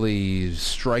not really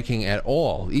striking at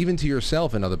all, even to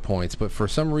yourself in other points, but for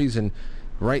some reason,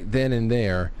 right then and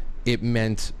there, it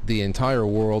meant the entire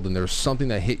world, and there's something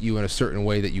that hit you in a certain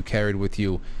way that you carried with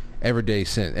you every day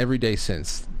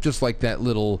since. Just like that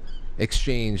little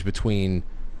exchange between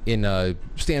in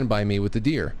Stand By Me with the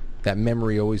deer. That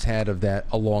memory always had of that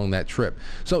along that trip.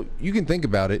 So you can think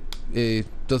about it. It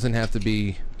doesn't have to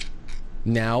be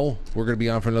now. We're going to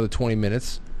be on for another 20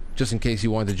 minutes, just in case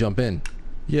you wanted to jump in.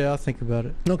 Yeah, I'll think about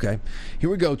it. Okay. Here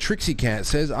we go. Trixie Cat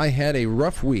says, I had a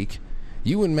rough week.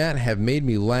 You and Matt have made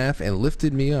me laugh and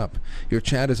lifted me up. Your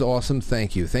chat is awesome.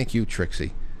 Thank you. Thank you,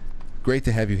 Trixie. Great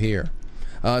to have you here.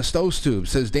 Stove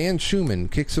says, Dan Schumann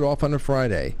kicks it off on a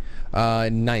Friday.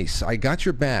 Nice. I got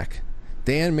your back.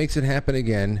 Dan makes it happen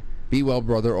again. Be well,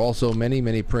 brother. Also, many,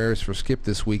 many prayers for Skip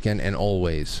this weekend and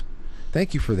always.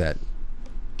 Thank you for that.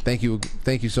 Thank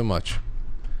you so much.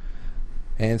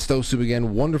 And Stove Soup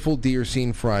again, wonderful deer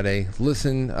scene Friday.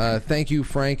 Listen, thank you,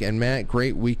 Frank and Matt.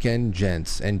 Great weekend,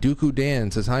 gents. And Dooku Dan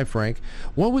says, hi, Frank.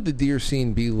 What would the deer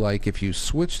scene be like if you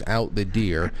switched out the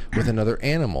deer with another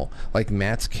animal, like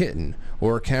Matt's kitten,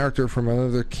 or a character from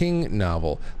another King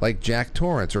novel, like Jack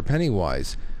Torrance or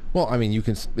Pennywise? Well, I mean, you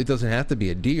can. It doesn't have to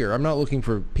be a deer. I'm not looking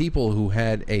for people who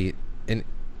had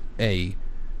an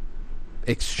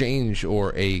exchange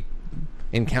or a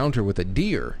encounter with a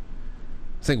deer.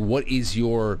 It's like, what is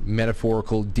your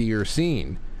metaphorical deer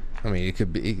scene? I mean, it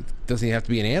could be. It doesn't have to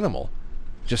be an animal.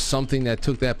 Just something that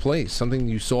took that place, something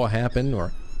you saw happen,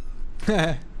 or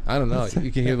I don't know.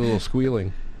 You can hear the little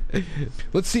squealing.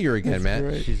 Let's see her again, That's Matt.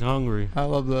 great. She's hungry. I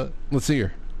love that. Let's see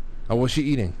her. Oh, what's she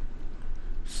eating?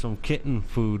 Some kitten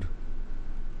food.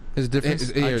 Is it different?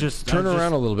 Here, turn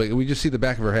around a little bit. We just see the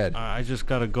back of her head. I just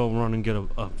gotta go run and get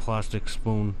a plastic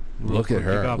spoon. Look at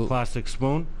her. You got a plastic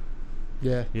spoon?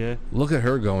 Yeah. Yeah. Look at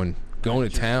her going to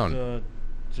town.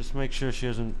 Just make sure she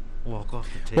doesn't walk off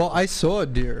the table. Well, I saw a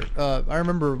deer. I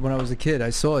remember when I was a kid, I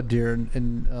saw a deer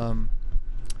in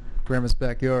Grandma's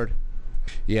backyard.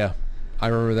 Yeah, I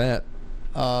remember that.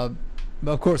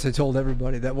 Of course, I told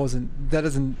everybody. That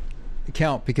doesn't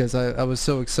count because I was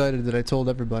so excited that I told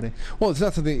everybody. Well, it's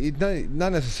not something. It's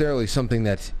not necessarily something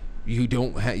that you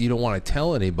don't want to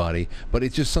tell anybody, but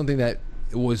it's just something that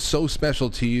was so special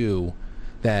to you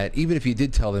that even if you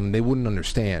did tell them, they wouldn't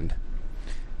understand.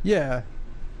 Yeah.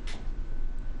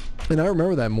 And I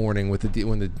remember that morning with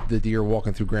when the deer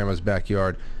walking through Grandma's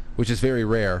backyard, which is very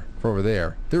rare for over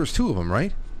there. There was 2 of them,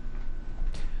 right?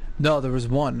 No, there was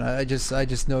one. I just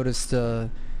noticed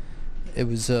it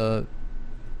was a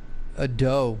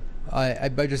doe. I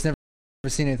just never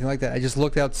seen anything like that. I just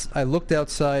looked out. I looked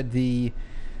outside the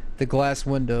glass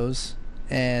windows,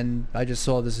 and I just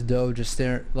saw this doe just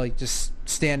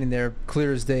standing there,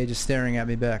 clear as day, just staring at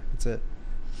me back. That's it.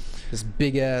 This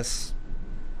big ass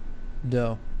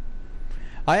doe.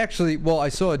 I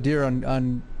saw a deer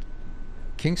on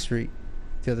King Street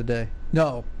the other day.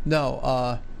 No,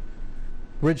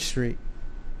 Ridge Street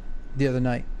the other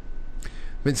night.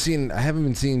 I haven't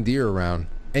been seeing deer around.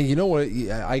 And you know what?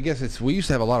 I guess we used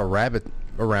to have a lot of rabbit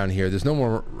around here. There's no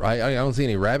more. I don't see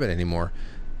any rabbit anymore.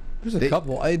 There's a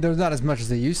couple. There's not as much as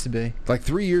they used to be. Like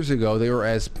 3 years ago, they were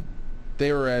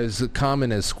as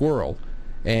common as squirrel.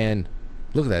 And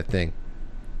look at that thing.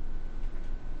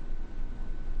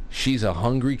 She's a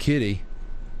hungry kitty.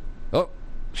 Oh,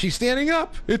 she's standing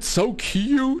up. It's so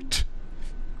cute.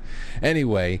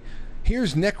 Anyway,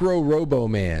 here's Necro Robo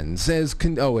Man says.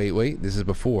 Oh wait. This is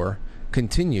before.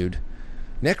 Continued.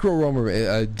 Necro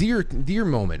Robo, deer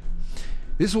moment.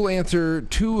 This will answer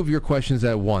 2 of your questions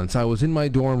at once. I was in my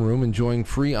dorm room enjoying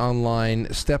free online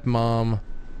stepmom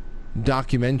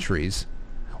documentaries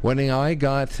when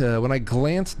I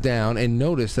glanced down and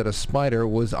noticed that a spider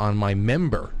was on my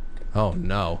member. Oh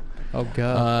no. Oh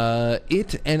God.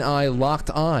 It and I locked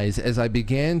eyes as I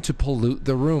began to pollute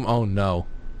the room. Oh no.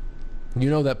 You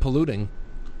know that polluting,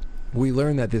 we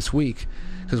learned that this week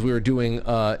because we were doing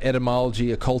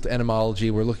etymology, occult etymology.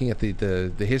 We're looking at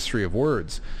the history of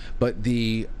words. But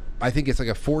I think it's like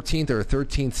a 14th or a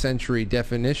 13th century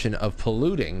definition of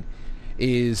polluting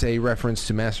is a reference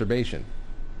to masturbation.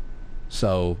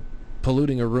 So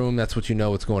polluting a room, that's what you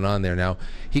know what's going on there. Now,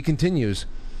 he continues,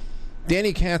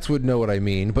 Danny Katz would know what I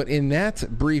mean, but in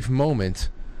that brief moment,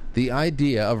 the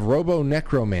idea of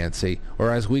robo-necromancy,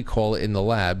 or as we call it in the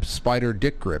lab, spider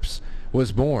dick grips,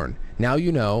 was born. Now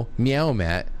you know. Meow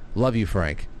Matt. Love you,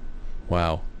 Frank.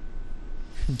 Wow.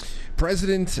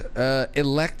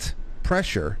 President-elect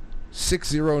Pressure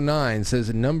 609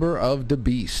 says number of the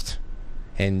beast.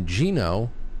 And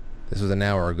Gino, this was an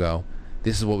hour ago,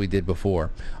 this is what we did before.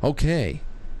 Okay.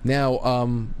 Now,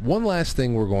 one last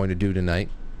thing we're going to do tonight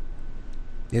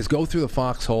is go through the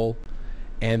foxhole,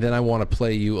 and then I want to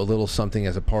play you a little something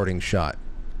as a parting shot.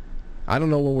 I don't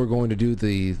know when we're going to do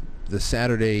the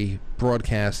Saturday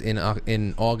broadcast in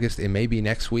August. It may be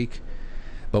next week,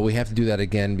 but we have to do that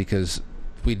again because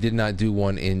we did not do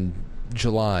one in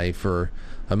July for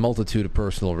a multitude of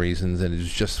personal reasons, and it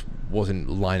just wasn't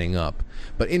lining up.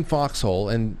 But in Foxhole,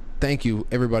 and thank you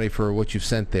everybody for what you've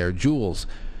sent there. Jules,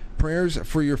 prayers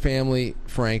for your family,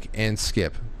 Frank and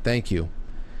Skip. Thank you.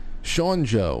 Sean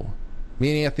Joe,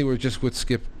 me and Anthony were just with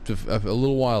Skip a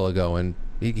little while ago, and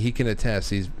he can attest.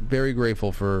 He's very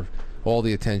grateful for all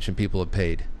the attention people have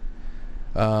paid.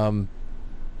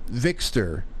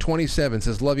 Vixter 27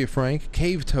 says, love you, Frank.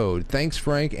 Cave Toad, thanks,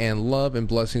 Frank, and love and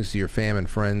blessings to your fam and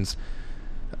friends.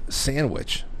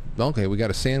 Sandwich. Okay, we got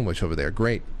a sandwich over there.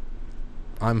 Great.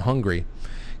 I'm hungry.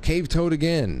 Cave Toad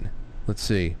again. Let's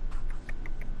see.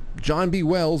 John B.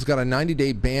 Wells got a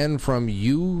 90-day ban from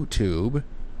YouTube.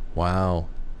 Wow.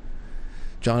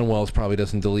 John Wells probably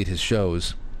doesn't delete his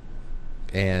shows.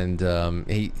 And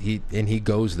he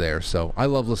goes there. So I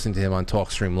love listening to him on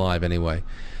TalkStream Live anyway.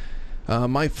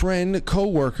 My friend,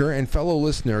 co-worker, and fellow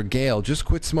listener, Gail, just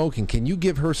quit smoking. Can you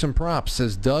give her some props?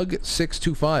 Says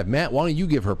Doug625. Matt, why don't you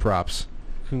give her props?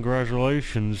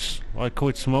 Congratulations. I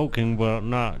quit smoking, but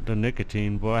not the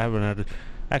nicotine. But I haven't had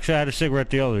actually, I had a cigarette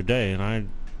the other day, and I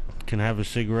can have a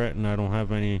cigarette, and I don't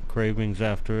have any cravings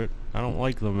after it. I don't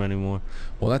like them anymore.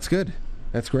 Well, that's good.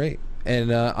 That's great.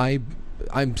 And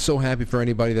I'm so happy for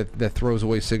anybody that throws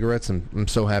away cigarettes, and I'm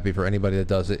so happy for anybody that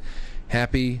does it.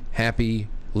 Happy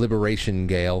liberation,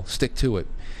 Gail. Stick to it.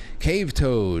 Cave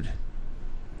Toad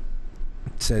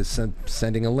says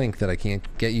sending a link that I can't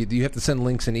get you. You have to send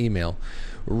links in email.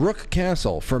 Rook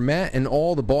Castle, for Matt and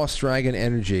all the Boss Dragon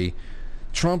energy.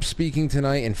 Trump speaking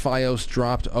tonight, and Fios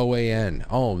dropped OAN.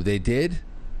 Oh, they did?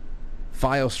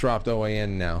 Fios dropped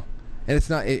OAN now. And it's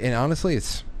not, and honestly,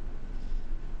 it's...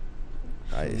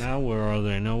 Now where are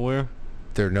they? Nowhere?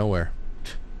 They're nowhere.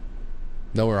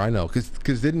 Nowhere I know.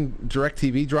 Because didn't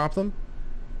DirecTV drop them?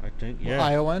 I think, yeah.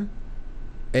 ION?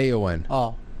 AON.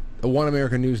 Oh. One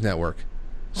American News Network.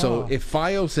 So if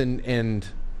Fios and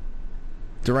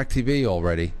DirecTV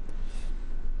already,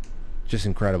 just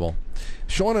incredible.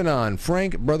 Sean Anon,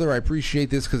 Frank, brother, I appreciate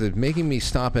this because it's making me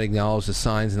stop and acknowledge the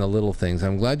signs and the little things.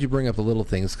 I'm glad you bring up the little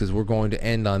things because we're going to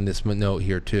end on this note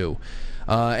here too.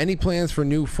 Any plans for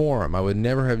new forum? I would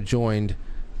never have joined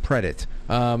Reddit.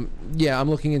 Yeah, I'm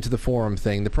looking into the forum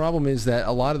thing. The problem is that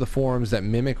a lot of the forums that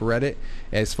mimic Reddit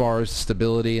as far as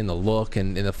stability and the look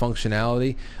and the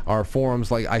functionality are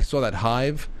forums like, I saw that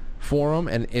Hive forum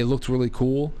and it looked really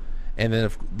cool. And then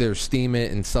if there's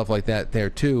Steemit and stuff like that there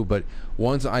too. But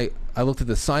once I looked at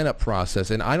the sign-up process,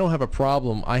 and I don't have a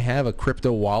problem. I have a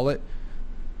crypto wallet,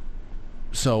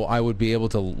 so I would be able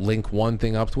to link one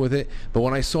thing up with it. But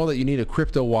when I saw that you need a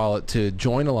crypto wallet to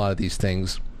join a lot of these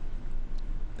things,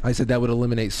 I said that would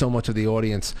eliminate so much of the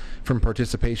audience from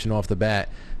participation off the bat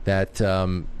that what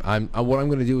I'm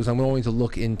going to do is I'm going to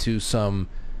look into some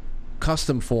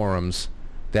custom forums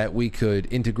that we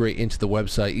could integrate into the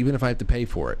website, even if I have to pay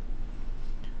for it,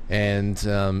 and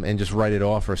just write it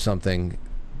off or something.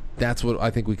 That's what I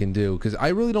think we can do, because I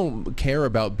really don't care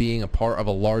about being a part of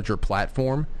a larger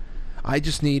platform. I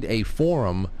just need a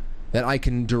forum that I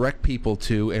can direct people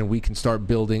to, and we can start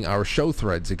building our show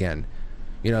threads again.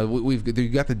 You know, we've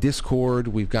got the Discord.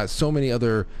 We've got so many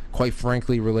other, quite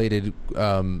frankly, related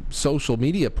social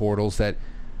media portals that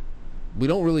we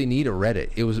don't really need a Reddit.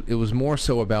 It was more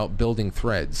so about building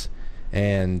threads,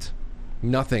 and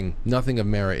nothing of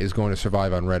merit is going to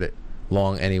survive on Reddit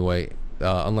long anyway,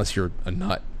 unless you're a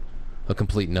nut, a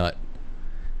complete nut,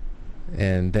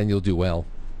 and then you'll do well.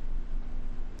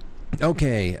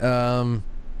 Okay,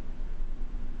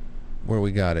 where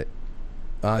we got it?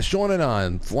 Sean and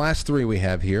on, last three we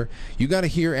have here. You got to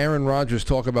hear Aaron Rodgers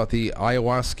talk about the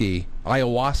ayahuasca.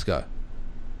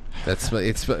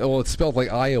 It's spelled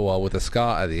like Iowa with a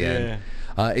ska at the end.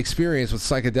 Experience with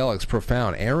psychedelics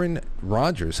profound. Aaron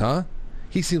Rodgers, huh?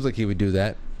 He seems like he would do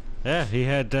that. Yeah, he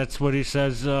had. That's what he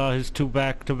says. His 2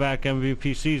 back-to-back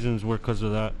MVP seasons were because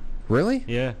of that. Really?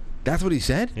 Yeah. That's what he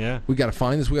said? Yeah. We got to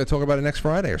find this. We got to talk about it next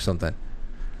Friday or something.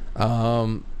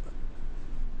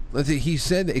 Let's see. He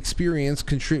said experience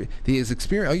his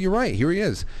experience. Oh, you're right. Here he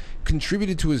is.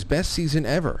 Contributed to his best season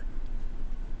ever.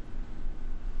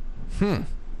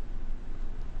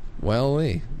 Well,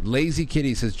 Lazy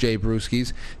Kitty, says Jay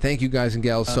Brewskis. Thank you guys and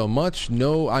gals so much.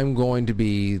 No, I'm going to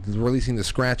be releasing the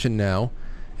scratching now,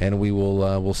 and we will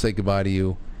we'll say goodbye to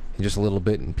you in just a little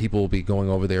bit, and people will be going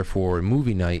over there for a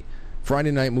movie night,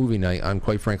 Friday night movie night on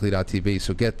QuiteFrankly.tv,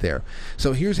 so get there.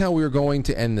 So here's how we are going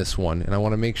to end this one, and I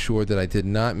want to make sure that I did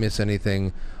not miss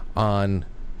anything on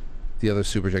the other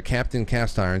Super Chat. Captain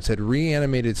Cast Iron said,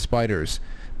 reanimated spiders.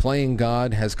 Playing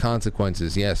God has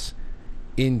consequences. Yes,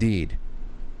 indeed.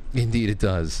 Indeed it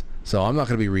does. So I'm not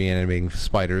going to be reanimating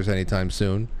spiders anytime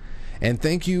soon. And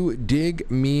thank you,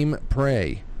 Dig Meme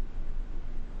Pray.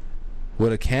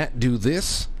 Would a cat do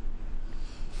this?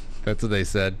 That's what they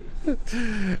said.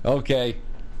 Okay.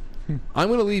 I'm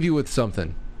going to leave you with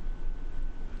something.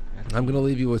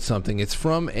 It's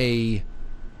from that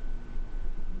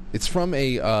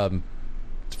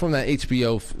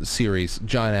HBO series,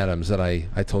 John Adams, that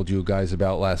I told you guys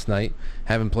about last night.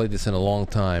 Haven't played this in a long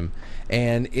time.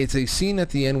 And it's a scene at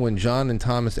the end when John and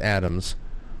Thomas Adams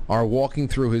are walking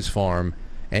through his farm,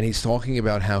 and he's talking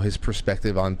about how his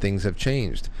perspective on things have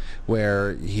changed,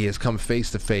 where he has come face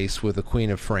to face with the Queen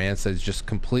of France that's just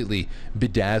completely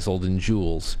bedazzled in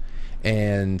jewels.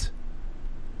 And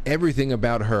everything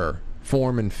about her,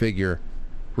 form and figure,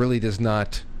 really does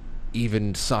not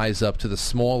even size up to the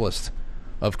smallest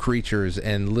of creatures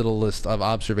and littlest of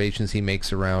observations he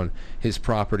makes around his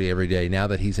property every day now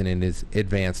that he's in his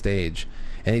advanced age.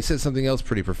 And he says something else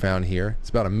pretty profound here. It's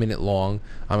about a minute long.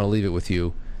 I'm going to leave it with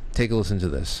you. Take a listen to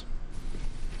this.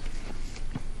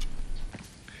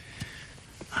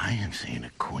 I have seen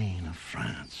a queen of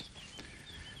France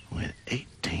with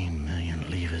 18 million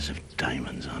livres of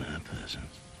diamonds on her person.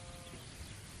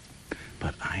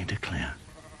 But I declare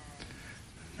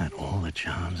that all the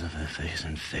charms of her face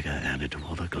and figure added to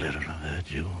all the glitter of her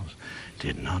jewels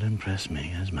did not impress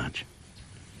me as much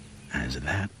as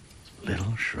that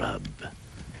little shrub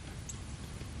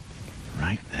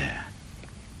right there.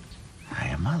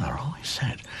 My mother always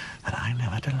said that I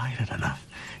never delighted enough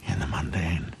in the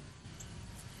mundane.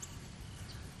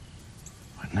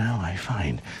 But now I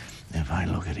find if I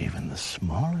look at even the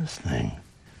smallest thing,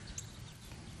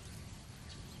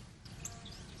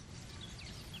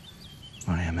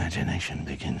 my imagination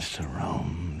begins to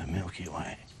roam the Milky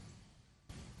Way.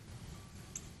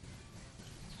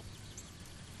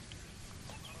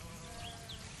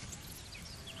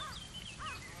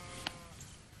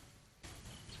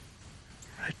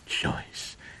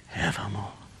 Rejoice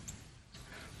evermore.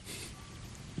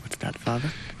 What's that,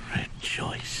 Father?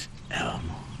 Rejoice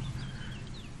evermore.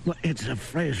 Well, it's a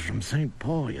phrase from St.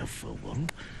 Paul, you fool.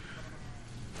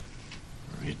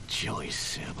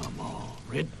 Rejoice evermore.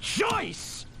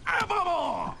 Rejoice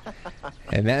evermore!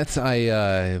 And that's,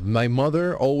 my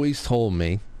mother always told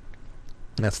me,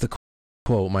 that's the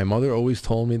quote, my mother always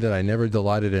told me that I never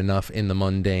delighted enough in the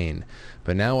mundane.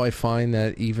 But now I find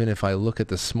that even if I look at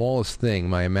the smallest thing,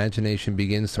 my imagination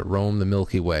begins to roam the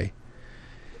Milky Way.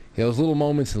 You know, those little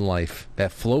moments in life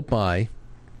that float by,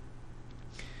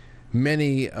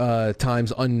 many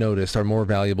times unnoticed, are more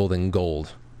valuable than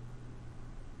gold.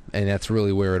 And that's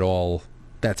really where it all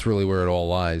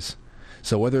lies.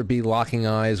 So whether it be locking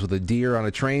eyes with a deer on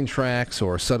a train tracks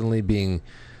or suddenly being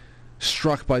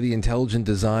struck by the intelligent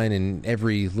design in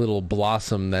every little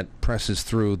blossom that presses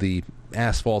through the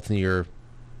asphalt in your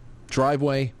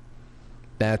driveway,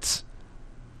 that's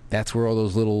where all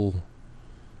those little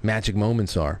magic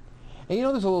moments are. And you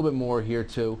know, there's a little bit more here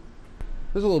too.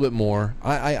 There's a little bit more.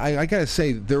 I gotta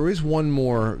say, there is one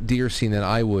more deer scene that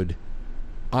I would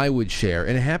share,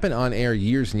 and it happened on air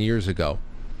years and years ago.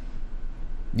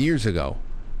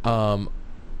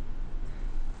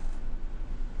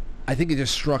 I think it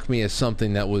just struck me as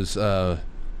something that was,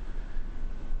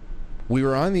 we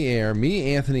were on the air,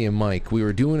 me, Anthony, and Mike. We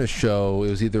were doing a show. It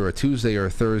was either a Tuesday or a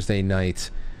Thursday night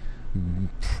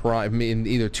in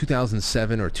either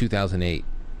 2007 or 2008.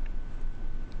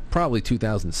 Probably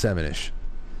 2007-ish.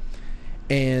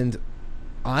 And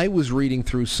I was reading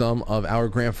through some of our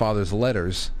grandfather's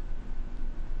letters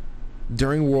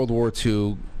during World War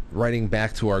II, writing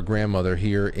back to our grandmother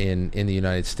here in the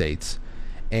United States.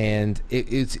 And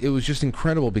it was just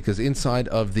incredible because inside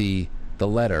of the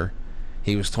letter,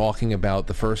 he was talking about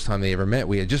the first time they ever met.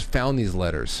 We had just found these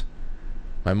letters.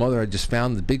 My mother had just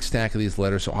found the big stack of these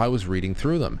letters, so I was reading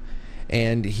through them.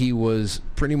 And he was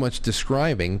pretty much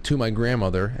describing to my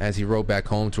grandmother, as he wrote back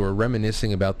home to her,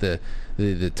 reminiscing about the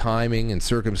timing and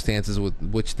circumstances with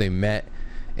which they met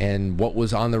and what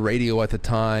was on the radio at the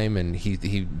time. And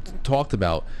he talked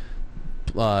about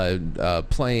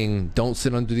playing Don't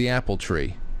Sit Under the Apple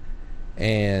Tree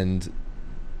and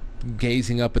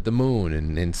gazing up at the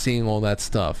moon and seeing all that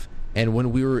stuff. And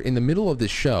when we were in the middle of this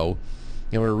show,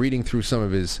 and we were reading through some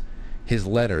of his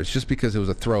letters, just because it was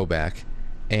a throwback,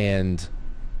 and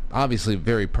obviously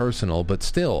very personal, but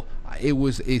still,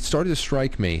 it started to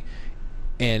strike me,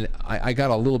 and I got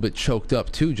a little bit choked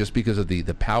up too, just because of the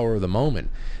power of the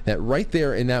moment. That right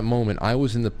there in that moment, I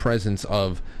was in the presence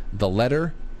of the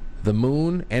letter, the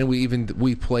moon, and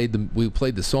we played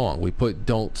the song. We put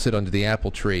 "Don't Sit Under the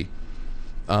Apple Tree"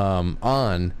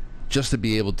 on just to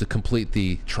be able to complete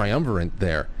the triumvirate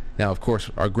there. Now, of course,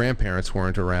 our grandparents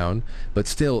weren't around, but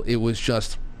still, it was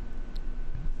just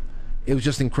an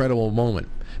incredible moment,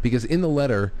 because in the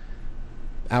letter,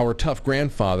 our tough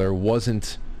grandfather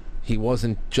wasn't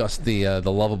just the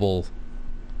lovable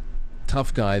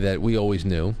tough guy that we always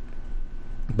knew,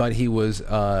 but he was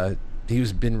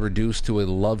been reduced to a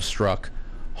love-struck,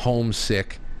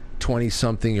 homesick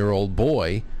 20-something-year-old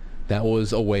boy that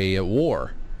was away at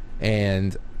war.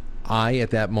 And I, at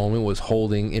that moment, was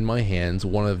holding in my hands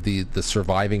one of the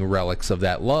surviving relics of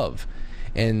that love.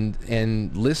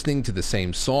 And listening to the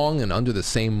same song and under the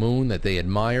same moon that they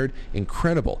admired,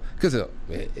 incredible. Because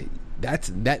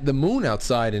the moon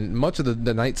outside and much of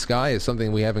the night sky is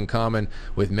something we have in common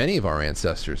with many of our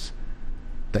ancestors.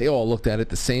 They all looked at it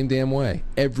the same damn way.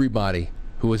 Everybody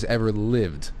who has ever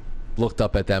lived looked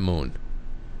up at that moon.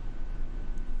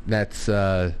 That's,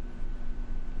 so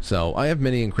I have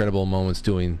many incredible moments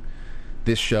doing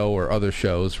this show or other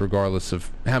shows, regardless of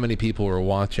how many people were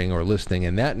watching or listening.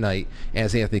 And that night,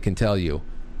 as Anthony can tell you,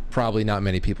 probably not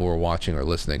many people were watching or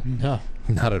listening. No.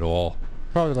 Not at all.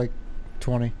 Probably like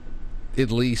 20.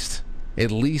 At least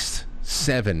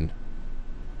 7,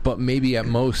 but maybe at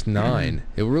most 9.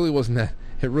 It really wasn't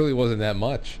that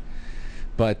much.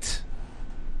 But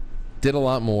did a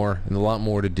lot more and a lot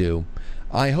more to do.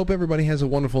 I hope everybody has a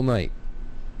wonderful night.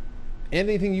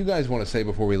 Anything you guys want to say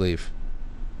before we leave?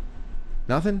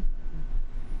 Nothing?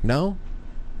 No?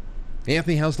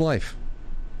 Anthony, how's life?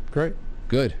 Great.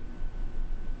 Good.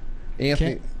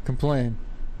 Anthony, Can't complain.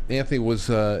 Anthony was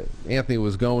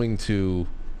going to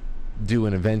do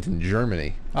an event in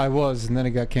Germany. I was, and then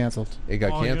it got canceled. It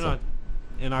got canceled.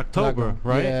 In October,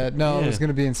 right? Yeah, no, it was going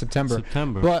to be in September.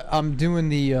 But I'm doing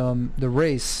the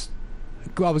race.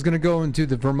 I was going to go and do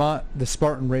the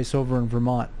Spartan race over in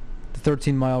Vermont, the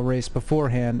 13-mile race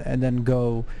beforehand, and then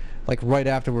go like right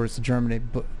afterwards to Germany.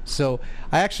 But so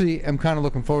I actually am kind of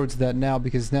looking forward to that now,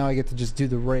 because now I get to just do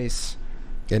the race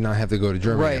and not have to go to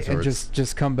Germany right afterwards. And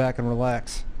just come back and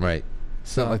relax. Right.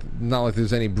 So not like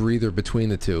there's any breather between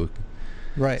the two.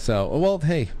 Right. So, well,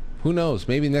 hey, who knows?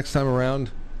 Maybe next time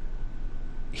around,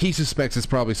 he suspects it's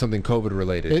probably something COVID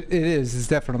related. It is. It's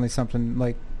definitely something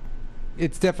like.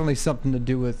 It's definitely something to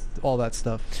do with all that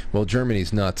stuff. Well,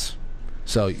 Germany's nuts,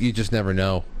 so you just never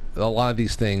know. A lot of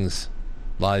these things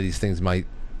might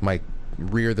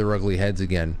rear their ugly heads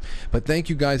again. But thank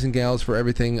you guys and gals for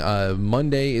everything.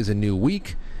 Monday is a new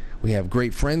week. We have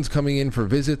great friends coming in for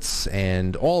visits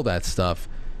and all that stuff.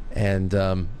 And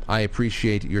I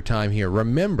appreciate your time here.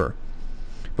 Remember,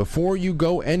 before you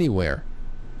go anywhere,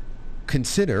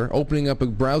 consider opening up a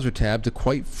browser tab to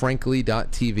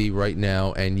quitefrankly.tv right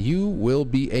now, and you will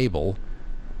be able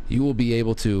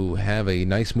to have a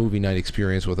nice movie night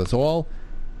experience with us all,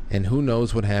 and who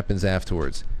knows what happens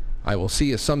afterwards. I will see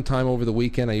you sometime over the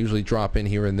weekend. I usually drop in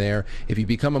here and there. If you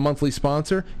become a monthly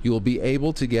sponsor, you will be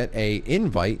able to get an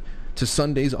invite to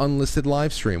Sunday's unlisted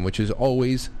live stream, which is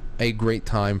always a great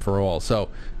time for all. So,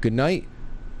 good night.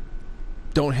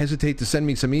 Don't hesitate to send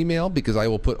me some email, because I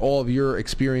will put all of your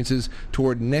experiences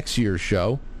toward next year's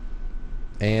show.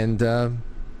 And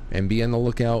be on the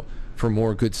lookout for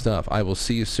more good stuff. I will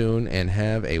see you soon, and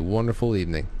have a wonderful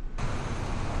evening.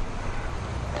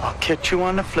 I'll catch you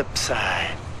on the flip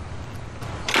side.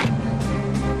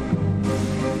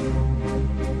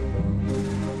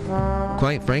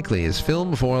 Quite Frankly is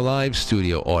filmed for a live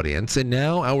studio audience, and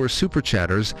now our super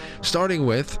chatters, starting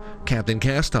with Captain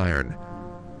Cast Iron,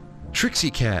 Trixie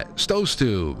Cat,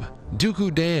 Stowstube,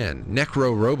 Dooku Dan,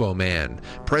 Necro Roboman,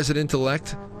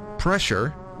 President-elect,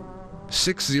 Pressure,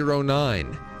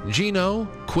 609, Gino,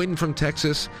 Quinn from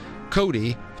Texas,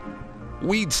 Cody,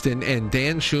 Weedston, and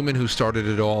Dan Schumann, who started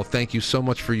it all. Thank you so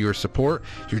much for your support,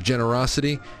 your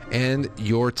generosity, and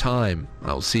your time.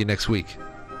 I'll see you next week.